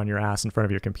do is sit on your ass in front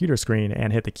of your computer screen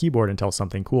and hit the keyboard until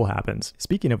something cool happens.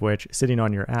 Speaking of which, sitting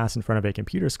on your ass in front of a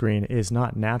computer screen is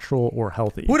not natural or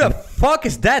healthy. Who the fuck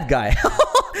is that guy?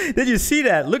 Did you see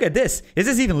that? Look at this. Is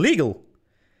this even legal?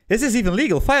 Is this even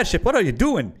legal? Fireship, what are you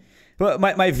doing?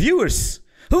 My viewers.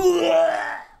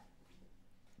 Where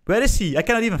is he? I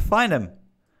cannot even find him.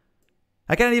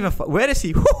 Where is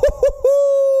he?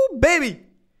 Woo, baby.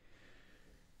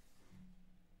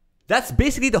 That's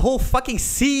basically the whole fucking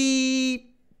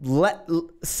C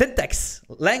syntax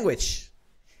language.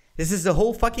 This is the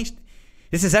whole fucking...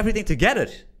 This is everything together.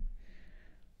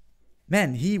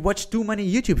 Man, he watched too many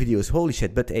YouTube videos. Holy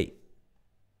shit. But hey,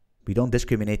 we don't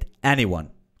discriminate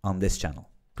anyone on this channel.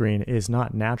 Green is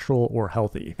not natural or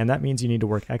healthy, and that means you need to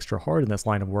work extra hard in this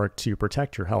line of work to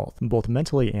protect your health, both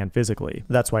mentally and physically.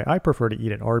 That's why I prefer to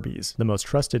eat at Arby's, the most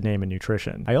trusted name in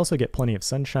nutrition. I also get plenty of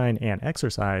sunshine and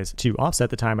exercise to offset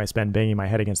the time I spend banging my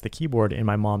head against the keyboard in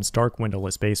my mom's dark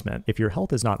windowless basement. If your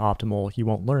health is not optimal, you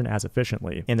won't learn as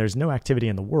efficiently, and there's no activity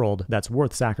in the world that's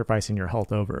worth sacrificing your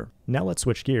health over. Now let's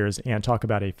switch gears and talk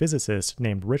about a physicist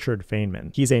named Richard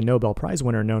Feynman. He's a Nobel Prize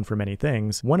winner known for many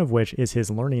things, one of which is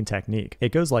his learning technique.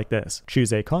 It goes like this.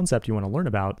 Choose a concept you want to learn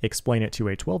about, explain it to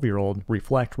a 12-year-old,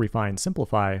 reflect, refine,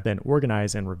 simplify, then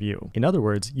organize and review. In other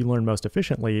words, you learn most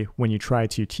efficiently when you try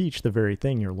to teach the very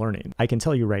thing you're learning. I can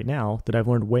tell you right now that I've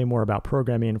learned way more about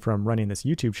programming from running this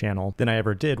YouTube channel than I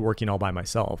ever did working all by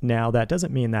myself. Now, that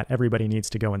doesn't mean that everybody needs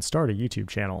to go and start a YouTube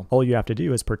channel. All you have to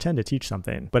do is pretend to teach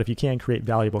something. But if you can create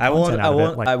valuable content out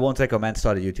of it, I won't recommend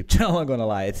start a YouTube channel. I'm gonna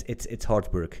lie, it's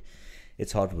hard work.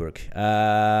 It's hard work.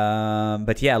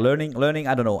 But yeah, learning.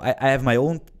 I don't know. I have my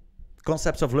own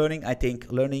concepts of learning. I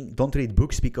think learning. Don't read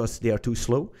books because they are too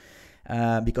slow.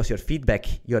 Because your feedback,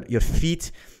 how do you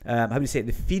say it?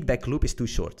 The feedback loop is too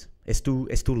short. It's too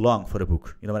long for a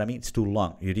book. You know what I mean? It's too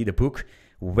long. You read a book.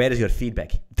 Where is your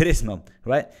feedback? There is none,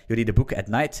 right? You read a book at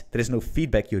night. There is no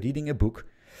feedback. You're reading a book.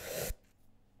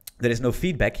 There is no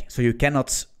feedback, so you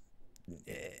cannot.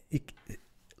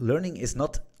 Learning is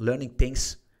not learning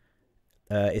things.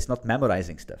 It's not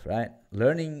memorizing stuff, right?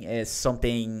 Learning is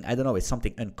something, I don't know, it's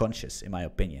something unconscious, in my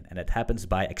opinion. And it happens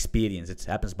by experience. It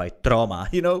happens by trauma,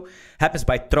 you know? Happens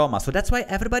by trauma. So that's why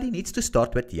everybody needs to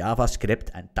start with JavaScript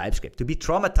and TypeScript to be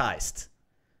traumatized,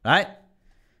 right?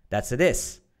 That's it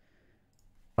is.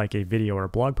 Like a video or a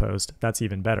blog post, that's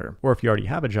even better. Or if you already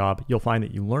have a job, you'll find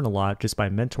that you learn a lot just by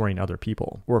mentoring other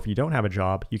people. Or if you don't have a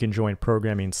job, you can join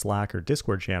programming Slack or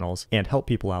Discord channels and help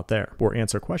people out there. Or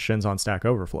answer questions on Stack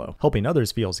Overflow. Helping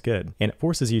others feels good, and it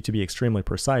forces you to be extremely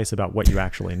precise about what you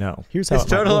actually know. Here's how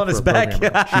it might work for a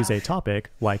programmer. Choose a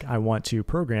topic, like I want to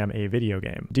program a video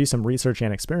game. Do some research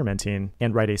and experimenting,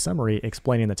 and write a summary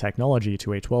explaining the technology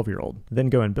to a 12-year-old. Then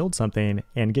go and build something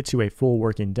and get to a full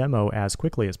working demo as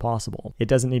quickly as possible. It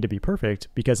doesn't need to be perfect,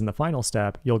 because in the final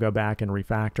step, you'll go back and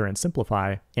refactor and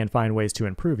simplify and find ways to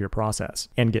improve your process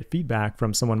and get feedback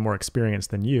from someone more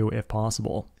experienced than you if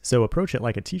possible. So approach it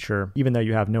like a teacher, even though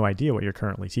you have no idea what you're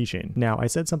currently teaching. Now, I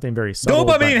said something very subtle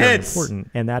but very important,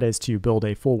 and that is to build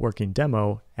a full working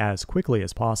demo as quickly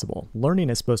as possible. Learning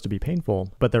is supposed to be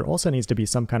painful, but there also needs to be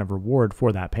some kind of reward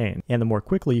for that pain. And the more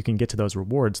quickly you can get to those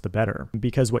rewards, the better.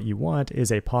 Because what you want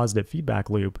is a positive feedback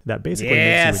loop that basically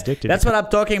makes you addicted. That's what I'm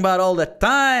talking about all the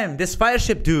time. This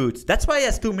Fireship dude. That's why he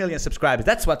has 2 million subscribers.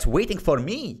 That's what's waiting for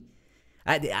me.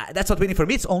 That's what's waiting for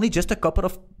me. It's only just a couple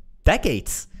of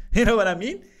decades. You know what I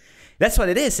mean? That's what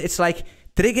it is. It's like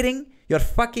triggering your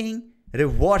fucking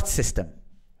reward system.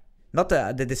 Not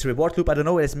this reward loop, I don't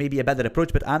know, it's maybe a better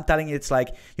approach, but I'm telling you, it's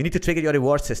like you need to trigger your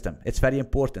reward system. It's very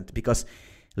important because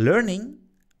learning,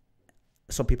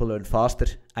 some people learn faster,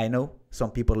 I know.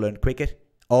 Some people learn quicker,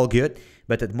 all good.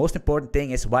 But the most important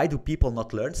thing is, why do people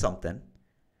not learn something?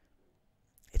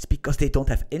 It's because they don't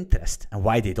have interest. And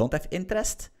why they don't have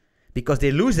interest? Because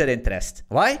they lose their interest.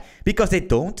 Why? Because they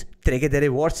don't trigger the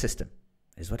reward system.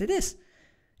 Is what it is.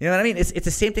 You know what I mean? It's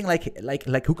the same thing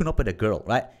like hooking up with a girl,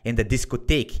 right? In the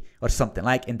discotheque or something,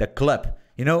 like in the club.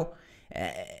 You know,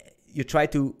 you try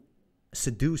to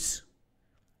seduce.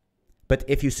 But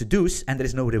if you seduce and there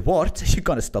is no reward, you're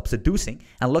going to stop seducing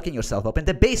and locking yourself up in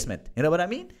the basement. You know what I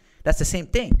mean? That's the same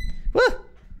thing. Woo!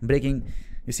 Breaking,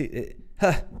 you see,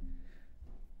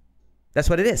 that's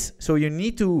what it is. So you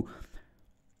need to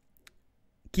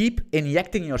keep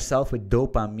injecting yourself with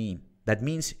dopamine. That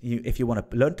means if you want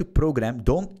to learn to program,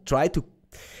 don't try to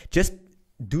just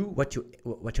do what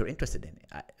you're interested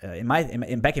in.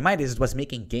 Back in my days, it was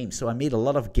making games. So I made a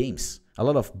lot of games, a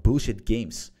lot of bullshit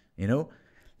games, you know,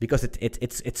 because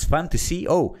it's fun to see.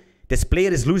 Oh, this player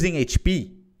is losing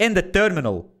HP in the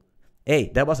terminal.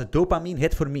 Hey, that was a dopamine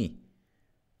hit for me,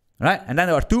 right? And then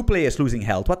there are 2 players losing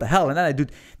health. What the hell? And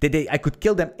then I could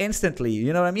kill them instantly.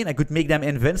 You know what I mean? I could make them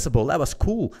invincible. That was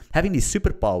cool. Having these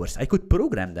superpowers, I could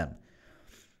program them.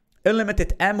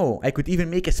 Unlimited ammo. I could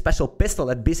even make a special pistol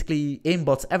that basically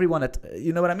aimbots everyone at,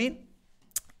 you know what I mean?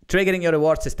 Triggering your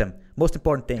reward system. Most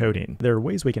important thing. Coding. There are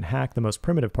ways we can hack the most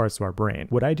primitive parts of our brain.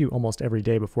 What I do almost every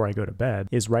day before I go to bed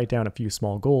is write down a few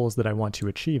small goals that I want to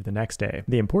achieve the next day.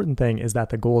 The important thing is that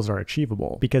the goals are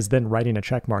achievable, because then writing a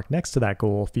check mark next to that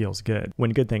goal feels good.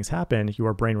 When good things happen,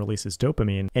 your brain releases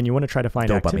dopamine, and you want to try to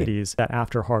find activities that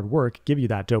after hard work give you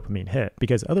that dopamine hit,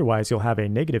 because otherwise you'll have a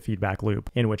negative feedback loop,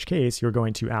 in which case you're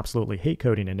going to absolutely hate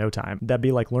coding in no time. That'd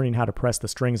be like learning how to press the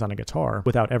strings on a guitar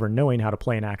without ever knowing how to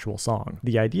play an actual song.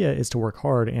 The idea is to work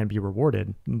hard and be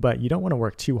rewarded, but you don't want to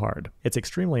work too hard. It's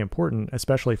extremely important,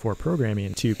 especially for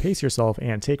programming, to pace yourself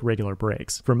and take regular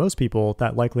breaks. For most people,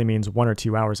 that likely means 1 or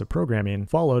 2 hours of programming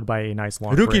followed by a nice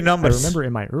long break. Numbers. I remember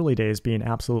in my early days being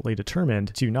absolutely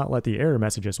determined to not let the error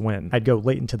messages win. I'd go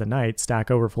late into the night, Stack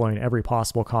Overflowing every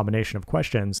possible combination of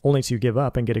questions, only to give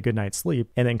up and get a good night's sleep,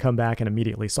 and then come back and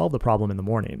immediately solve the problem in the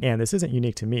morning. And this isn't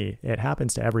unique to me. It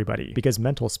happens to everybody, because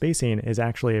mental spacing is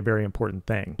actually a very important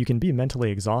thing. You can be mentally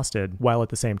exhausted while at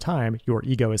the same time your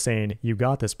ego is saying, you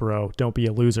got this, bro, don't be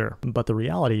a loser. But the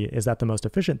reality is that the most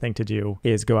efficient thing to do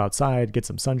is go outside, get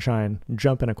some sunshine,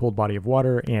 jump in a cold body of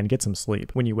water, and get some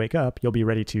sleep. When you wake up, you'll be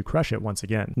ready to crush it once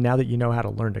again. Now that you know how to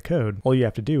learn to code, all you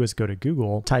have to do is go to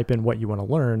Google, type in what you want to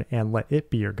learn, and let it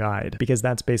be your guide, because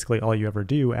that's basically all you ever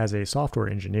do as a software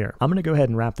engineer. I'm going to go ahead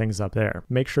and wrap things up there.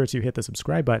 Make sure to hit the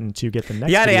subscribe button to get the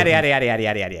next video.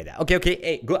 Yada. Okay.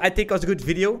 Hey, I think it was a good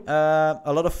video.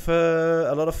 A lot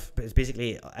of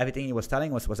basically everything he was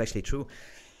telling was actually true.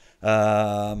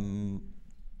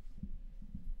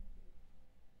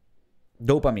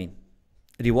 Dopamine,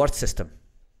 reward system,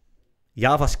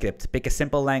 JavaScript. Pick a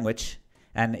simple language,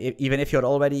 and even if you're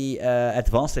already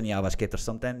advanced in JavaScript or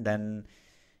something, then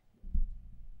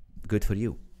good for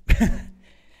you.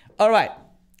 All right.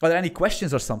 Are there any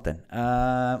questions or something?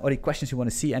 Or any questions you want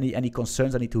to see? Any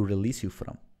concerns I need to release you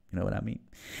from? You know what I mean?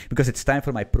 Because it's time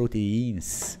for my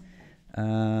proteins.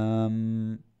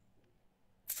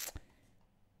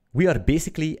 We are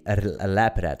basically a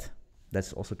lab rat.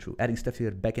 That's also true. Adding stuff to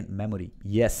your backend memory.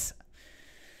 Yes.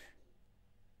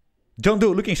 John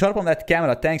Doe, looking sharp on that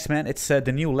camera. Thanks, man. It's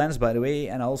the new lens, by the way.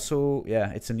 And also, yeah,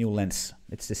 it's a new lens.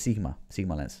 It's the Sigma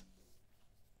lens.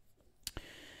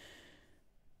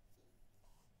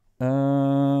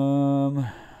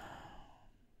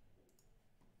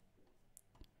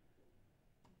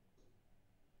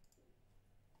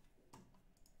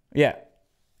 Yeah,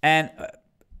 and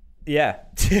yeah,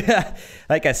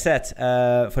 like I said,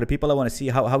 for the people I want to see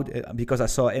how because I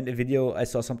saw in the video, I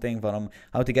saw something from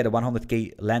how to get a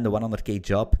 100K, land a 100K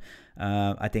job.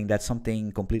 I think that's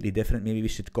something completely different. Maybe we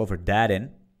should cover that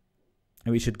in,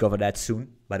 and we should cover that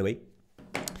soon, by the way.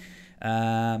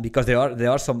 Because there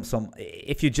are some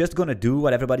if you're just gonna do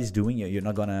what everybody's doing, you're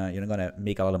not gonna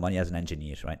make a lot of money as an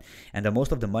engineer, right? And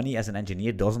most of the money as an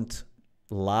engineer doesn't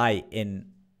lie in.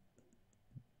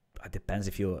 It depends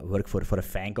if you work for a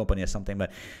FAANG company or something,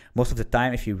 but most of the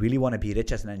time, if you really want to be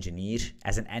rich as an engineer,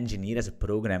 as a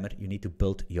programmer, you need to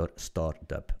build your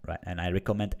startup, right? And I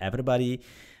recommend everybody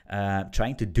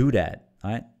trying to do that,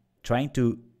 right? Trying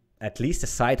to at least a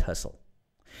side hustle.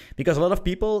 Because a lot of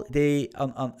people, they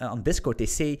on Discord, they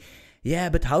say, yeah,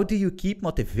 but how do you keep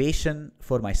motivation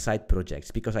for my side projects?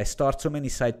 Because I start so many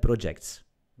side projects.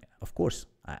 Yeah, of course,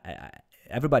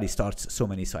 everybody starts so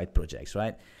many side projects,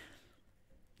 right?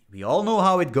 We all know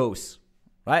how it goes,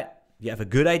 right? You have a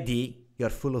good idea. You're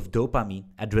full of dopamine,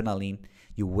 adrenaline.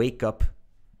 You wake up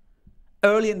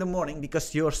early in the morning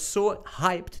because you're so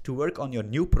hyped to work on your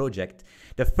new project.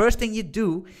 The first thing you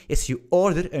do is you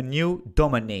order a new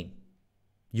domain name.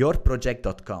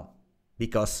 yourproject.com,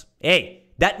 because hey,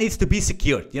 that needs to be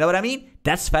secured. You know what I mean?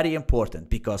 That's very important,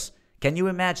 because can you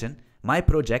imagine my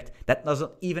project that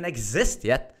doesn't even exist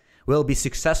yet will be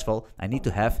successful? I need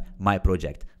to have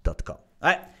myproject.com. All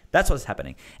right, that's what's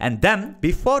happening. And then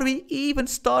before we even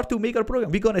start to make our program,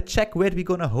 we're going to check where we're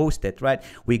going to host it, right?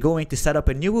 We're going to set up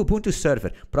a new Ubuntu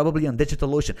server, probably on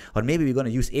DigitalOcean, or maybe we're going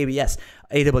to use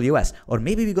AWS, or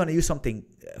maybe we're going to use something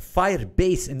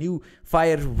Firebase, a new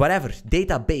Fire whatever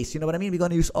database. You know what I mean? We're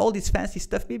going to use all this fancy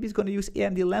stuff. Maybe it's going to use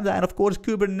AMD Lambda, and of course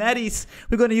Kubernetes.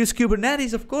 We're going to use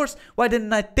Kubernetes, of course. Why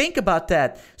didn't I think about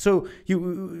that? So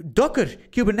you Docker,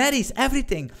 Kubernetes,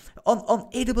 everything on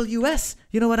AWS.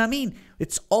 You know what I mean?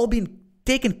 It's all been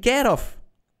taken care of,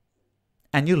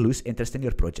 and you lose interest in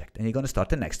your project, and you're going to start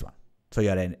the next one. So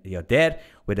you're there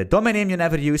with a domain name you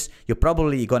never use. You're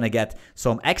probably going to get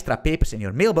some extra papers in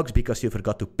your mailbox because you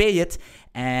forgot to pay it.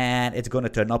 And it's going to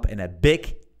turn up in a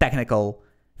big technical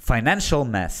financial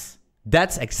mess.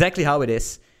 That's exactly how it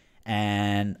is.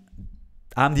 And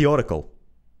I'm the oracle.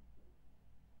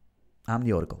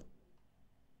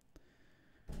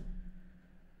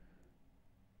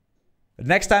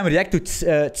 Next time, react to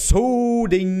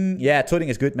Tsoding. Yeah, Tsoding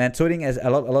is good, man. Tsoding has a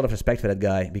lot of respect for that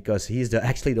guy because he's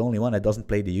actually the only one that doesn't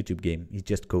play the YouTube game. He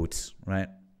just codes, right?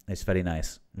 It's very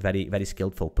nice. Very, very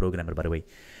skillful programmer, by the way.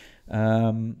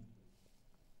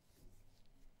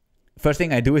 First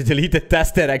thing I do is delete the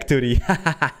test directory.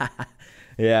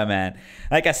 Yeah, man.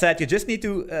 Like I said, you just need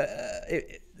to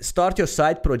start your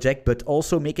side project, but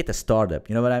also make it a startup.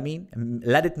 You know what I mean?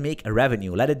 Let it make a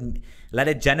revenue. Let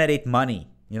it generate money.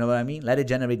 You know what I mean? Let it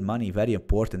generate money. Very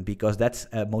important, because that's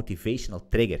a motivational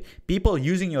trigger. People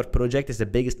using your project is the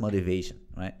biggest motivation,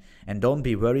 right? And don't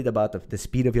be worried about the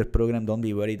speed of your program. Don't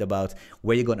be worried about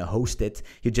where you're going to host it.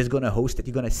 You're just going to host it.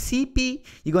 You're going to CP.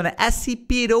 You're going to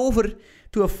SCP it over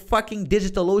to a fucking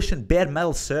DigitalOcean bare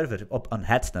metal server up on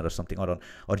Hetzner or something,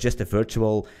 or just a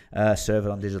virtual server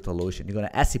on DigitalOcean. You're going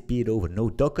to SCP it over. No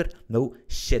Docker, no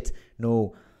shit,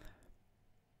 no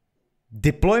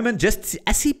deployment, just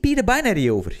SCP the binary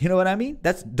over. You know what I mean?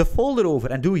 That's the folder over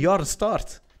and do yarn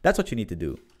start. That's what you need to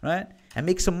do, right? And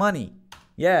make some money.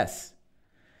 Yes.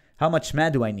 How much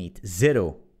math do I need?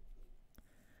 0.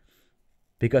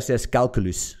 Because there's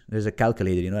calculus. There's a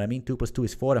calculator, you know what I mean? 2 plus 2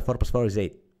 is 4 and 4 plus 4 is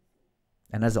 8.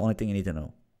 And that's the only thing you need to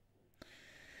know.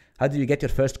 How do you get your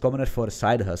first commoner for a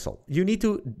side hustle? You need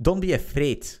to, don't be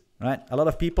afraid, right? A lot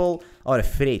of people are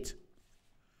afraid.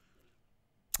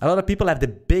 A lot of people have the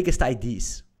biggest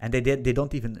ideas, and they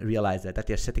don't even realize that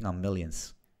they're sitting on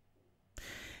millions.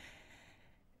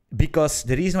 Because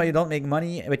the reason why you don't make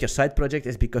money with your side project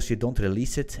is because you don't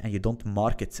release it and you don't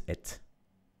market it.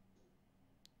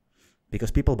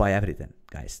 Because people buy everything,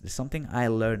 guys. There's something I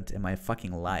learned in my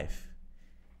fucking life.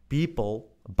 People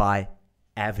buy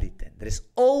everything. There is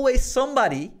always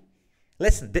somebody.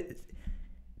 Listen,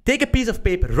 take a piece of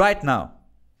paper right now.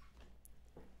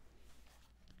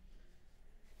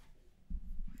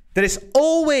 There is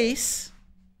always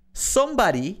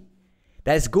somebody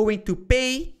that is going to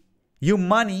pay you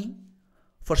money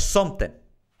for something.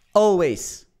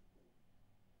 Always.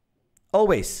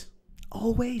 Always.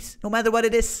 Always. No matter what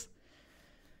it is.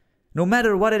 No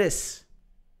matter what it is.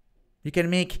 You can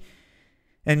make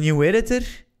a new editor.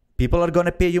 People are going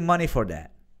to pay you money for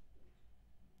that.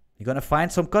 You're going to find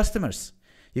some customers.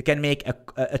 You can make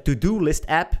a to-do list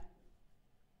app.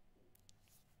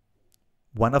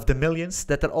 One of the millions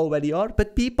that there already are,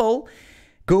 but people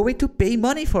going to pay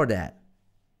money for that.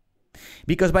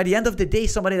 Because by the end of the day,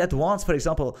 somebody that wants, for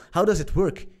example, how does it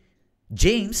work?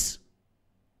 James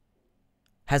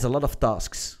has a lot of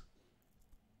tasks.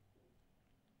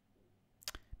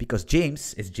 Because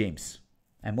James is James.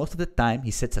 And most of the time,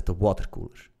 he sits at the water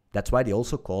cooler. That's why they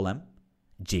also call him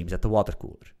James at the water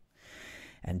cooler.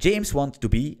 And James wants to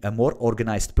be a more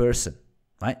organized person,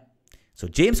 right? So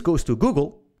James goes to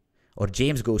Google, or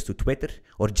James goes to Twitter,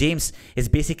 or James is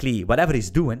basically whatever he's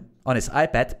doing on his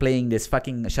iPad, playing this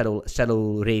fucking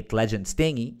Shadow Raid Legends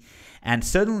thingy, and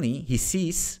suddenly he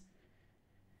sees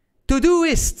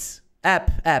Todoist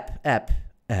app.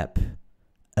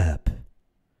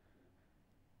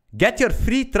 Get your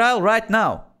free trial right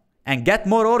now and get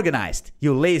more organized,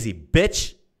 you lazy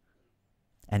bitch.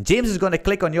 And James is going to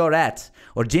click on your ad,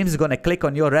 or James is going to click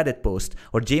on your Reddit post,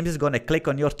 or James is going to click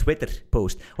on your Twitter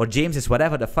post, or James is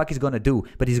whatever the fuck he's going to do,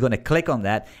 but he's going to click on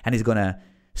that and he's going to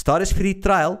start his free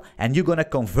trial, and you're going to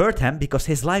convert him because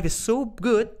his life is so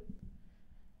good,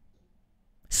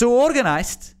 so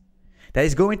organized, that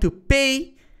he's going to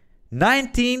pay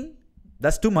 19,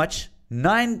 that's too much,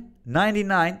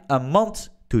 $9.99 a month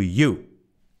to you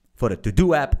for a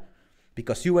to-do app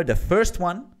because you were the first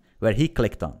one where he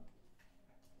clicked on.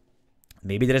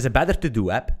 Maybe there is a better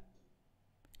to-do app.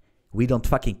 We don't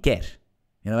fucking care.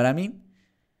 You know what I mean?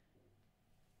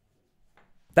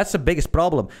 That's the biggest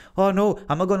problem. Oh no,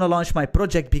 I'm not going to launch my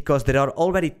project because there are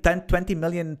already 10, 20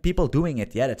 million people doing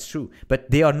it. Yeah, that's true. But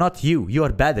they are not you. You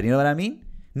are better. You know what I mean?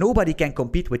 Nobody can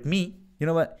compete with me. You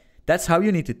know what? That's how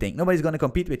you need to think. Nobody's going to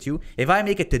compete with you. If I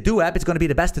make a to-do app, it's going to be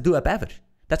the best to-do app ever.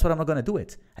 That's what I'm not going to do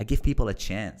it. I give people a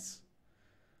chance.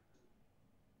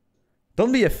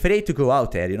 Don't be afraid to go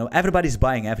out there, you know. Everybody's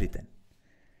buying everything.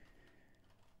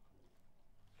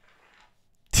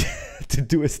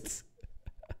 Todoist.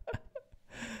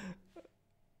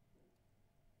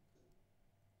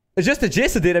 It's just a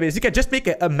JSON database. You can just make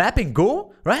a mapping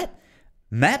Go, right?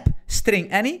 Map,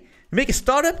 string any. Make a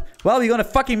startup. Well, we're going to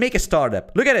fucking make a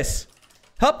startup. Look at this.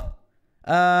 Hop.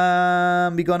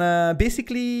 We're going to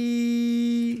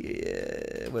basically...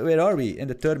 where are we? In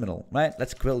the terminal, right?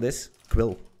 Let's quill this.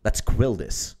 Let's quill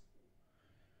this.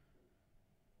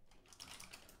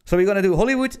 So we're going to do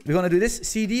Hollywood. We're going to do this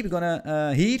CD. We're going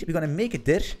to here. We're going to make it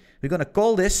there. We're going to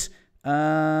call this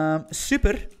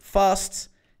super fast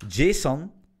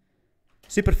JSON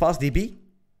superfastdb.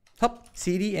 Hop,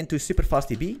 cd into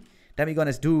superfastdb. Then we're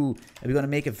gonna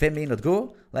make a vim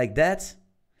main.go like that.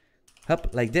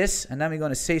 Hop, like this. And then we're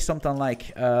gonna say something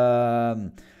like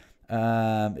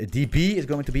db is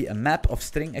going to be a map of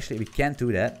string. Actually, we can't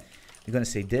do that. We're gonna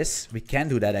say this. We can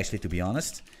do that actually, to be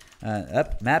honest.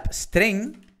 Map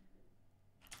string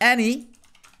any,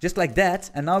 just like that.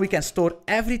 And now we can store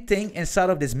everything inside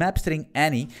of this map string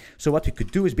any. So what we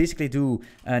could do is basically do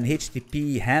an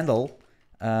HTTP handle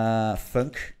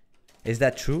func. Is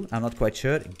that true? I'm not quite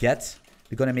sure. Get.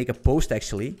 We're gonna make a post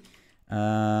actually.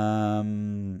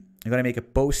 I'm gonna make a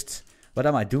post. What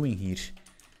am I doing here?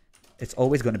 It's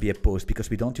always gonna be a post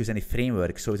because we don't use any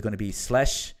framework. So it's gonna be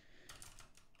slash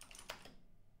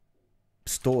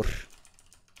store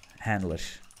handler.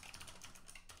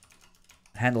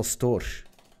 Handle store.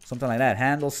 Something like that.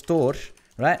 Handle store.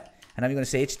 Right? And then we're gonna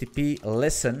say HTTP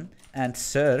listen and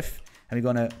serve. And we're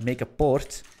gonna make a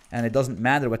port. And it doesn't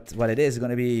matter what it is. It's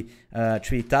gonna be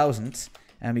 3000.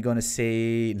 And we're gonna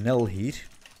say null here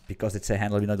because it's a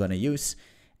handle we're not gonna use.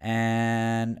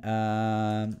 And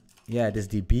yeah, this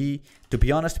db. To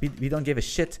be honest, we don't give a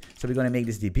shit. So we're gonna make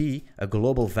this db a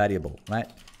global variable,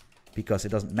 right? Because it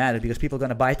doesn't matter, because people are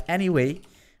gonna buy it anyway.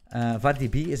 Var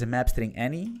db is a map string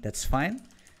any. That's fine.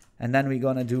 And then we're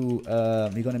gonna do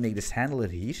we're gonna make this handler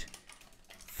here.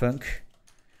 Func.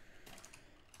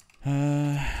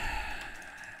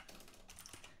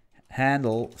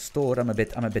 Handle store. I'm a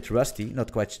bit rusty.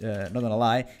 Not gonna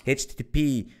lie.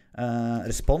 HTTP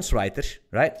response writer,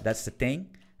 right? That's the thing.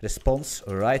 Response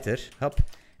writer. Hop.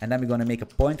 And then we're gonna make a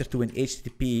pointer to an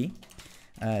HTTP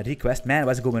request. Man,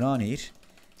 what's going on here?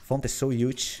 Font is so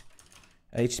huge.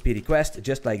 HTTP request,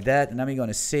 just like that. And then we're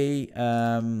gonna say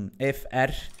if r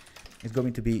is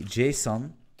going to be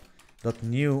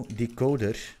JSON.new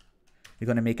decoder. We're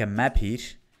gonna make a map here.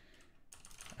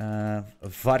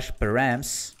 Var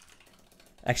params.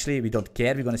 Actually, we don't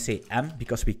care. We're gonna say m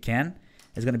because we can.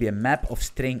 It's gonna be a map of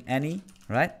string any,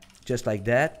 right? Just like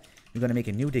that. We're gonna make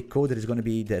a new decoder. It's gonna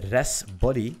be the res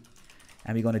body,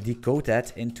 and we're gonna decode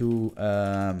that into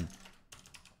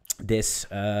this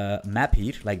map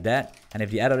here, like that. And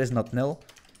if the error is not null,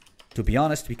 to be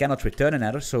honest, we cannot return an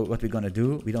error. So what we're gonna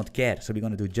do, we don't care. So we're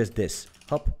gonna do just this.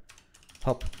 Hop,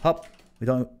 hop, hop. We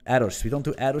don't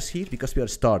do errors here because we are a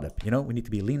startup. You know, we need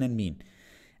to be lean and mean.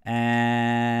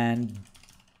 And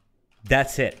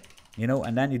that's it. You know,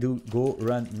 and then you do go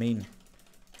run main.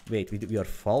 Wait, we are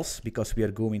false because we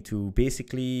are going to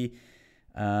basically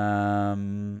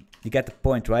you get the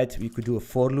point, right? We could do a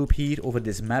for loop here over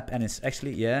this map, and it's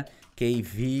actually, yeah,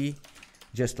 kv,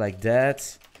 just like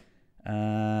that,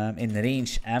 in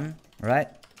range m, right?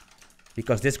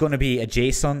 Because this is going to be a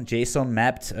JSON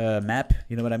mapped map,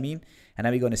 you know what I mean? And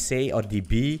then we're going to say, or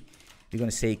db, we're going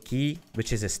to say key,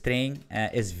 which is a string,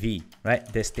 is v, right?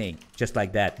 This thing, just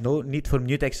like that. No need for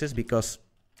mutexes because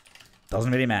it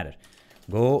doesn't really matter.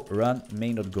 Go run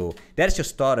main.go. That's your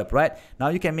startup, right? Now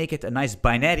you can make it a nice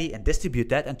binary and distribute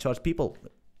that and charge people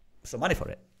some money for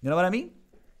it. You know what I mean?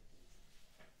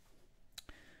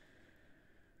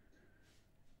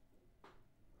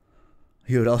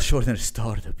 You're all short in a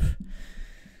startup.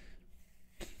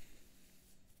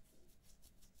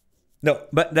 No,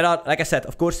 but there are, like I said,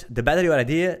 of course, the better your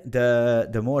idea,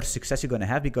 the more success you're gonna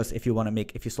have, because if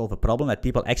you solve a problem that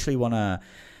people actually wanna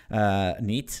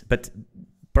need, but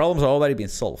problems are already been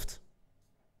solved.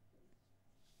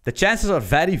 The chances are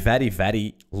very, very,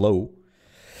 very low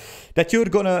that you're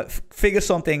gonna figure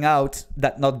something out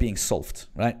that not being solved,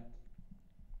 right?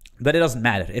 But it doesn't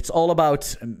matter. It's all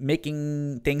about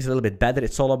making things a little bit better.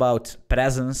 It's all about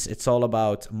presence. It's all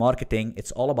about marketing.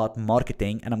 It's all about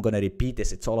marketing. And I'm gonna repeat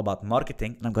this. It's all about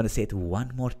marketing. And I'm gonna say it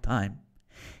one more time.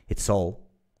 It's all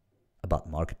about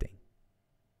marketing.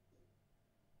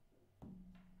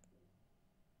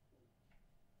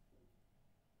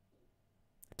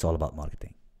 It's all about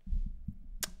marketing.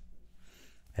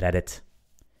 Reddit,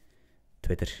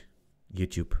 Twitter,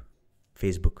 YouTube,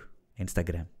 Facebook,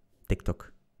 Instagram,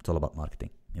 TikTok. It's all about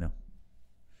marketing, you know.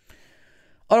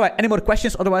 All right, any more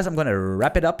questions? Otherwise, I'm going to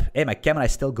wrap it up. Hey, my camera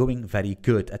is still going very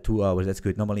good at 2 hours. That's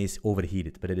good. Normally, it's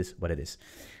overheated, but it is what it is.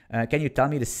 Can you tell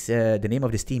me this, the name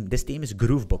of this team? This team is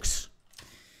Groovebox.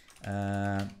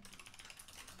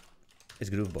 It's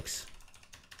Groovebox.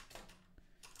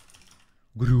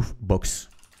 Groovebox.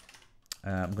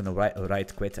 I'm going to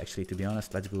write quit, actually, to be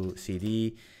honest. Let's go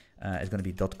cd. It's going to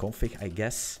be .config, I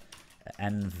guess.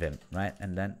 And vim, right?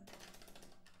 And then,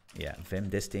 yeah, vim,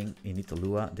 this thing. You need to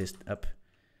lua this up.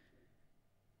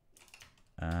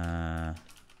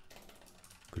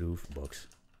 Groovebox.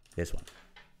 This one.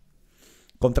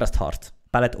 Contrast hard.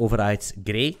 Palette overrides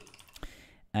gray.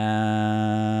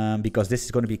 Because this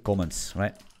is going to be comments,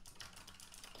 right?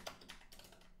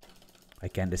 I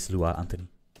can this Lua, Anthony.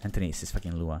 Anthony, this is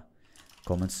fucking Lua.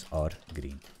 Comments are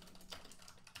green.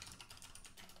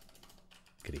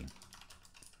 Green.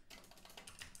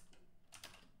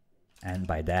 And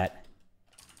by that,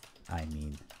 I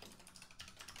mean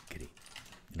green.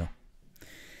 No.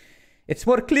 It's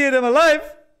more clear than my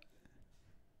life.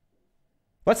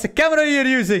 What's the camera you're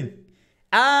using?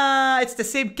 Ah, it's the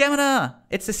same camera.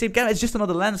 It's the same camera. It's just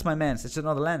another lens, my man. It's just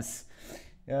another lens.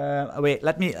 Wait,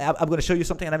 let me. I'm going to show you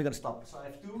something and then we're going to stop. So I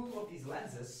have two of these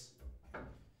lenses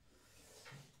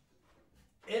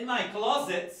in my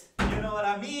closet. You know what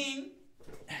I mean?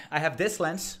 I have this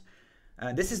lens.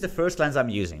 This is the first lens I'm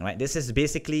using, right? This is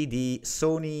basically the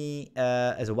Sony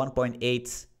as a 1.8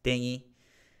 thingy.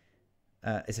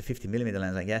 It's a 50mm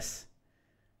lens, I guess.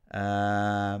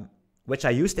 Which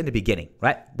I used in the beginning,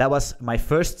 right? That was my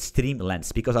first stream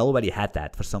lens because I already had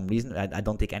that for some reason. I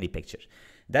don't take any pictures.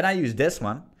 Then I use this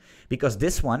one because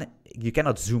this one, you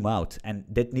cannot zoom out. And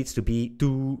that needs to be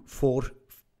 3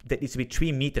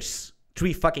 meters,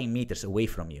 3 fucking meters away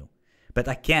from you. But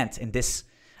I can't in this,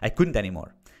 I couldn't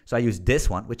anymore. So I use this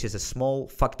one, which is a small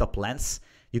fucked up lens.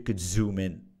 You could zoom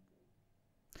in.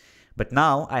 But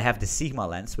now I have the Sigma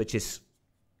lens, which is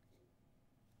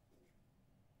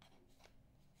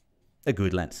a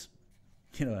good lens.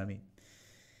 You know what I mean?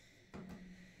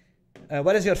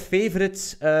 What is your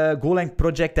favorite Golang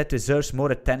project that deserves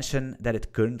more attention than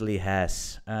it currently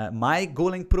has? My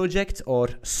Golang project or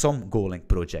some Golang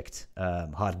project?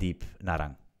 Hardeep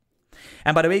Narang.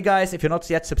 And by the way, guys, if you're not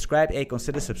yet subscribed, hey,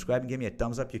 consider subscribing. Give me a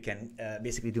thumbs up. You can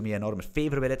basically do me an enormous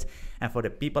favor with it. And for the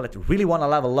people that really want to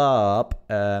level up,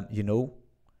 you know,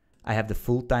 I have the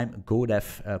full-time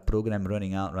GoDev program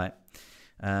running out, right?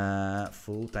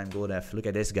 Full-time GoDev. Look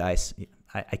at this, guys.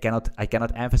 I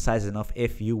cannot emphasize enough.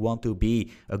 If you want to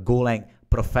be a Golang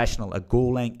professional, a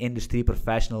Golang industry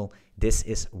professional, this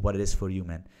is what it is for you,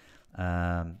 man.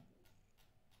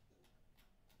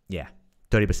 Yeah,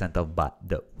 30% off, by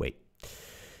the way.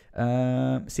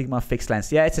 Sigma fixed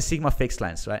lens. Yeah, it's a Sigma fixed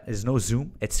lens, right? There's no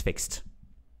zoom. It's fixed.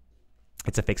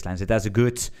 It's a fixed lens. It has a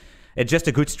good. It's just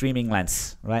a good streaming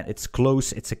lens, right? It's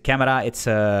close. It's a camera. It's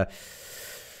a.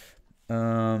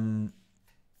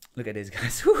 Look at this,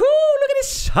 guys. Woohoo! Look at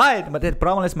this shite. But the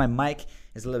problem is my mic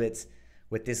is a little bit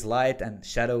with this light and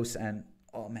shadows and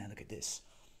oh man, look at this.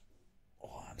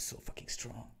 Oh, I'm so fucking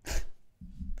strong.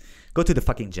 Go to the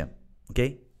fucking gym,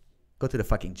 okay? Go to the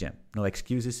fucking gym. No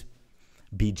excuses.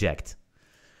 Be jacked.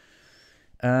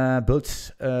 Build.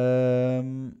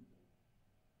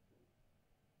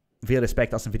 Veel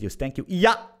respect, awesome videos. Thank you.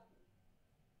 Yeah.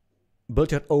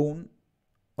 Build your own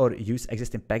or use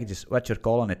existing packages. What's your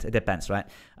call on it? It depends, right?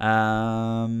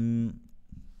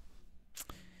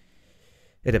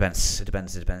 It depends. It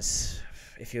depends. It depends.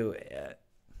 If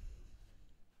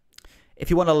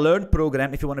you want to learn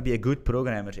program, if you want to be a good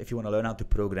programmer, if you want to learn how to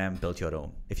program, build your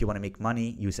own. If you want to make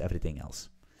money, use everything else.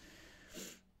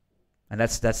 And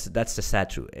that's the sad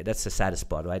truth. That's the saddest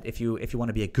part, right? If you want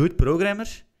to be a good programmer,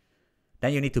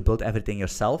 then you need to build everything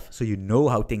yourself, so you know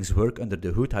how things work under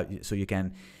the hood.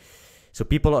 So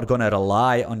people are gonna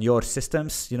rely on your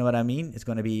systems. You know what I mean? It's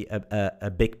gonna be a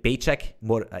big paycheck.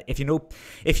 More if you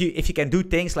can do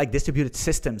things like distributed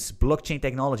systems, blockchain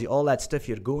technology, all that stuff.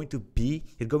 You're going to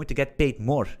get paid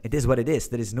more. It is what it is.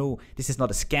 This is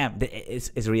not a scam.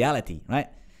 It's reality, right?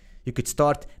 You could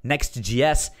start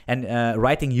Next.js and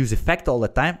writing use effect all the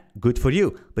time. Good for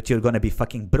you. But you're going to be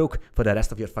fucking broke for the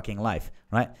rest of your fucking life,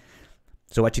 right?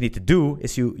 So what you need to do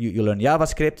is you learn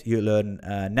JavaScript, you learn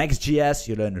Next.js,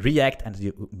 you learn React, and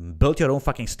you build your own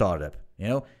fucking startup, you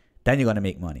know? Then you're going to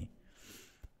make money.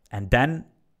 And then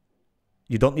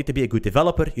you don't need to be a good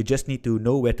developer. You just need to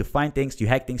know where to find things. You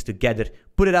hack things together,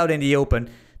 put it out in the open,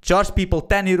 charge people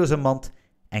 10 euros a month,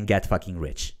 and get fucking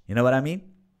rich. You know what I mean?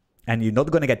 And you're not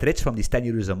going to get rich from these 10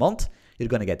 euros a month. You're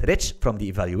going to get rich from the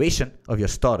evaluation of your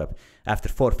startup. After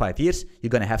 4 or 5 years, you're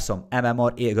going to have some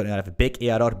MMR. You're going to have a big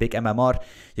ARR, big MMR.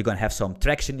 You're going to have some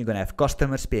traction. You're going to have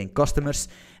customers, paying customers.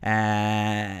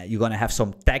 You're going to have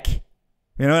some tech.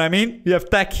 You know what I mean? You have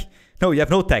tech. No, you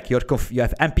have no tech. You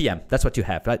have NPM. That's what you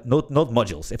have, right? Node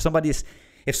modules. If somebody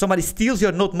steals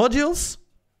your node modules,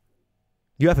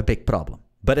 you have a big problem.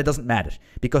 But it doesn't matter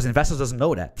because investors doesn't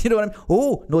know that. You know what I mean?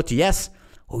 Oh, Node.js.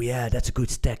 Oh yeah, that's a good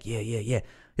stack. Yeah,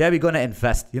 we're going to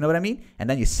invest. You know what I mean? And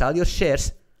then you sell your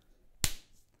shares.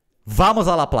 Vamos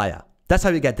a la playa. That's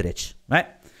how you get rich, right?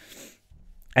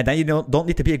 And then you don't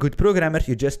need to be a good programmer.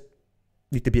 You just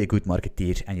need to be a good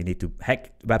marketeer and you need to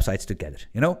hack websites together,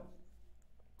 you know?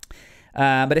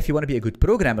 But if you want to be a good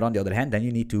programmer, on the other hand, then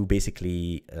you need to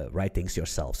basically write things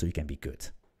yourself so you can be good.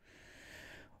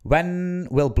 When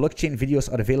will blockchain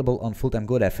videos are available on full-time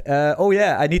GoDev? Oh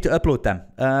yeah, I need to upload them.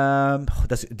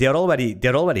 They're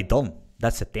already done.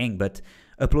 That's the thing. But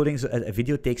uploading a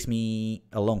video takes me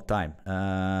a long time.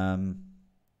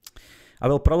 I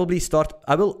will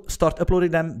start uploading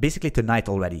them basically tonight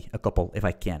already, a couple if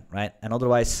I can, right? And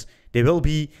otherwise, the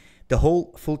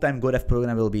whole full-time GoDev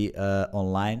program will be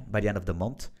online by the end of the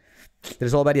month.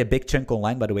 There's already a big chunk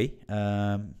online, by the way.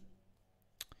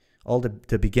 All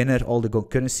the beginner, all the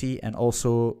concurrency, and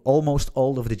also almost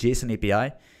all of the JSON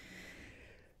API.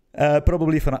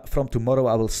 Probably from tomorrow,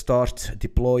 I will start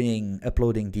uploading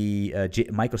the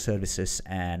microservices,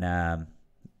 and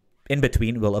in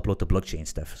between, we'll upload the blockchain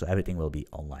stuff. So everything will be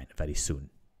online very soon,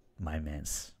 my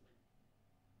mans.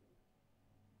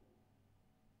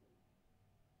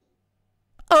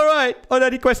 All right, are there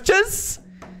any questions?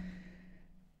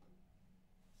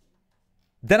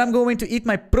 Then I'm going to eat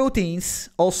my proteins,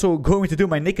 also going to do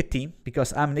my nicotine,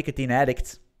 because I'm a nicotine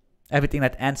addict. Everything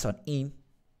that ends on "ine."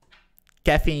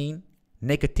 Caffeine,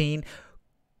 nicotine,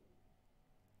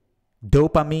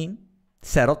 dopamine,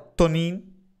 serotonin.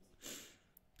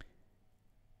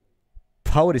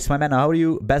 How is my man? How are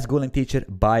you? Best Golang teacher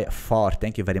by far.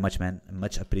 Thank you very much, man.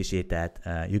 Much appreciate that.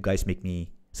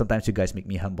 Sometimes you guys make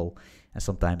me humble, and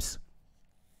sometimes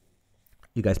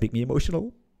you guys make me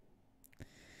emotional.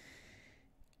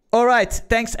 All right,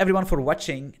 thanks everyone for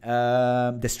watching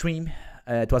the stream.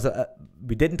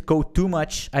 We didn't code too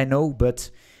much, I know, but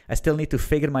I still need to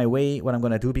figure my way what I'm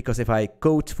gonna do, because if I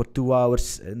code for 2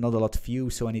 hours, not a lot of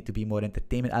views, so I need to be more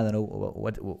entertainment. I don't know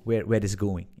where this is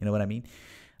going. You know what I mean?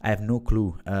 I have no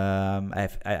clue.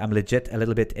 I'm legit a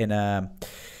little bit in a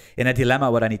dilemma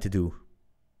what I need to do,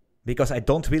 because I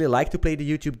don't really like to play the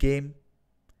YouTube game,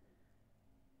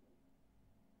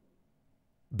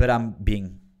 but I'm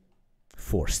being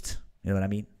forced. You know what I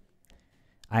mean?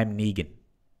 I'm Negan.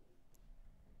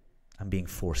 I'm being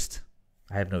forced.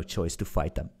 I have no choice to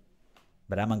fight them.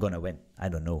 But am I gonna win? I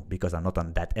don't know, because I'm not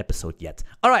on that episode yet.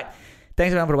 All right.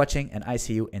 Thanks everyone for watching, and I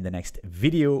see you in the next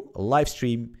video, live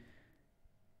stream,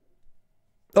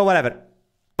 or whatever.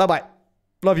 Bye-bye.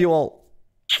 Love you all.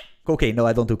 Cocaine. No,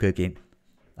 I don't do cocaine.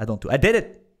 I did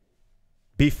it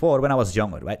before when I was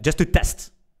younger, right? Just to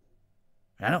test.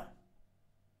 I know.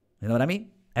 You know what I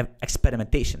mean?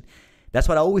 Experimentation. That's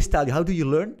what I always tell you. How do you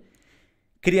learn?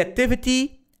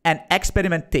 Creativity and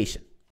experimentation.